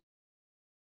change.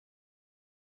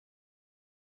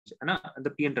 And the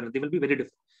P internal, they will be very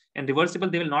different. And reversible,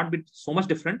 they will not be so much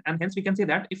different. And hence we can say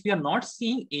that if we are not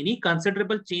seeing any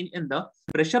considerable change in the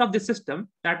pressure of the system,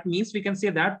 that means we can say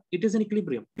that it is in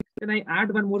equilibrium. Then I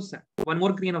add one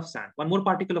more grain of sand, one more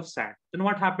particle of sand. Then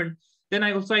what happened? Then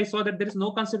I saw that there is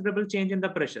no considerable change in the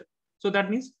pressure. So that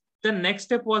means the next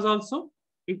step was also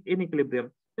in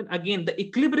equilibrium. Then again, the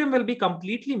equilibrium will be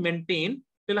completely maintained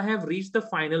till I have reached the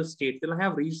final state,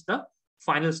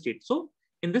 So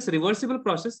in this reversible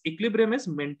process, equilibrium is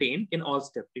maintained in all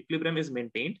steps.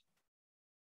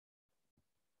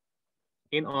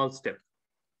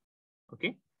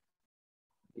 Okay.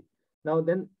 Now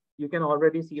then you can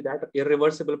already see that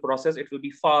irreversible process, it will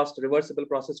be fast. Reversible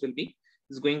process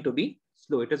is going to be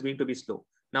slow. It is going to be slow.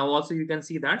 Now also you can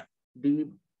see that the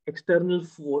external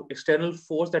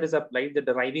force that is applied, the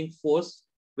driving force,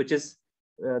 which is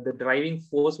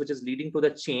leading to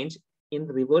the change in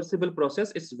reversible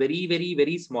process, is very, very,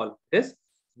 very small. It is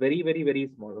very, very, very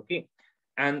small. Okay.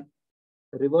 And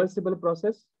reversible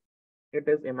process, it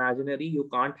is imaginary. You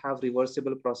can't have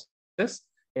reversible process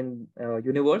in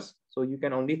universe. So you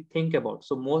can only think about.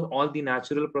 So all the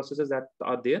natural processes that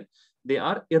are there, they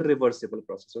are irreversible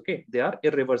processes. Okay, they are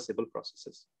irreversible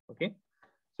processes. Okay,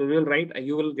 so we will write.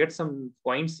 You will get some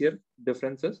points here.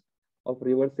 Differences of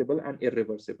reversible and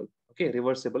irreversible. Okay,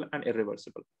 reversible and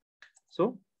irreversible.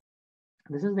 So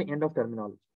this is the end of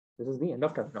terminology. This is the end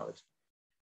of terminology.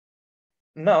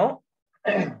 Now,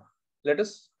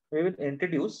 we will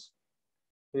introduce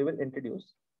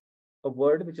a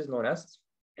word which is known as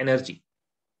energy.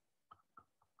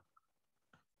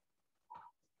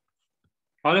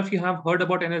 All of you have heard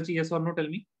about energy, yes or no? Tell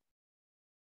me.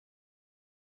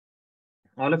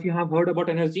 All of you have heard about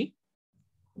energy?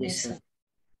 Yes, sir.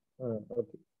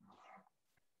 Okay.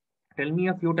 Tell me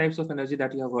a few types of energy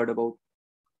that you have heard about.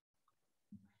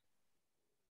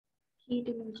 Heat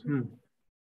energy.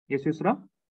 Yes, Yusra?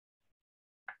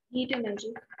 Heat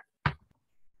energy.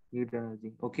 Heat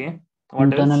energy. Okay. What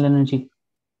Internal else? energy.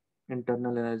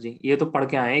 Internal energy, ये तो पढ़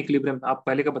के आए हैं equilibrium. आप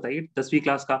पहले का बताइए, 10वीं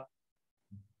क्लास का।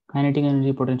 Kinetic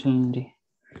energy, potential energy.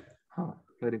 हाँ,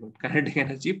 very good. Kinetic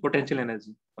energy, potential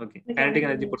energy. Okay, kinetic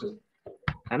energy,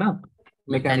 है ना?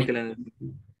 Mechanical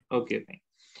energy. Okay, fine.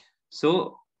 So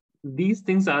these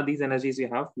things are these energies you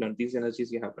have learned. These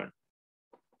energies you have learned.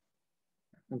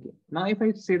 Okay. Now, if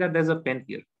I say that there's a pen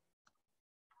here,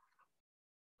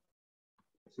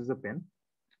 this is a pen,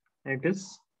 and it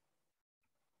is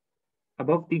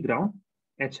above the ground,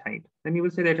 h height, then you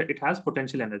will say that it has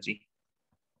potential energy.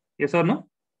 Yes or no?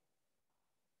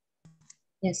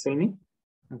 Yes. Tell me.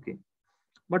 Okay.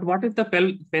 But what if the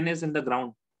pen is in the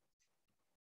ground?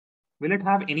 Will it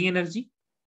have any energy?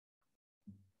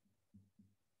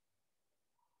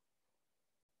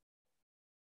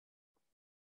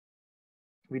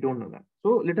 We don't know that.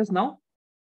 So let us now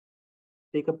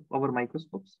take up our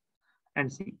microscopes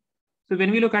and see. So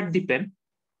when we look at the pen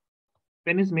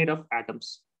is made of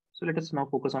atoms. So let us now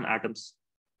focus on atoms.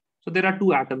 So there are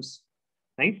two atoms,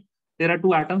 right? There are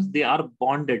two atoms, they are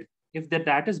bonded. If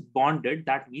that is bonded,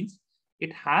 that means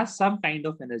it has some kind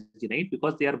of energy, right?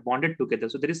 Because they are bonded together.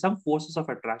 So there is some forces of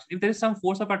attraction. If there is some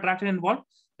force of attraction involved,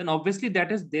 then obviously there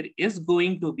is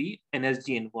going to be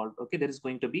energy involved. Okay, there is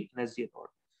going to be energy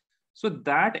involved. So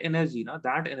that energy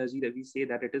that we say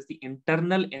that it is the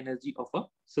internal energy of a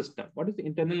system. What is the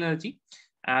internal energy?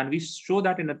 And we show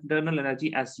that in internal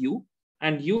energy as U,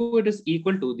 and U, it is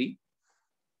equal to the,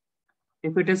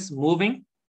 if it is moving,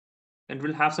 then it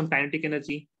will have some kinetic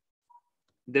energy.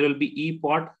 There will be E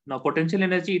pot. Now potential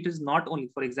energy, it is not only,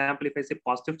 for example, if I say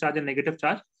positive charge and negative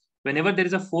charge, whenever there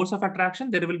is a force of attraction,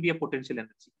 there will be a potential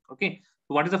energy. Okay.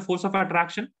 So what is the force of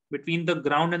attraction between the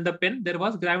ground and the pen? There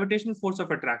was gravitational force of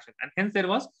attraction, and hence there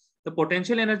was the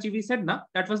potential energy. We said now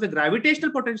that was the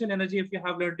gravitational potential energy. If you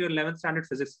have learned your 11th standard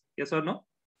physics, yes or no?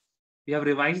 We have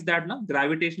revised that now.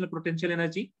 Gravitational potential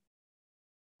energy.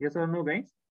 Yes or no,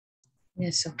 guys?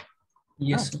 Yes, sir.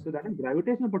 Yes. So that is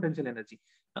gravitational potential energy.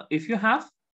 Now, if you have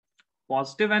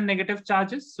positive and negative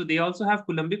charges, so they also have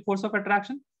Coulombic force of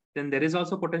attraction, then there is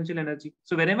also potential energy.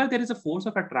 So whenever there is a force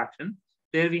of attraction,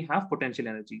 there we have potential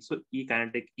energy. So E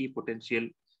kinetic, E potential.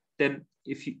 Then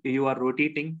if you are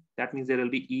rotating, that means there will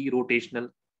be E rotational,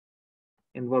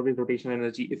 involving rotational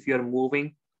energy. If you are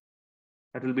moving,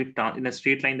 that will be in a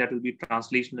straight line, that will be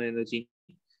translational energy.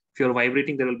 If you are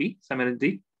vibrating, there will be some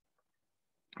energy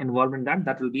involved in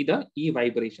that will be the E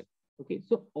vibration. Okay,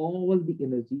 so all the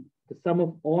energy, the sum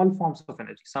of all forms of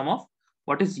energy, sum of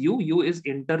what is U? U is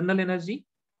internal energy.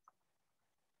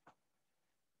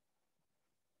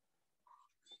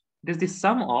 It is the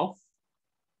sum of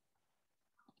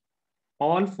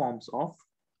all forms of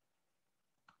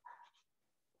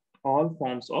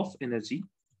energy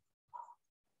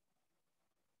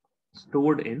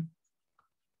stored in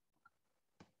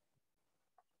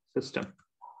system.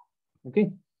 Okay,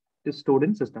 it is stored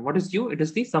in system. What is U? It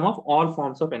is the sum of all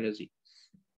forms of energy.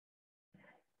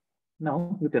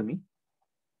 Now you tell me,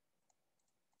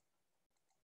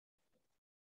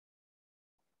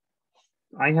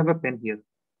 I have a pen here.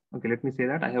 Okay, let me say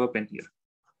that I have a pen here.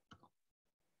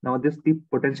 Now the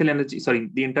potential energy,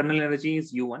 the internal energy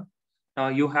is U1. Now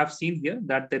you have seen here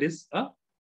that there is a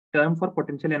term for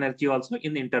potential energy also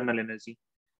in the internal energy.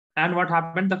 And what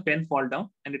happened? The pen fall down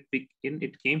and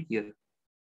it came here.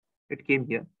 It came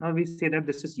here. Now we say that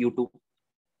this is U2.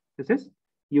 This is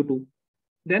U2.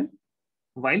 Then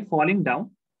while falling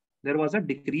down, there was a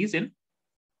decrease in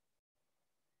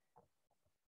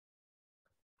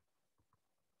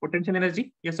potential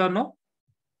energy. Yes or no?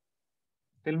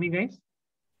 Tell me, guys.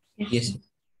 Yes.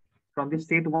 From the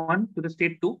state 1 to the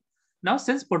state 2. Now,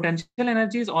 since potential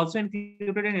energy is also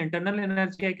included in internal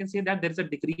energy, I can say that there is a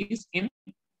decrease in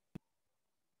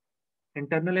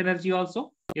internal energy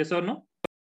also? Yes or no?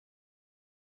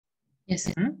 Yes,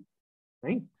 sir.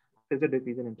 Right? There's a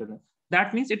decrease in internal.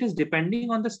 That means it is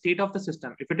depending on the state of the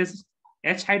system. If it is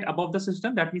h height above the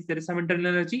system, that means there is some internal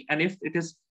energy. And if it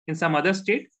is in some other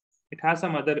state, it has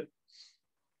some other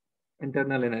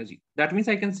internal energy. That means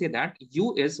I can say that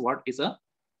U is what is a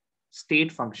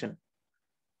state function.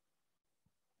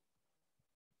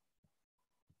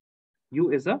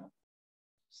 U is a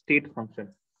state function.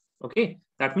 Okay,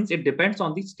 that means it depends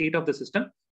on the state of the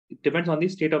system. It depends on the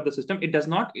state of the system. It does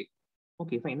not.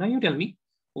 Okay, fine. Now you tell me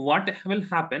what will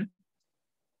happen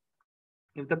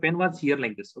if the pen was here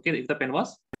like this. Okay, if the pen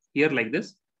was here like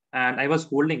this and I was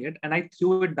holding it and I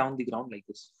threw it down the ground like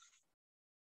this.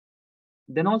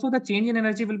 Then also the change in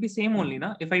energy will be same only,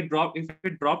 na? If it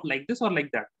dropped like this or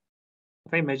like that.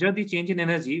 If I measure the change in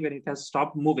energy when it has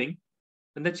stopped moving,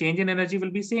 then the change in energy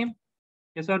will be same.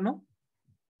 Yes or no?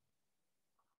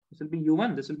 This will be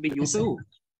U1, this will be U2,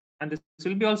 and this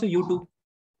will be also U2.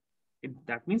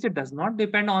 That means it does not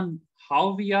depend on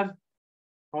how we are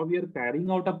carrying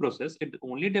out a process. It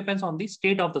only depends on the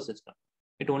state of the system.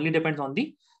 It only depends on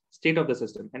the state of the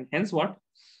system. And hence what?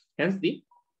 Hence the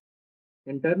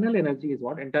internal energy is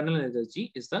what? Internal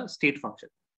energy is the state function.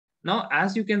 Now,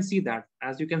 as you can see that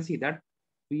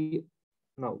we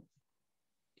now,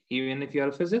 even if you are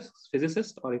a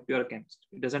physicist or if you are a chemist,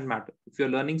 it doesn't matter. If you're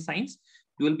learning science,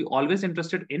 you will be always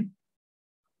interested in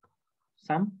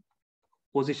some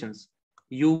positions,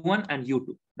 U1 and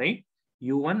U2, right?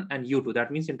 U1 and U2,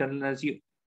 that means internal energy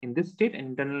in this state and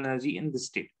internal energy in this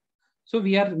state. So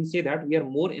we say that we are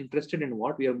more interested in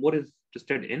what? We are more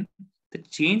interested in the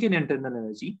change in internal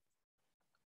energy,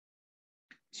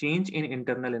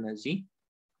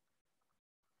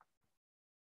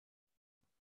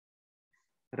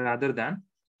 rather than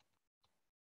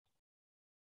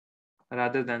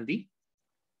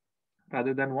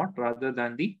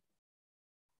the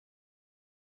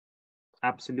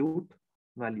absolute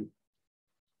value.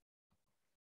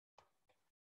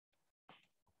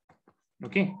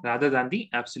 Okay, rather than the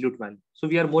absolute value. So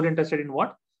we are more interested in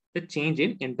what? The change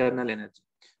in internal energy.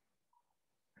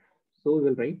 So we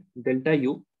will write delta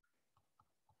U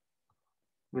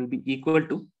will be equal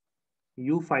to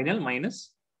U final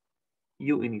minus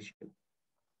U initial.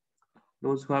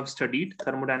 Those who have studied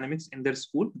thermodynamics in their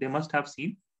school, they must have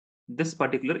seen this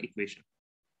particular equation.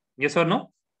 Yes or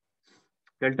no?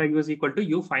 Delta U is equal to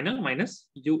U final minus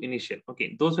U initial.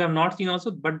 Okay, those who have not seen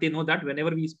also, but they know that whenever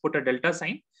we put a delta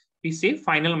sign, we say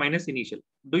final minus initial.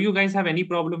 Do you guys have any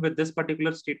problem with this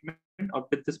particular statement or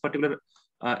with this particular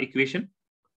equation?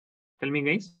 Tell me,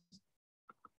 guys.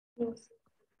 Yes.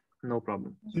 No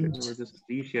problem. So let me just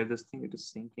reshare this thing. It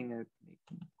is syncing.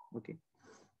 Okay.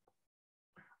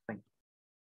 Fine.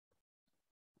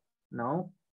 Now,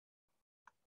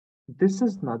 this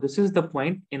is the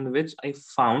point in which I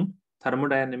found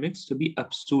thermodynamics to be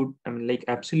absurd. I mean, like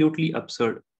absolutely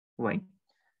absurd. Why?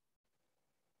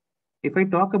 If I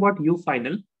talk about U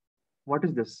final, what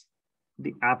is this?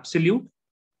 The absolute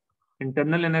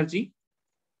internal energy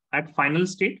at final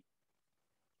state.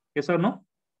 Yes or no?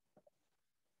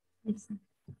 Yes, sir.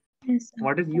 Yes, sir.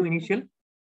 What is U initial?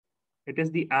 It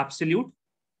is the absolute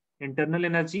internal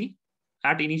energy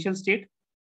at initial state.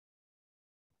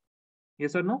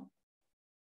 Yes or no?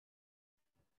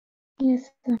 Yes,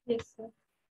 sir. Yes, sir.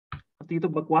 तो ये तो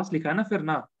बकवास लिखा है ना फिर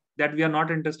ना, that we are not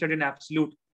interested in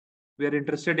absolute, we are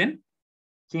interested in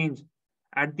change.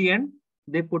 At the end,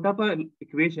 they put up an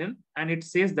equation and it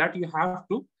says that you have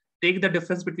to take the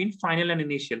difference between final and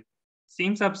initial.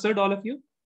 Seems absurd, all of you?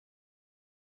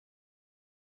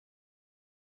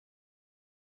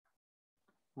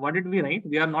 What did we write?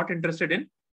 We are not interested in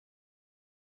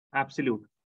absolute.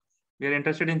 We are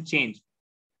interested in change.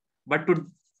 But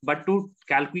to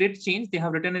calculate change, they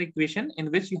have written an equation in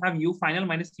which you have U final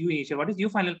minus U initial. What is U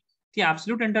final? The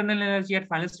absolute internal energy at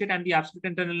final state and the absolute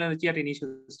internal energy at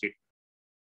initial state.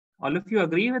 All of you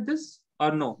agree with this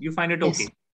or no? You find it okay?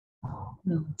 Yes.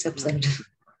 No, it's absurd.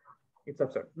 It's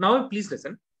absurd. Now, please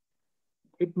listen.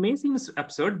 It may seem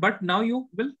absurd, but now you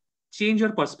will change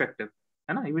your perspective.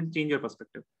 You will change your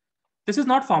perspective. This is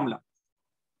not formula.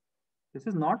 This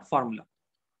is not formula.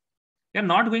 We are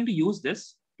not going to use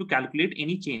this to calculate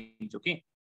any change, okay?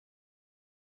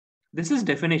 This is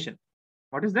definition.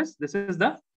 What is this? This is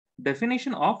the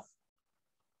definition of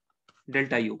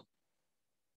delta U.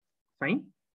 Fine.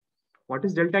 What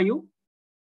is delta U?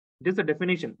 This is the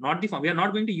definition, not the form. We are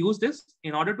not going to use this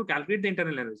in order to calculate the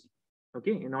internal energy.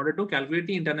 Okay, in order to calculate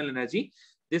the internal energy,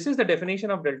 this is the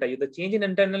definition of delta U. The change in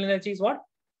internal energy is what?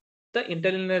 The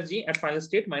internal energy at final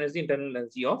state minus the internal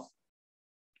energy of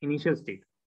initial state.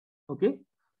 Okay.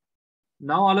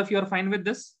 Now all of you are fine with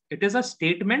this. It is a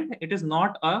statement. It is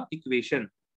not a equation.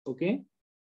 Okay.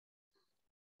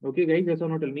 Okay, guys. Yes or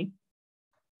no? Tell me.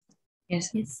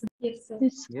 Yes. Yes, sir. Yes, sir.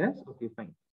 Yes. Okay,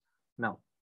 fine. Now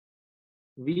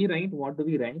we write. What do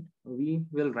we write? We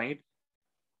will write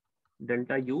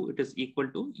delta U. It is equal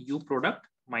to U product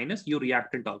minus U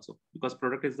reactant also, because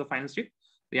product is the final state.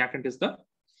 Reactant is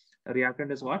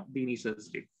what? The initial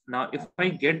state. Now, if I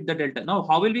get the delta, now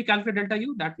how will we calculate delta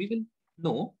U? That we will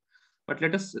know. But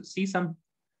let us see some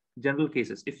general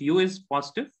cases. If U is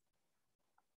positive,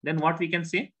 then what we can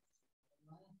say?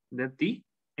 That the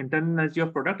internal energy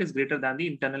of product is greater than the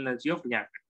internal energy of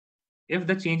reactant. If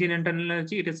the change in internal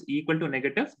energy it is equal to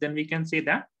negative, then we can say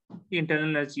that the internal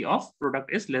energy of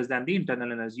product is less than the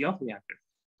internal energy of reactant.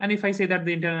 And if I say that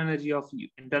the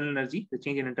the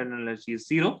change in internal energy is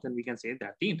 0, then we can say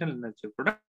that the internal energy of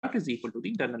product is equal to the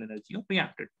internal energy of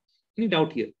reactant. Any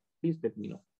doubt here? Please let me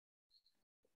know.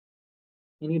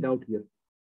 Any doubt here?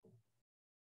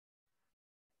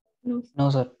 No, sir. No,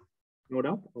 sir. No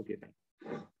doubt? Okay, fine.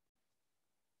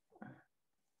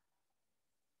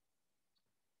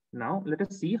 Now let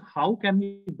us see how can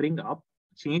we bring up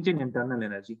change in internal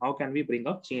energy. How can we bring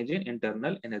up change in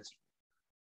internal energy?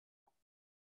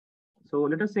 So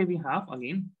let us say we have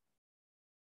again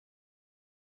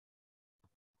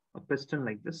a piston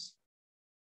like this.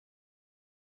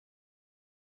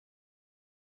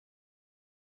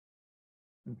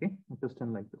 Okay, a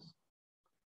piston like this.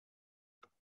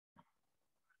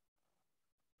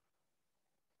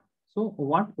 So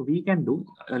what we can do,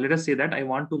 let us say that I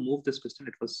want to move this piston.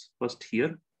 It was first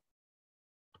here.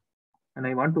 And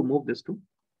I want to move this to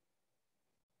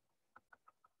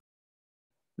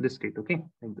this state, okay,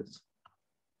 like this.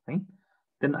 Fine.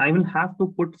 Then I will have to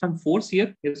put some force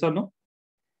here, yes or no?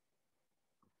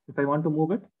 If I want to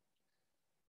move it,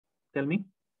 tell me.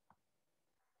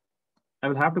 I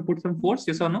will have to put some force,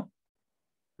 yes or no?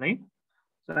 Right?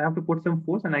 So I have to put some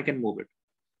force and I can move it.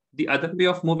 The other way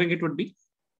of moving it would be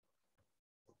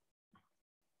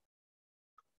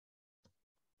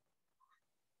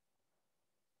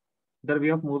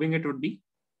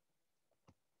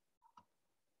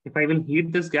if I will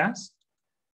heat this gas,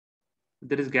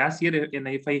 there is gas here, and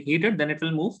if I heat it, then it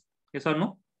will move. Yes or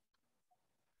no?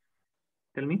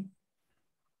 Tell me.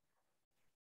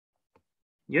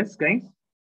 Yes, guys.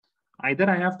 Either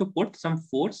I have to put some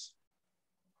force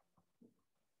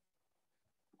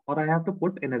or I have to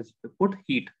put energy, put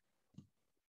heat.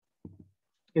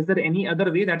 Is there any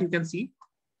other way that you can see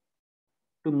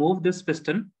to move this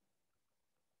piston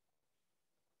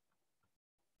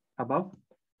above?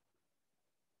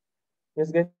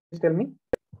 Yes, guys, tell me.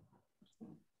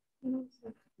 No,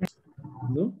 sir.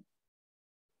 No.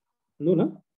 No,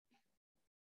 no.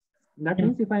 That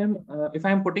means if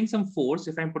I am putting some force,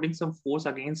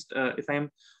 against, if I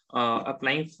am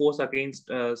applying force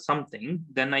against something,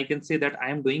 then I can say that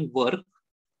I am doing work,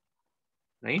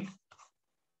 right?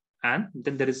 And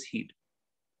then there is heat.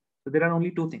 So there are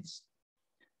only two things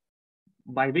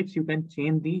by which you can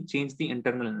change the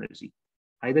internal energy.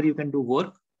 Either you can do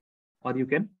work or you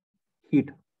can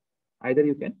heat. Either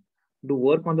you can do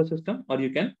work on the system or you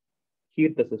can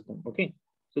heat the system. Okay.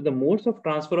 So the modes of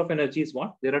transfer of energy is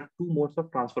what? There are two modes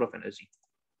of transfer of energy.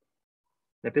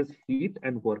 That is heat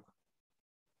and work.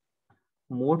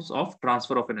 Modes of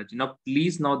transfer of energy. Now,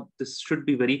 please, now this should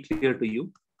be very clear to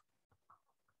you.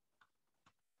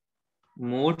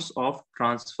 Modes of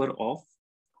transfer of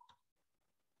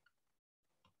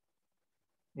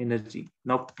energy.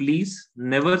 Now, please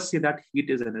never say that heat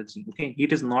is energy. Okay,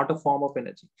 heat is not a form of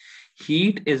energy.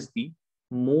 Heat is the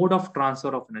mode of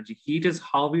transfer of energy. Heat is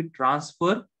how we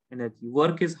transfer energy.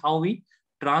 Work is how we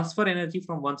transfer energy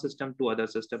from one system to other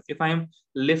system. If I am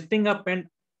lifting up and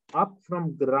up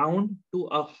from ground to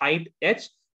a height h,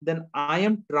 then I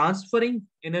am transferring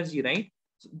energy, right?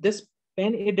 So this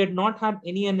pen, it did not have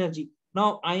any energy.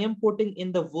 Now I am putting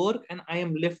in the work and I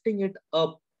am lifting it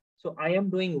up. So I am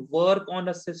doing work on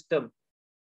a system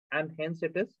and hence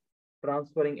it is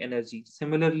transferring energy.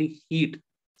 Similarly, heat.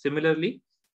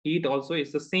 Heat also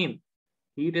is the same.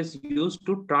 Heat is used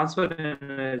to transfer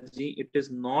energy. It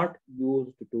is not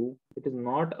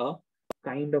a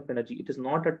kind of energy. It is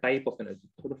not a type of energy.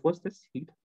 So the first is heat.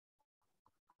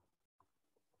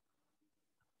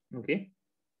 Okay.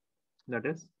 That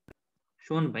is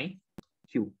shown by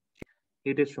Q.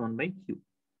 Heat is shown by Q.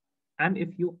 And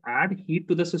if you add heat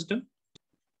to the system,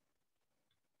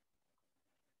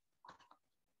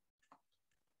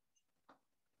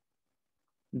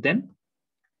 then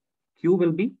Q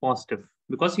will be positive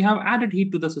because you have added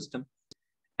heat to the system.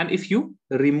 And if you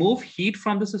remove heat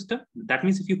from the system, that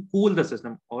means if you cool the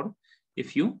system or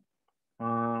if you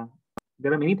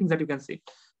There are many things that you can say.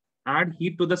 Add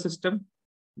heat to the system.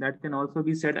 That can also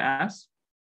be said as,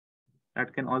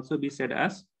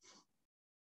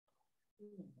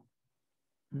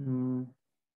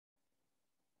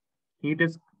 heat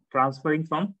is transferring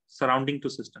from surrounding to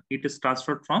system. Heat is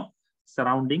transferred from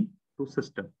surrounding to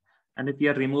system. And if we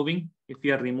are removing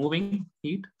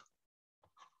heat,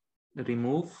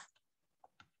 remove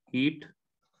heat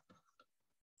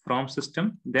from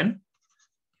system, then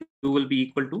Q will be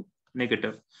equal to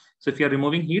negative. So if you are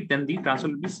removing heat, then the transfer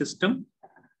will be system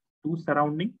to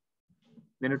surrounding,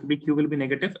 then it will be Q will be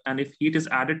negative. And if heat is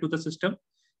added to the system,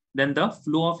 then the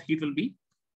flow of heat will be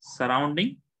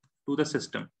surrounding to the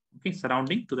system. Okay,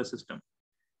 surrounding to the system.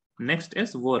 Next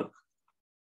is work.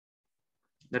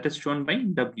 That is shown by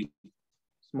W,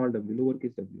 small w,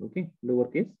 lowercase w. Okay,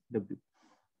 lowercase w.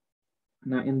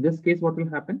 Now in this case, what will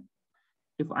happen?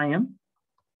 If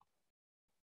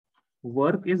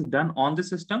work is done on the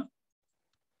system,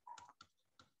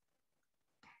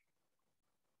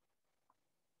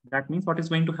 that means what is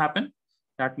going to happen?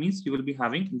 That means you will be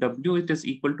having W, it is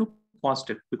equal to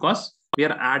positive, because we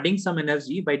are adding some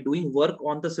energy by doing work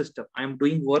on the system. I'm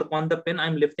doing work on the pen,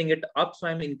 I'm lifting it up, so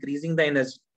I'm increasing the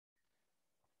energy.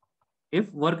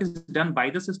 If work is done by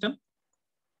the system,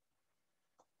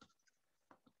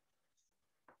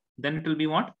 then it will be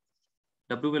what?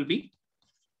 W will be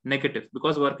negative,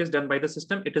 because work is done by the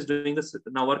system. It is doing this.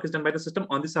 Now work is done by the system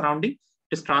on the surrounding.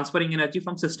 It is transferring energy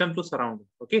from system to surrounding.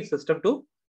 Okay, system to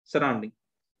surrounding.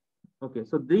 Okay,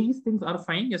 so these things are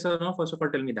fine. Yes or no? First of all,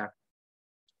 tell me that.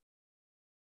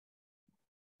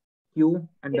 Q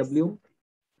and Yes, W,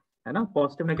 and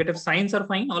positive, negative signs are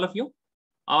fine. All of you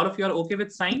are okay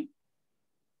with sign?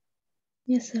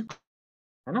 Yes, sir.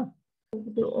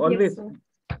 So always sir.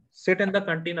 sit in the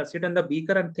container, sit in the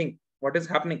beaker, and think what is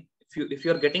happening. If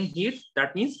you are getting heat,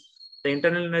 that means the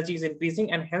internal energy is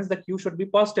increasing, and hence the Q should be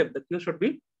positive. The Q should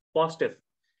be positive.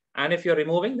 And if you're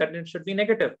removing, that it should be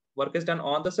negative. Work is done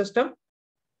on the system,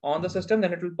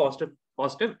 then it will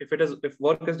positive. If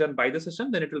work is done by the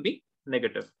system, then it will be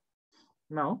negative.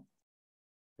 Now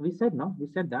we said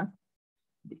that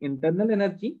the internal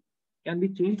energy can be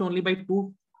changed only by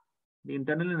two. The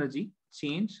internal energy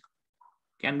change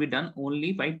can be done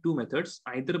only by two methods,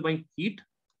 either by heat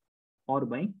or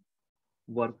by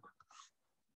work,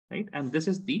 right? And this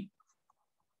is the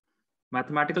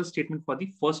mathematical statement for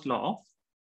the first law of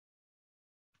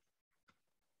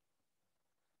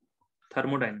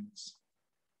thermodynamics.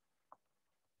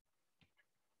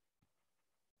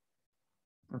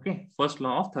 Okay, first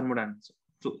law of thermodynamics.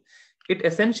 So it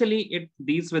essentially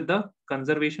deals with the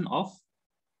conservation of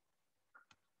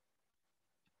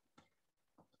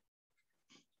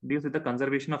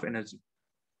energy.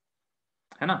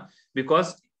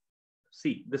 Because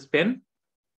see, this pen,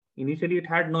 initially it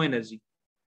had no energy,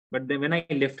 but then when I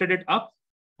lifted it up,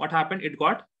 what happened? It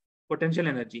got potential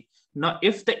energy. Now,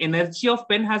 if the energy of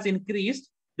pen has increased,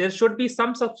 there should be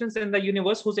some substance in the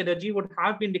universe whose energy would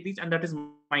have been decreased, and that is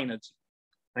my energy,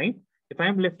 right? If I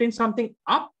am lifting something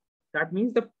up, that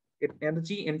means the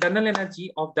internal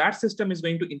energy of that system is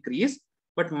going to increase,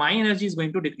 but my energy is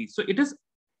going to decrease. So it is,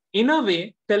 in a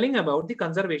way, telling about the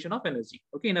conservation of energy.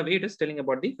 Okay, in a way, it is telling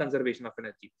about the conservation of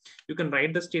energy. You can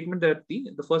write the statement that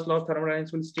the first law of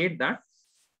thermodynamics will state that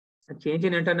a change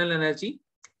in internal energy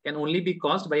can only be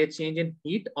caused by a change in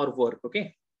heat or work.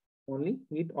 Okay, only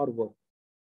heat or work.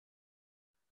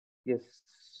 Yes.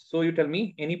 So you tell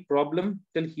me, any problem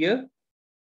till here?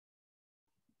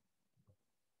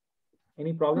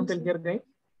 Any problem till here, guys?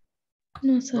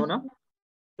 No, sir. No.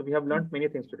 So we have learned many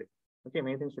things today. Okay,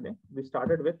 many things today. We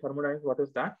started with thermodynamics. What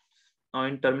is that? Now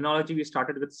in terminology, we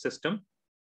started with system.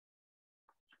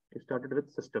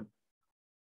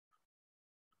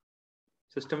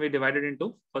 System we divided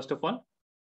into, first of all,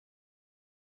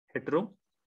 hetero,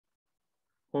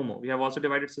 homo. We have also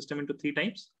divided system into three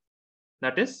types.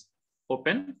 That is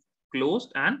open,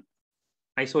 closed, and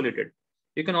isolated.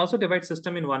 You can also divide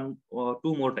system in one or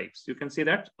two more types. You can say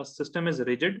that a system is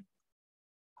rigid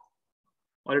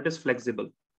or it is flexible.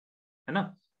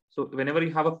 So whenever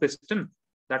you have a piston,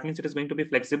 that means it is going to be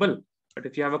flexible. But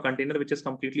if you have a container which is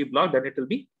completely blocked, then it will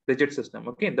be rigid system.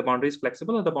 Okay, the boundary is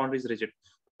flexible or the boundary is rigid.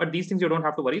 But these things you don't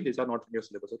have to worry. These are not in your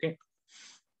syllabus. Okay,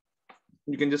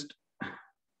 you can just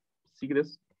see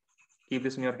this, keep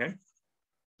this in your head.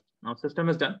 Now system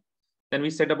is done. Then we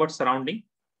said about surrounding.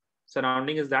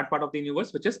 Surrounding is that part of the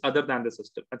universe which is other than the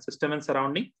system. And system and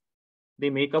surrounding, they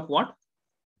make up what?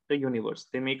 The universe.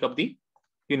 They make up the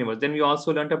universe. Then we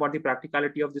also learned about the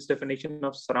practicality of this definition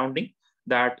of surrounding,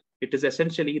 that it is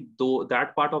essentially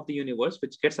that part of the universe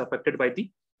which gets affected by the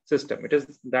system. It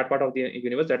is that part of the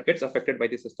universe that gets affected by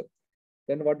the system.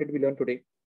 Then what did we learn today?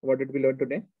 What did we learn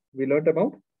today? We learned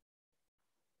about,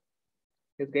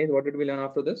 yes guys, what did we learn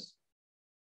after this?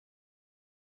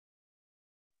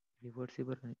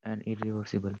 Reversible and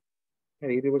irreversible.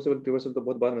 Irreversible, reversible, the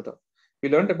both bar method. We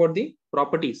learned about the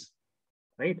properties,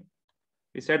 right?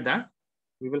 We said that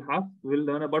we will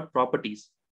learn about properties,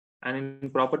 and in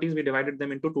properties we divided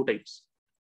them into two types: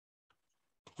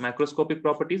 macroscopic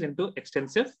properties into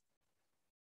extensive,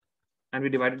 and we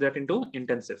divided that into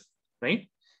intensive, right?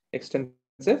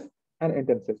 Extensive and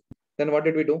intensive. Then what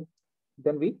did we do?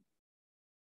 Then we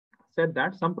said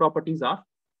that some properties are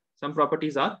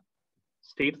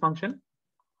state function,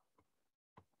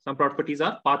 some properties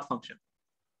are path function,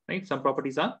 right? Some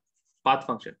properties are path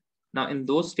function. Now, in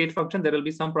those state function, there will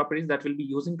be some properties that will be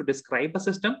using to describe a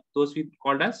system. Those we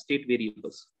called as state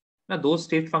variables. Now, those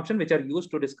state function which are used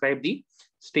to describe the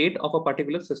state of a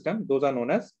particular system, those are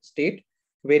known as state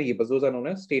variables. Those are known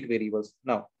as state variables.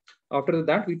 Now, after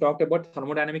that, we talked about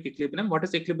thermodynamic equilibrium. What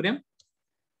is equilibrium?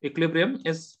 Equilibrium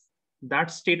is that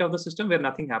state of the system where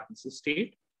nothing happens. A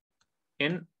state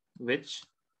in which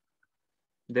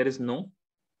there is no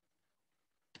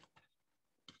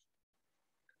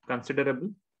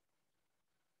considerable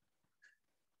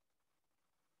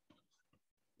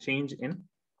change in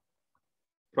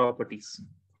properties,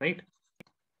 right?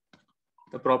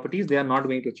 The properties, they are not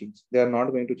going to change. They are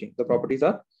not going to change. The properties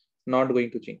are not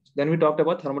going to change. Then we talked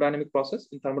about thermodynamic process.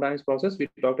 In thermodynamics process, we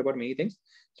talked about many things.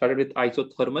 Started with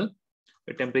isothermal,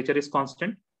 where temperature is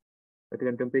constant.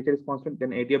 When temperature is constant, then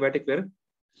adiabatic, where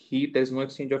heat, there is no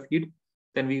exchange of heat.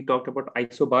 Then we talked about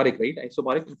isobaric, right?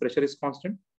 Isobaric, the pressure is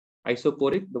constant.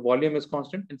 Isoporic, the volume is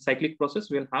constant. In cyclic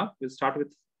process, we'll start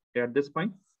with at this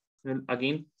point. We'll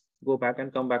again go back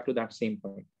and come back to that same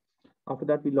point. After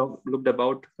that, we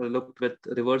looked with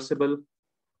reversible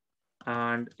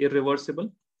and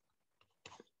irreversible,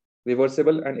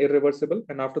 reversible and irreversible.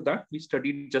 And after that, we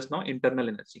studied just now internal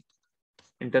energy.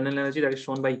 Internal energy that is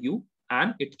shown by U,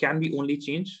 and it can be only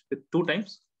changed with two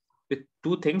times, with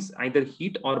two things, either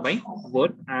heat or by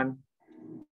work. And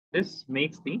this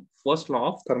makes the first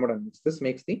law of thermodynamics. This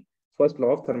makes the first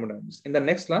law of thermodynamics. In the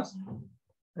next class,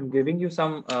 I'm giving you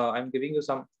some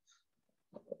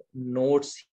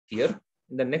notes here.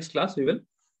 In the next class, we will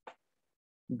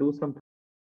do some